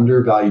most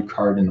undervalued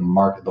card in the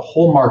market? The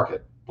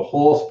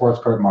whole sports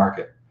card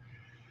market.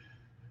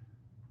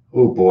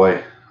 Oh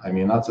boy. I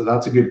mean, that's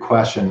a good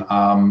question.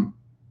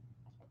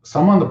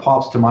 Someone that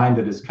pops to mind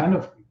that is kind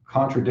of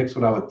contradicts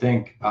what I would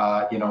think.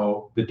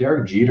 The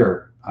Derek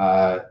Jeter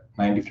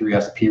 93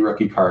 SP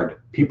rookie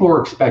card. People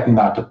were expecting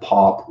that to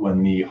pop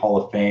when the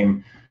Hall of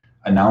Fame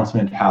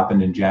announcement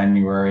happened in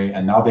January,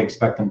 and now they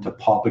expect them to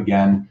pop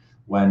again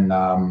when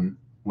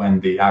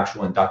the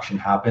actual induction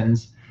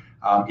happens.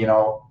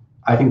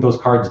 I think those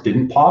cards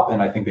didn't pop,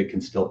 and I think they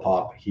can still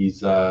pop.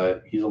 He's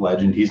a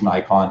legend. He's an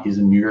icon. He's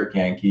a New York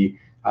Yankee.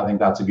 I think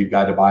that's a good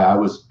guy to buy. I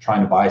was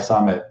trying to buy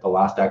some at the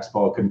last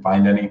expo. I couldn't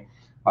find any.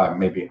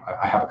 Maybe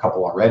I have a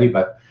couple already,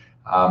 but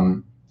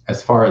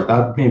as far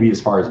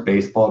as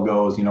baseball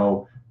goes,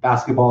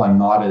 basketball, I'm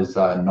not as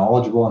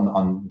knowledgeable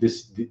on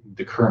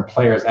the current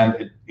players.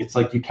 And it's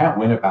like you can't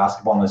win at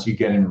basketball unless you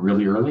get in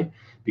really early,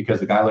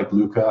 because a guy like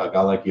Luka, a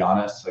guy like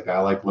Giannis, a guy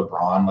like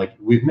LeBron, like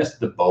we've missed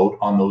the boat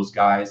on those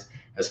guys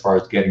as far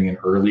as getting in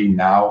early.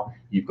 Now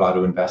you've got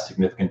to invest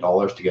significant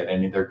dollars to get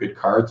any of their good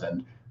cards.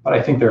 But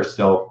I think there's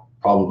still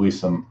probably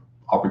some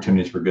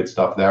opportunities for good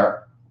stuff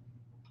there.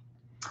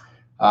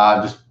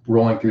 Just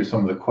rolling through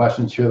some of the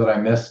questions here that I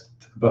missed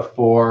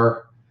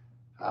before.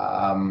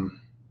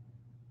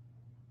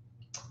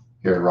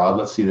 Here, Rod,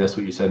 let's see what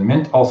you said.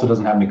 Mint also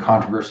doesn't have any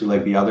controversy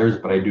like the others,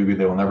 but I do agree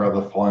they will never have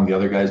the following the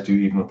other guys do,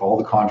 even with all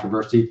the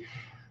controversy.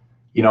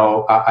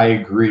 I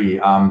agree.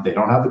 They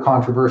don't have the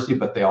controversy,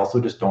 but they also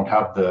just don't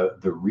have the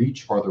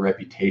reach or the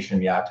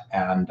reputation yet.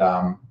 And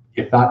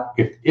if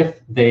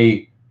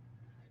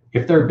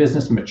their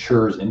business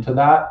matures into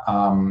that,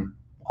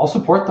 I'll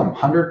support them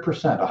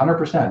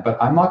 100%. But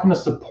I'm not going to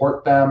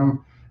support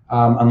them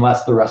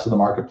unless the rest of the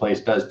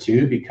marketplace does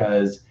too,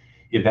 because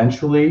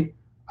eventually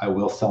I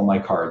will sell my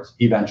cards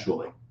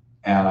eventually.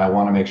 And I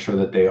want to make sure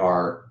that they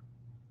are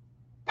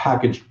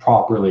packaged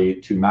properly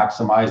to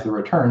maximize the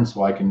return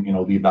so I can,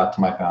 leave that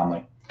to my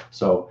family.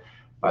 So,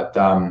 but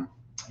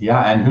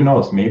yeah, and who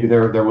knows, maybe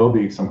there will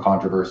be some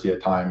controversy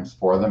at times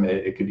for them.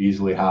 It could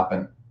easily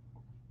happen.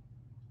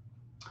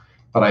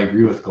 But I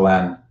agree with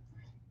Glenn.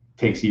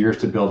 Takes years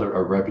to build a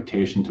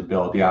reputation to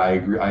build. Yeah,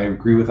 I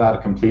agree with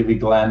that completely,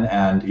 Glenn.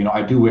 And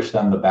I do wish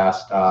them the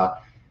best.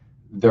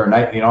 They're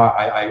nice.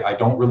 I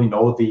don't really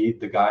know the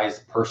guys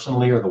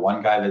personally, or the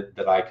one guy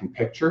that I can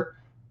picture,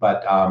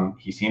 but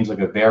he seems like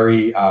a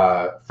very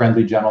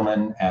friendly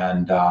gentleman.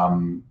 And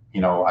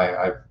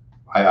I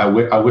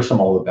wish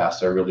them all the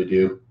best. I really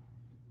do.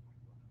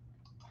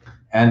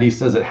 And he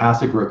says that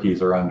Hasek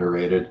rookies are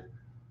underrated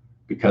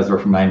because they're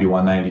from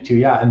 91, 92.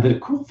 Yeah, and the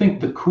cool thing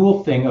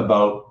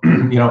about,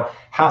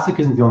 Hasek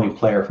isn't the only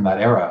player from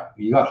that era.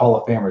 You got Hall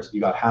of Famers. You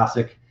got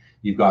Hasek,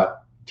 you've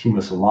got Teemu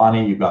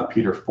Selanne, you've got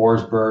Peter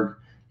Forsberg,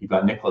 you've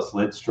got Nicholas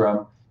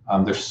Lidstrom.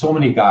 There's so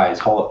many guys,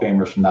 Hall of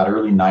Famers from that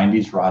early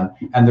 90s run.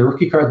 And the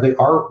rookie cards,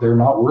 they're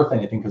not worth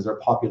anything because their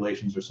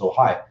populations are so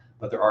high.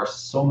 But there are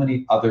so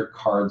many other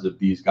cards of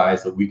these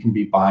guys that we can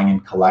be buying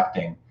and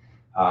collecting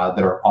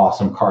that are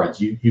awesome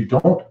cards.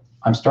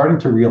 I'm starting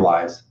to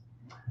realize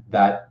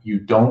that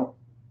you can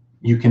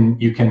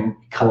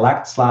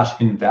collect /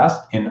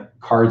 invest in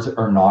cards that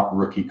are not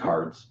rookie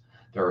cards.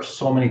 There are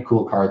so many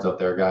cool cards out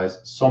there,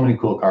 guys. So many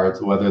cool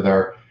cards, whether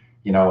they're,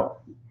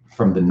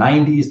 from the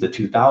 90s, the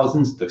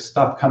 2000s, the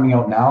stuff coming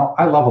out now.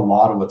 I love a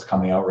lot of what's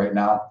coming out right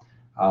now.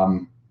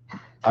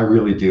 I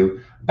really do.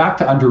 Back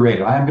to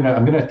underrated. I'm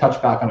gonna touch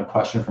back on a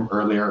question from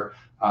earlier.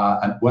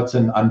 And what's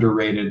an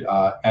underrated?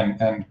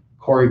 And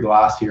Corey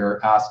Glass here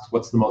asks,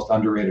 what's the most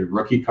underrated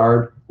rookie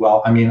card?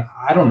 Well,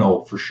 I don't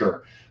know for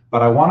sure,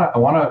 but I want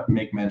to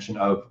make mention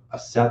of a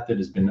set that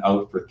has been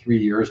out for 3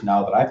 years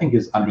now that I think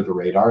is under the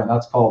radar, and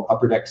that's called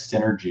Upper Deck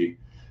Synergy.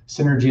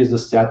 Synergy is a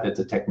set that's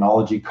a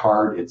technology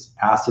card. It's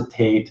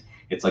acetate.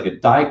 It's like a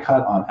die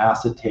cut on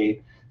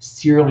acetate,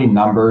 serially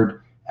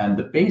numbered, and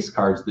the base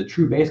cards, the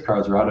true base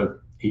cards, are out of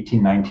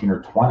 18, 19,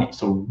 or 20.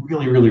 So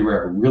really, really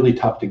rare, really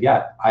tough to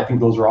get. I think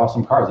those are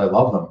awesome cards. I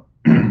love them.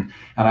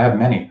 And I have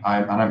many,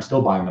 and I'm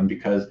still buying them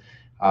because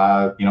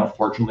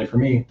Fortunately for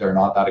me, they're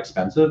not that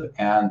expensive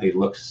and they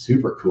look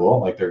super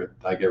cool. Like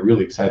I get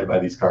really excited by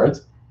these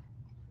cards.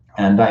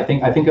 And I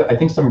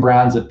think some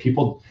brands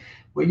that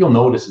what you'll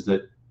notice is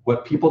that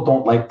what people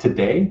don't like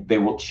today, they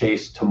will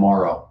chase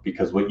tomorrow,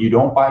 because what you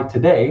don't buy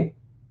today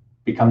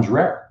becomes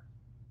rare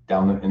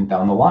down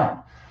the line.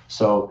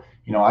 So,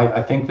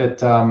 I think that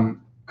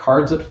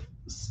cards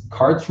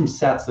from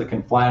sets that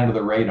can fly under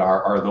the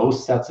radar are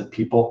those sets that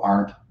people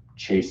aren't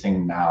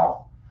chasing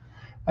now.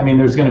 I mean,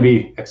 there's going to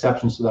be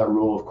exceptions to that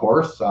rule, of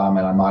course, and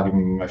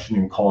I shouldn't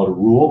even call it a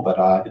rule,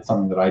 but it's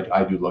something that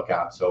I do look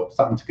at. So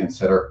something to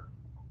consider.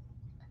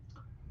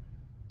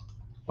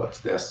 What's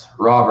this?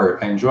 Robert,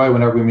 I enjoy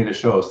whenever we meet at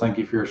shows. Thank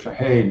you for your show.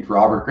 Hey,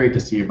 Robert, great to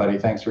see you, buddy.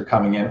 Thanks for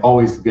coming in.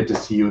 Always good to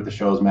see you at the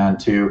shows, man,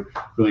 too.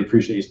 Really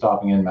appreciate you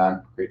stopping in,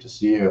 man. Great to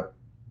see you.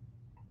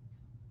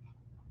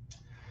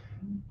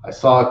 I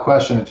saw a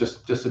question. It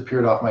just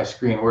disappeared off my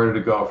screen. Where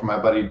did it go? From my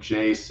buddy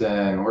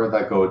Jason. Where did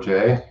that go,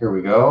 Jay? Here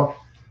we go.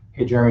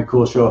 Hey, Jeremy,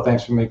 cool show.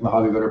 Thanks for making the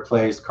hobby a better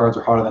place. Cards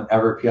are hotter than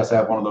ever. P.S. I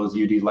have one of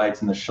those UD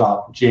lights in the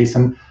shop.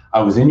 Jason,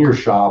 I was in your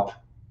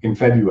shop in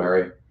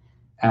February,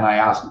 and I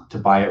asked to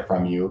buy it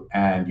from you,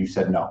 and you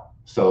said no.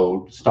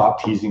 So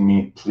stop teasing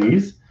me,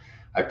 please.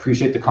 I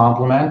appreciate the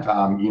compliment.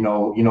 You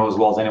know as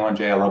well as anyone,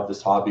 Jay, I love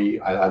this hobby.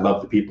 I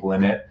love the people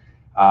in it.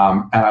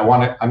 And I'm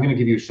going to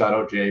give you a shout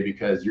out, Jay,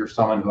 because you're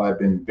someone who I've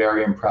been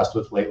very impressed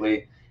with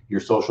lately.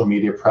 Your social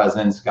media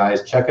presence,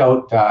 guys, check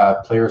out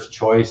Player's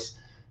Choice.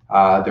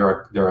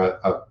 They're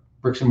a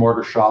bricks and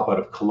mortar shop out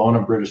of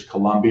Kelowna, British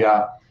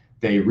Columbia.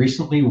 They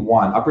recently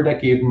won. Upper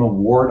Deck gave them an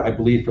award, I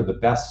believe, for the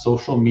best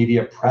social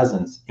media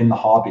presence in the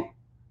hobby.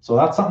 So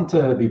that's something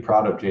to be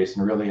proud of,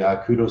 Jason. Really,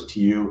 kudos to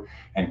you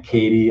and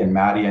Katie and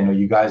Maddie. I know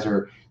you guys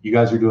are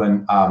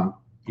doing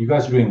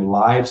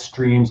live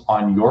streams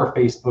on your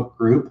Facebook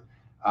group,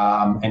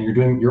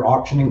 and you're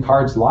auctioning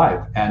cards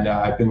live. And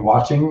I've been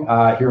watching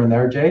here and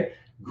there, Jay.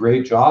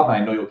 Great job.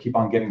 I know you'll keep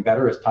on getting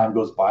better as time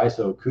goes by.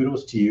 So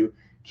kudos to you.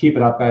 Keep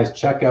it up, guys.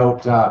 Check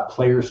out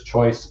Player's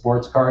Choice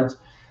Sports Cards.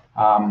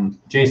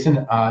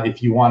 Jason,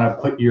 if you want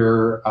to put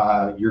your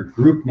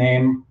group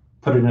name,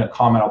 put it in a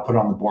comment. I'll put it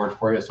on the board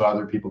for you so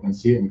other people can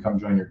see it and come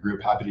join your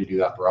group. Happy to do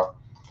that, bro.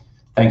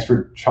 Thanks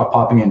for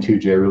popping in too,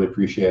 Jay. Really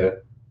appreciate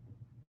it.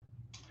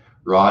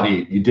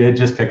 Roddy, you did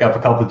just pick up a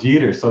couple of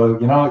Jeters. So,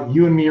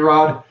 you and me,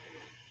 Rod,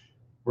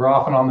 we're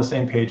often on the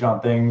same page on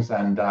things,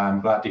 and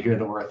I'm glad to hear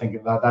that we're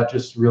thinking that. That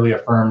just really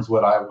affirms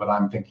what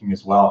I'm thinking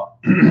as well.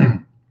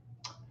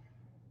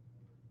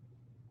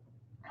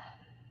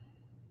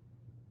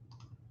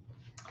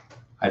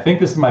 I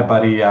think this is my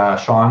buddy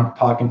Sean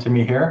talking to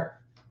me here.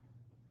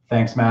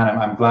 Thanks, man.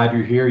 I'm glad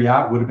you're here.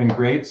 Yeah, it would have been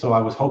great. So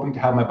I was hoping to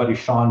have my buddy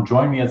Sean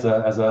join me as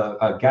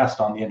a guest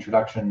on the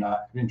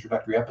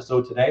introductory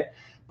episode today,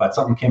 but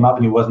something came up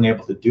and he wasn't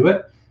able to do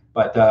it.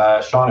 But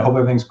Sean, I hope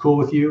everything's cool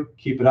with you.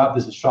 Keep it up.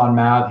 This is Sean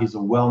Math. He's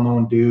a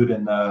well-known dude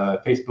in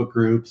the Facebook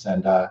groups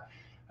and a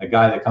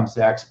guy that comes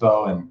to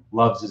Expo and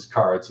loves his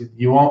cards.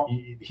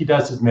 He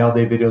does his mail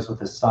day videos with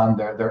his son.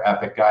 They're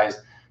epic,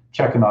 guys.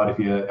 Check him out if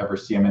you ever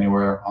see him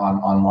anywhere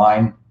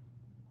online.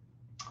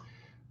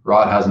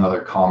 Rod has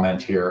another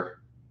comment here.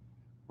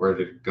 Where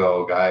did it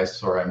go, guys?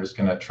 Sorry, I'm just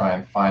going to try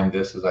and find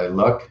this as I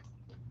look.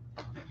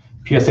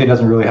 PSA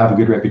doesn't really have a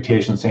good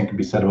reputation. Same can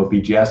be said about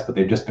BGS, but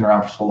they've just been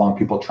around for so long,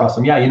 people trust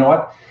them. Yeah, you know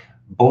what?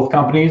 Both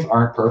companies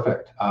aren't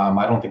perfect.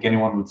 I don't think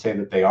anyone would say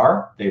that they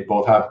are. They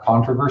both have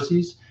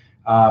controversies.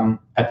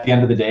 At the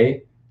end of the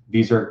day,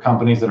 these are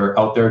companies that are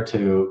out there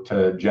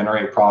to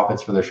generate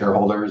profits for their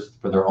shareholders,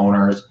 for their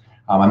owners.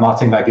 I'm not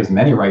saying that gives them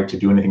any right to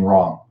do anything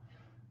wrong.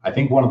 I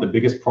think one of the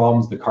biggest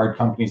problems the card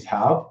companies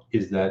have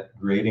is that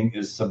grading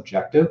is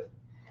subjective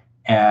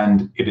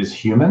and it is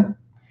human.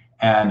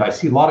 And I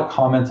see a lot of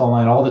comments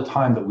online all the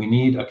time that we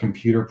need a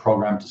computer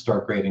program to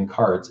start grading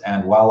cards.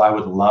 And while I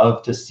would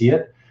love to see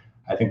it,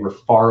 I think we're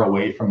far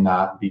away from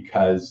that,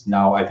 because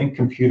now I think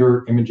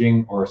computer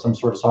imaging or some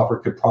sort of software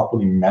could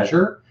properly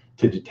measure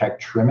to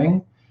detect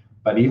trimming.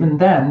 But even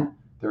then,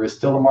 there is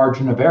still a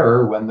margin of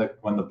error when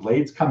the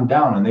blades come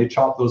down and they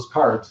chop those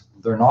cards.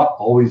 They're not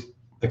always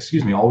going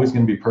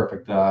to be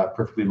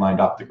perfectly lined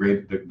up.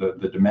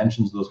 The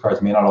dimensions of those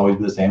cards may not always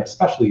be the same,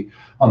 especially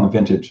on the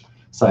vintage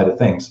side of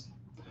things.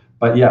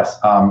 But yes,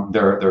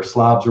 their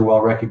slabs are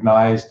well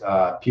recognized.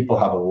 People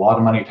have a lot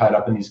of money tied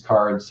up in these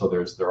cards, so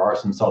there are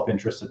some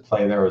self-interest at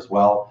play there as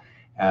well.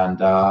 And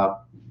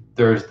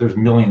there's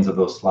millions of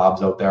those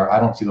slabs out there. I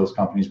don't see those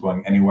companies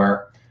going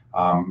anywhere,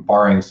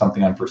 barring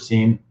something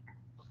unforeseen.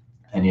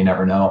 And you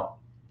never know.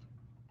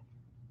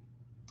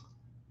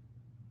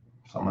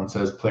 Someone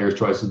says Player's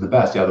Choice is the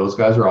best. Yeah, those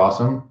guys are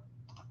awesome.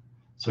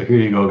 So here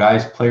you go,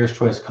 guys. Player's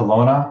Choice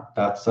Kelowna.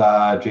 That's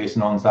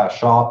Jason owns that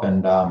shop,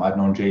 and I've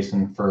known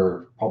Jason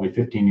for probably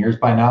 15 years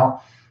by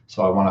now.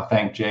 So I want to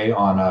thank Jay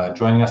on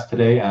joining us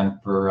today,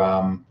 and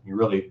for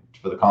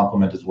the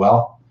compliment as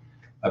well.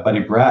 My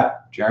buddy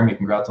Brett, Jeremy,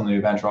 congrats on the new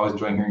venture. Always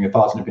enjoying hearing your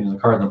thoughts and opinions on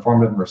cards.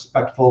 Informative and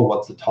respectful.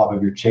 What's the top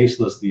of your chase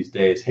list these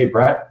days? Hey,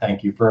 Brett,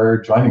 thank you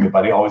for joining me,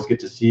 buddy. Always good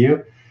to see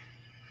you.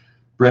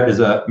 Brett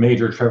is a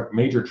major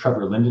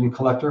Trevor Linden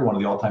collector, one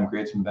of the all-time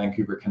greats from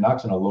Vancouver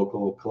Canucks, and a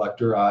local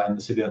collector in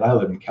the city that I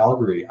live in,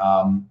 Calgary.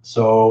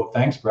 So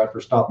thanks, Brett,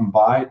 for stopping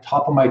by.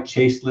 Top of my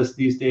chase list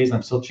these days,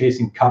 I'm still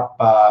chasing Cup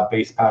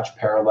base patch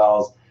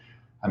parallels.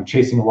 I'm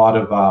chasing a lot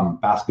of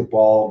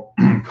basketball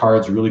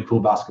cards, really cool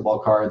basketball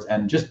cards,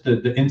 and just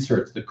the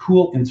inserts, the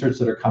cool inserts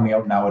that are coming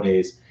out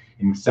nowadays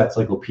in sets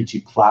like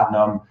O-Pee-Chee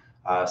Platinum,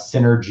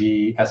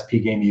 Synergy, SP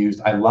Game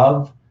Used. I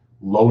love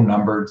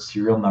low-numbered,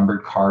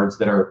 serial-numbered cards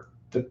that are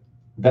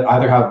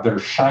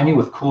shiny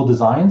with cool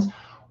designs,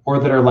 or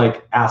that are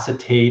like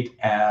acetate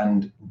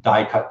and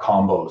die-cut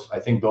combos. I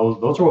think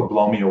those are what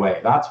blow me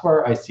away. That's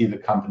where I see the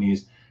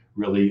companies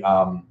really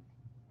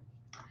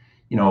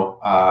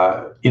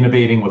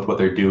innovating with what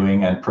they're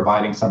doing and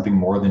providing something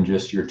more than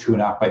just your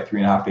 2.5 by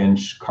 3.5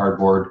 inch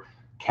cardboard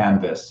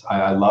canvas.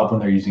 I love when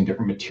they're using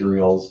different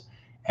materials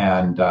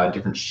and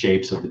different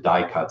shapes of the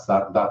die cuts.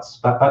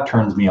 That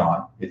turns me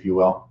on, if you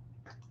will.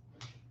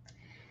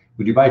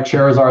 Would you buy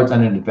Charizards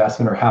and an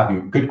investment, or have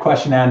you? Good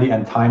question, Andy,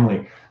 and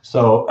timely.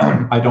 So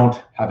I don't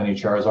have any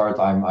Charizards.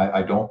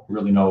 I don't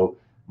really know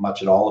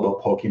much at all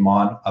about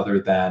Pokemon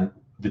other than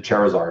the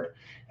Charizard.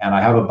 And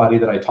I have a buddy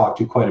that I talk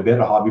to quite a bit,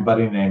 a hobby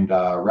buddy named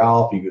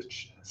Ralph. He goes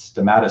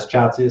Stamatis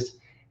Chatsis,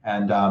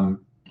 and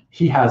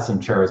he has some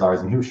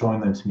Charizards, and he was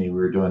showing them to me. We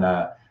were doing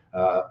a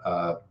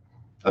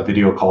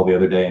video call the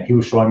other day, and he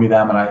was showing me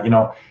them. And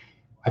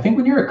I think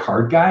when you're a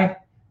card guy,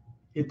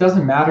 it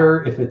doesn't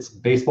matter if it's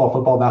baseball,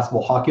 football,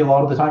 basketball, hockey. A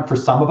lot of the time, for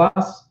some of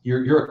us,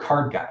 you're a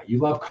card guy. You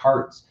love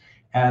cards,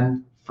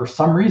 and for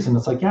some reason,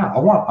 it's like, yeah, I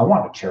want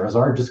a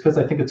Charizard just because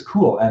I think it's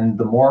cool. And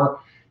the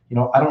more,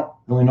 I don't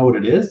really know what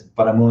it is,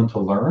 but I'm willing to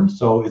learn.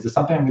 So is it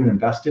something I'm going to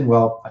invest in?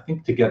 Well, I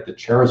think to get the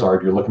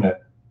Charizard, you're looking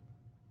at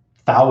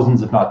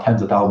thousands, if not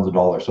tens of thousands of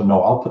dollars. So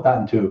no, I'll put that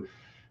into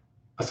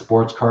a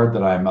sports card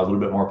that I'm a little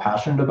bit more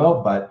passionate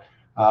about. But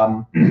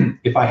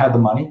if I had the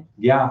money,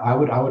 yeah, I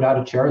would add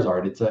a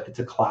Charizard. It's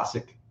a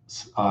classic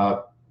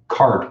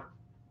card.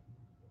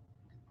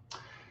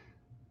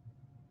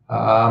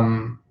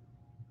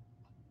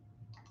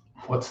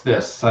 What's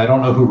this? I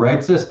don't know who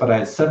writes this, but I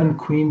had 7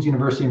 Queen's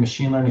University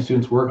machine learning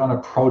students work on a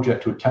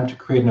project to attempt to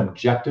create an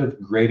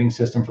objective grading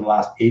system for the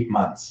last 8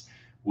 months.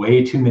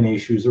 Way too many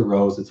issues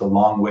arose. It's a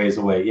long ways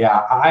away.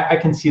 Yeah, I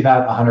can see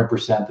that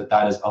 100%,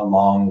 that is a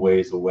long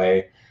ways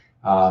away.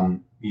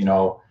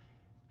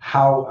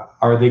 How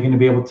are they going to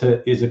be able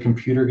to, is a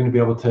computer going to be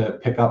able to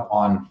pick up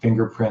on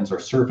fingerprints or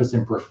surface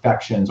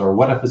imperfections? Or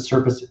what if a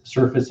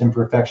surface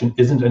imperfection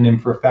isn't an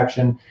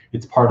imperfection,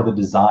 it's part of the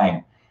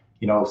design?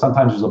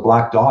 Sometimes there's a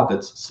black dot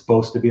that's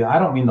supposed to be, I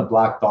don't mean the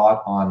black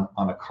dot on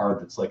a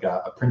card that's like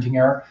a printing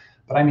error,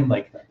 but I mean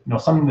like,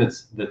 something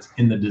that's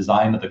in the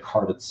design of the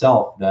card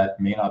itself that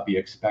may not be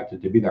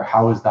expected to be there.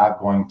 How is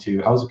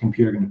a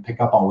computer going to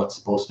pick up on what's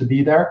supposed to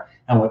be there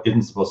and what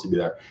isn't supposed to be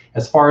there?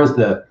 As far as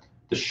the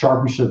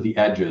sharpness of the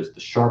edges, the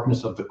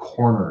sharpness of the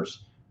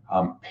corners,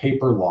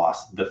 paper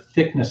loss, the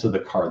thickness of the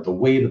card, the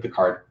weight of the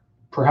card,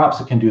 perhaps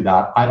it can do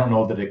that. I don't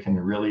know that it can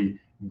really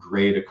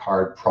grade a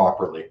card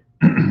properly.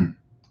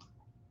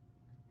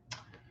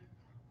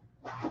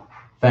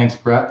 Thanks,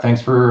 Brett.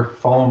 Thanks for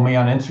following me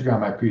on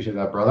Instagram. I appreciate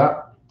that,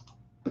 brother.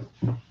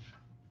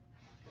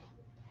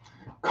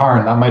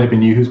 Karn, that might have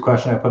been you whose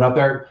question I put up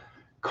there.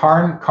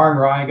 Karn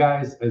Rai,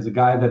 guys, is a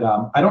guy that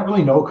I don't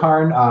really know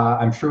Karn.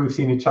 I'm sure we've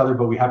seen each other,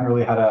 but we haven't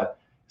really had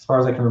as far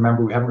as I can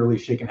remember, we haven't really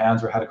shaken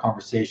hands or had a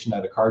conversation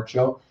at a card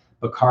show.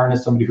 But Karn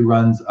is somebody who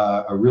runs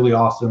a really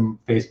awesome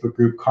Facebook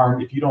group.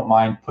 Karn, if you don't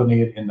mind putting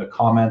it in the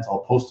comments, I'll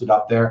post it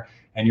up there.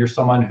 And you're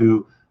someone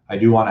who I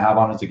do want to have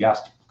on as a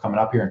guest, coming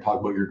up here and talk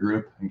about your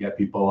group and get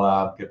people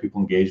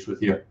engaged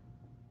with you.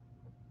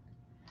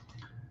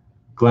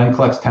 Glenn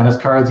collects tennis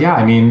cards. Yeah,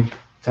 I mean,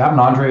 to have an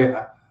Andre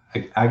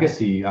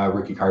Agassi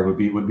rookie card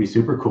would be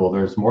super cool.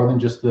 There's more than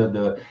just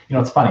the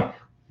it's funny.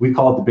 We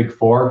call it the big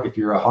four. If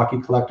you're a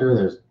hockey collector,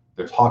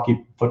 there's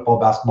hockey, football,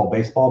 basketball,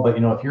 baseball. But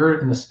if you're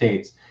in the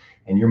States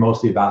and you're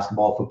mostly a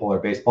basketball, football, or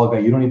baseball guy,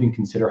 you don't even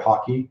consider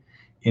hockey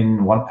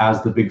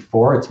as the big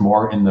four. It's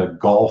more in the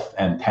golf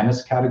and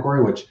tennis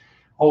category, which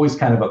always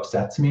kind of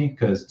upsets me,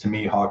 because to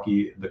me,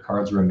 hockey, the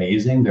cards are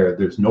amazing.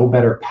 There's no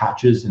better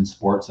patches in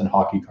sports than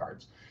hockey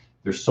cards.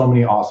 There's so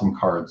many awesome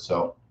cards.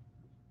 So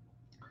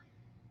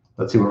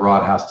let's see what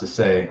Rod has to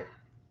say.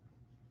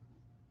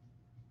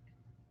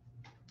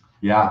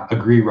 Yeah,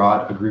 agree,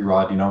 Rod.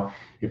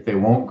 If they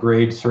won't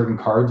grade certain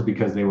cards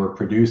because they were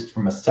produced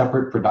from a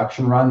separate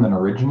production run than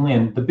originally,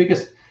 and the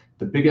biggest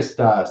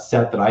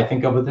set that I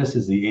think of with this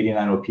is the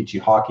 89 O-Pee-Chee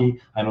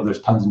Hockey. I know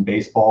there's tons in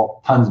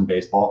baseball,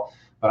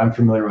 but I'm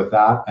familiar with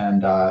that.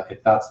 And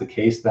if that's the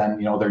case,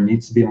 then there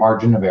needs to be a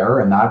margin of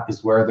error, and that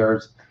is where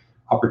there's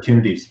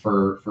opportunities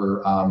for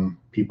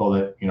people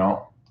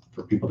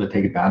to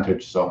take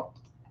advantage. So,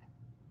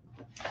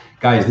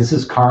 guys, this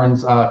is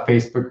Karn's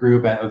Facebook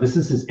group, and this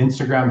is his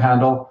Instagram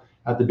handle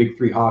at the Big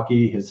 3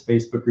 Hockey. His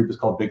Facebook group is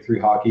called Big 3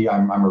 Hockey.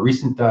 I'm a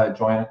recent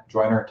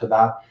joiner to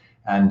that,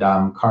 and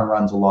Karn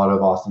runs a lot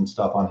of awesome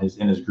stuff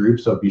in his group.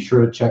 So be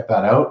sure to check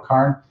that out,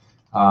 Karn.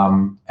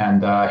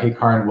 Hey,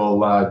 Karin,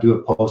 we'll do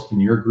a post in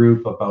your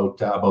group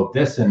about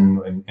this,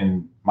 and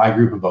in my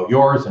group about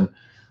yours, and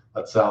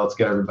let's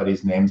get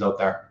everybody's names out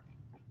there.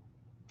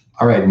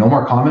 All right, no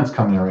more comments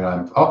coming in right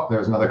now. Oh,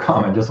 there's another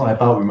comment just when I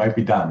thought we might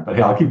be done, but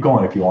hey, I'll keep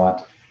going if you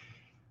want.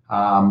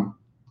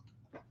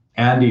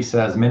 Andy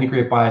says, many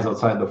great buys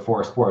outside the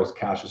four sports,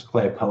 Cassius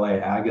Clay,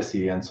 Pele,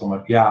 Agassi, and so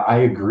much. Yeah, I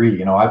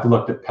agree. I've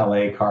looked at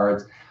Pele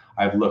cards.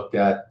 I've looked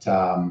at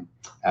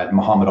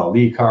Muhammad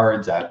Ali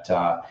cards, at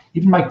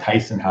even Mike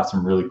Tyson has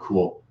some really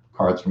cool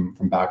cards from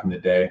back in the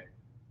day.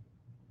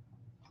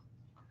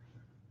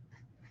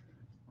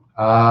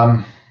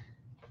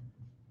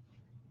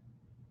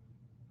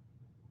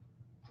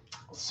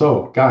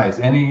 So guys,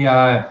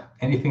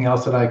 anything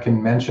else that I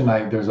can mention?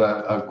 There's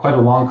quite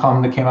a long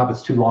comment that came up.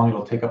 It's too long,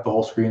 it'll take up the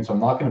whole screen, so I'm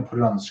not going to put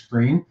it on the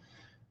screen.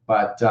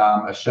 But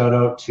a shout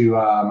out to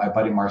my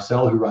buddy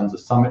Marcel, who runs the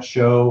Summit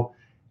Show,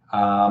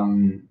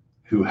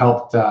 who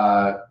helped.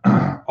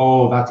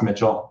 Oh, that's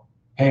Mitchell.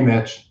 Hey,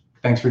 Mitch,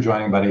 thanks for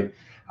joining, buddy.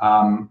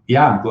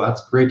 Yeah,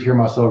 that's great to hear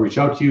Marcel reach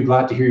out to you.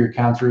 Glad to hear your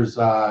cancer's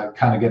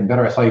kind of getting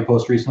better. I saw you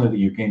post recently that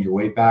you gained your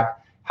weight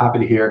back. Happy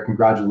to hear.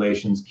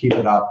 Congratulations. Keep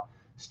it up.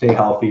 Stay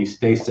healthy,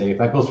 stay safe.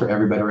 That goes for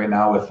everybody right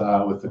now with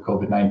the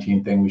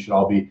COVID-19 thing. We should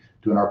all be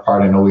doing our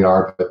part. I know we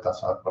are, but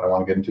that's not what I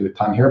want to get into a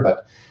ton here.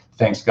 But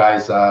thanks,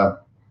 guys.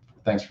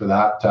 Thanks for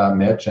that,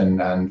 Mitch,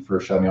 and for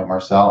shouting out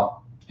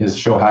Marcel. His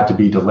show had to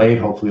be delayed.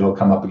 Hopefully it'll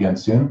come up again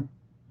soon.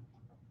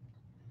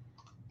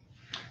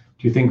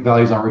 Do you think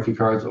values on rookie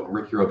cards,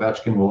 Ricky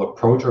Ovechkin, will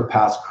approach or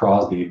pass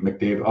Crosby,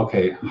 McDavid?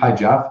 Okay, hi,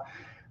 Jeff.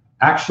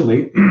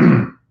 Actually,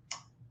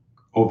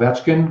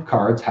 Ovechkin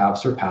cards have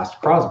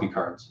surpassed Crosby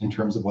cards in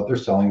terms of what they're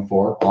selling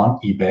for on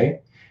eBay.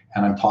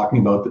 And I'm talking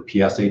about the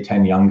PSA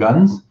 10 Young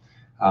Guns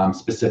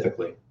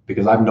specifically,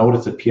 because I've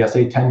noticed that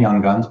PSA 10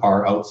 Young Guns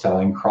are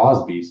outselling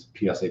Crosby's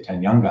PSA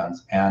 10 Young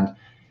Guns. And,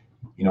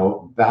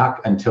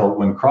 back until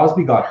when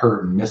Crosby got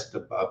hurt and missed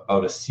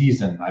about a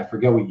season, I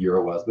forget what year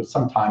it was, but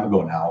some time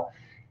ago now,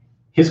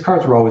 his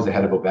cards were always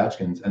ahead of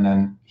Ovechkin's. And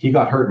then he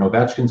got hurt and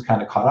Ovechkin's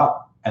kind of caught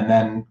up. And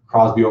then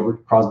Crosby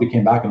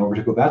came back and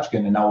overtook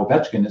Ovechkin, and now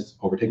Ovechkin is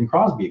overtaking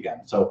Crosby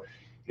again. So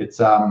it's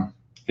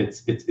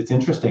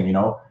interesting,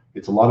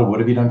 It's a lot of what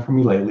have you done for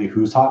me lately?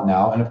 Who's hot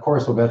now? And of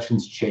course,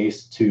 Ovechkin's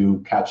chase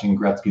to catching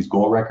Gretzky's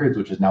goal records,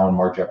 which is now in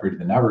more jeopardy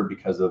than ever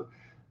because of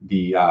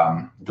the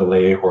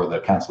delay or the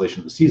cancellation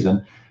of the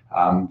season,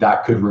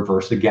 that could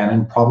reverse again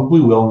and probably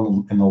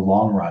will in the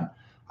long run.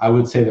 I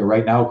would say that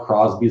right now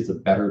Crosby is a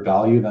better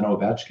value than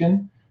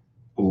Ovechkin.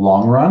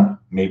 Long run,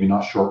 maybe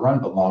not short run,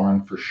 but long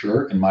run for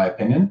sure, in my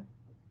opinion.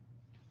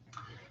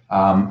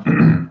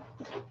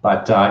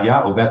 But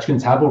yeah,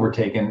 Ovechkin's have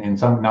overtaken in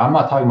some. Now I'm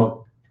not talking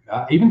about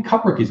even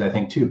cup rookies, I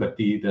think too, but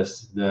the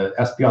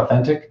SP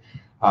Authentic,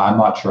 I'm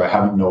not sure. I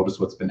haven't noticed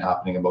what's been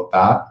happening about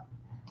that.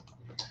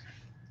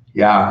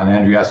 Yeah, an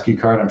Andriescu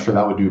card, I'm sure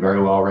that would do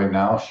very well right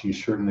now. She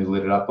certainly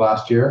lit it up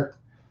last year.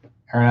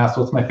 Aaron asked,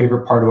 what's my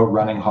favorite part about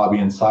running Hobby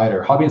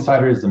Insider? Hobby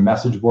Insider is the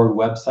message board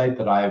website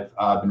that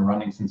I've been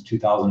running since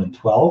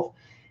 2012.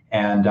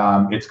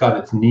 And it's got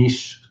its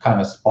niche kind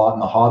of spot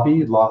in the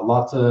hobby,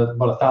 lots of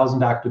about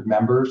 1,000 active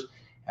members.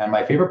 And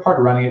my favorite part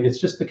of running it, it's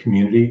just the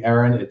community,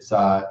 Aaron. It's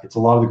a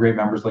lot of the great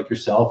members like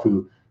yourself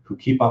who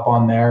keep up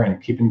on there and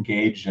keep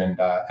engaged and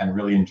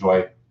really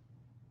enjoy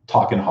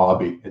talking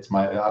hobby. That's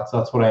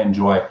what I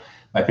enjoy.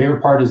 My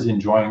favorite part is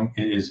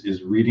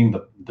reading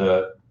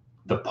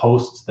the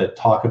posts that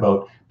talk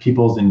about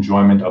people's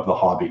enjoyment of the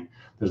hobby.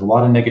 There's a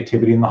lot of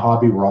negativity in the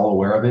hobby. We're all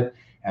aware of it.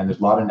 And there's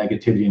a lot of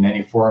negativity in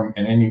any form,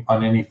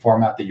 on any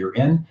format that you're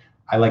in.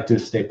 I like to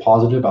stay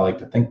positive. I like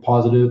to think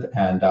positive.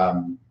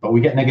 But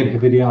we get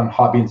negativity on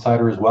Hobby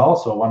Insider as well.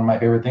 So one of my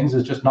favorite things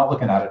is just not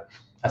looking at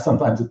it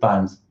sometimes at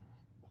times.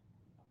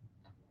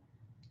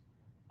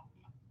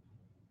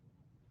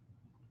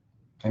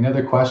 Any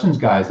other questions,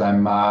 guys?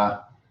 I'm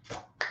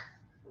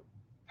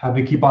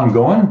happy to keep on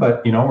going,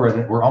 but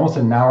we're almost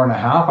an hour and a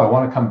half. I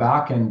want to come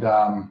back and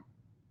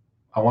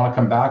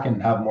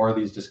have more of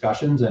these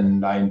discussions,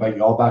 and I invite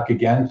you all back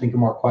again. Think of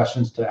more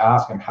questions to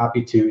ask. I'm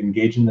happy to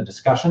engage in the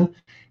discussion.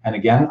 And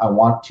again, I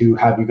want to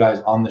have you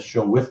guys on the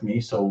show with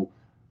me so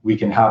we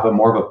can have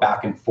more of a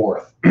back and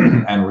forth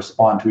and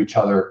respond to each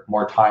other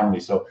more timely.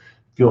 So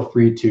feel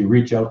free to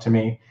reach out to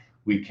me.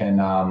 We can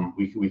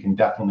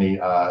definitely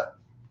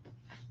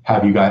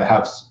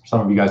have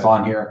some of you guys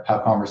on here,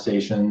 have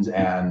conversations,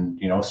 and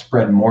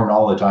spread more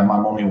knowledge. I'm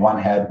only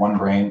one head, one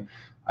brain.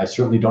 I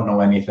certainly don't know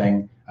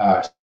anything,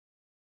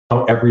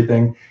 know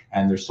everything,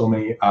 and there's so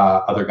many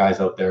other guys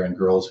out there and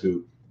girls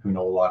who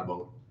know a lot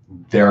about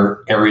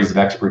their areas of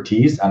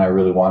expertise, and I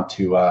really want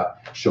to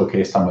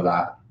showcase some of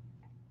that.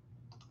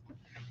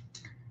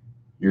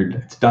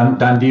 It's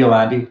done deal,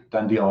 Andy.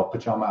 Done deal. I'll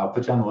put you on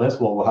the list.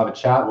 We'll have a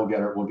chat. We'll get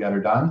her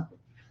done.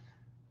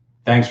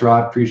 Thanks,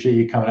 Rod. Appreciate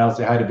you coming out.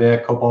 Say hi to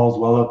Vic. Hope all's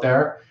well out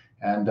there.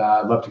 And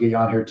I'd love to get you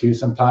on here too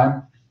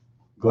sometime.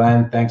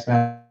 Glenn, thanks,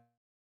 man.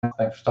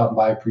 Thanks for stopping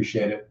by.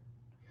 Appreciate it.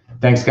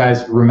 Thanks,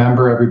 guys.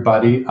 Remember,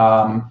 everybody,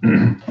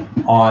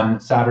 on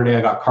Saturday,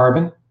 I got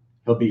Carbon.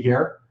 He'll be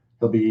here.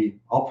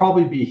 I'll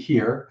probably be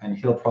here, and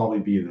he'll probably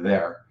be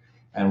there,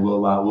 and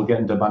we'll get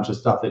into a bunch of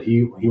stuff that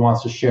he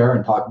wants to share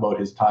and talk about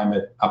his time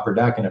at Upper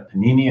Deck and at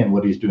Panini and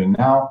what he's doing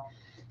now,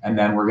 and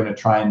then we're going to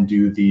try and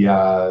do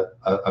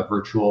a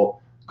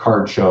virtual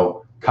card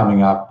show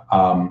coming up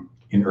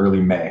in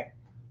early May,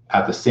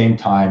 at the same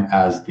time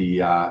as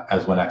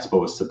when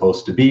Expo is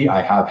supposed to be.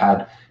 I have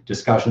had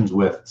discussions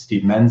with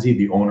Steve Menzie,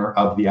 the owner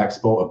of the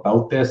Expo,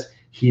 about this.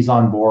 He's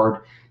on board.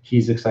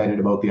 He's excited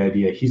about the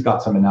idea. He's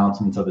got some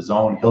announcements of his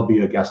own. He'll be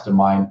a guest of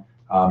mine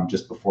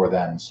just before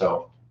then.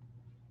 So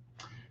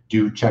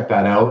do check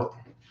that out.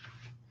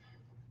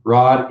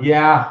 Rod,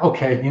 yeah,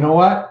 okay. You know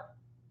what?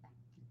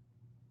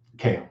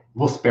 Okay,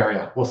 we'll spare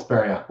you.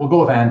 We'll go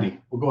with Andy.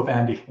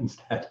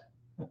 Instead.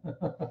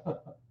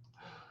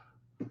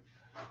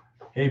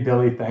 Hey,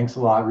 Billy, thanks a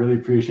lot. Really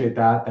appreciate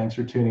that. Thanks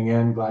for tuning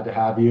in. Glad to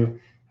have you.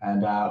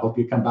 And hope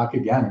you come back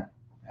again.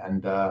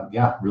 And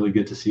yeah, really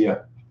good to see you.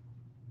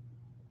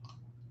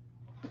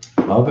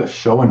 Love a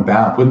show in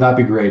Banff. Wouldn't that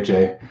be great,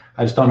 Jay?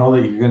 I just don't know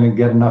that you're going to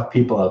get enough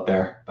people out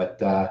there, but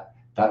that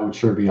would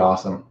sure be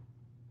awesome.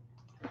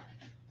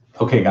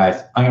 Okay,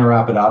 guys, I'm going to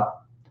wrap it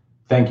up.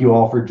 Thank you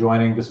all for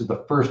joining. This is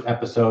the first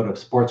episode of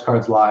Sports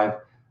Cards Live,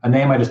 a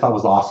name I just thought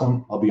was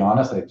awesome. I'll be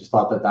honest. I just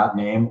thought that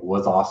name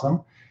was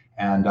awesome.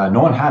 And no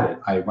one had it.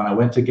 When I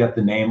went to get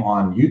the name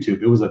on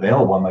YouTube, it was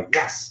available. I'm like,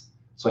 yes.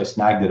 So I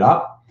snagged it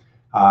up.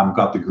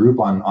 Got the group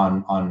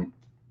on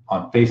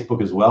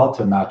Facebook as well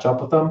to match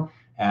up with them.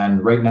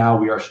 And right now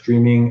we are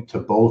streaming to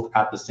both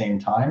at the same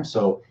time.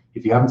 So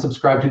if you haven't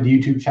subscribed to the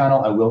YouTube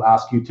channel, I will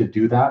ask you to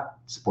do that,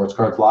 Sports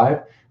Cards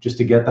Live, just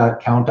to get that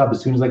count up. As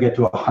soon as I get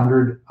to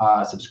 100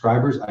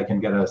 subscribers, I can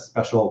get a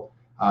special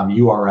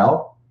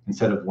URL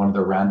instead of one of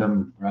the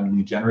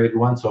randomly generated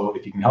ones. So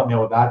if you can help me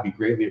out with that, it'd be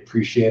greatly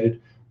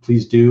appreciated.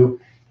 Please do.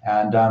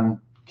 And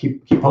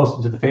keep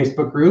posting to the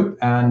Facebook group,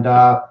 and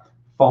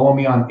follow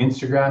me on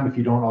Instagram if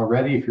you don't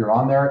already. If you're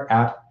on there,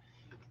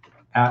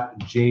 at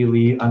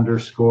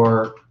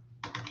jlee_cards.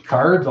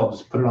 I'll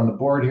just put it on the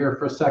board here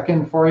for a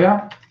second for you.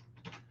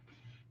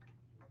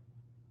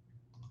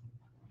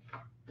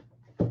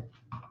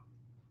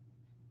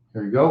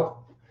 There you go.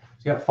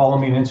 So yeah, follow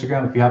me on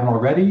Instagram if you haven't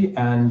already.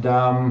 And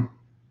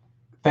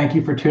thank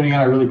you for tuning in.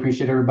 I really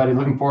appreciate everybody.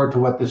 Looking forward to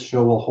what this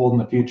show will hold in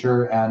the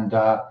future. And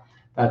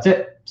that's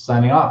it.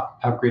 Signing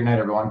off. Have a great night,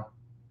 everyone.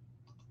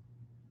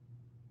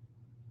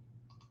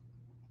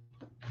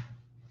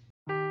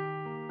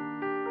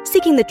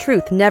 Seeking the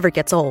truth never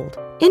gets old.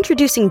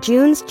 Introducing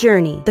June's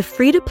Journey, the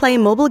free-to-play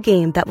mobile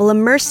game that will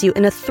immerse you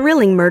in a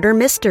thrilling murder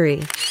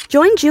mystery.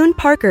 Join June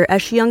Parker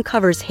as she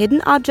uncovers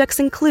hidden objects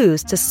and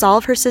clues to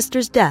solve her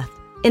sister's death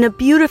in a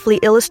beautifully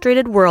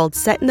illustrated world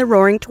set in the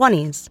Roaring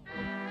 '20s.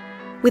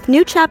 With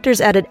new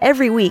chapters added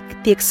every week,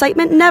 the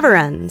excitement never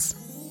ends.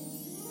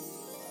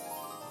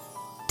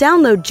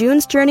 Download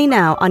June's Journey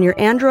now on your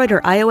Android or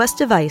iOS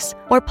device,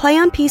 or play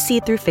on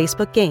PC through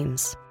Facebook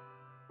Games.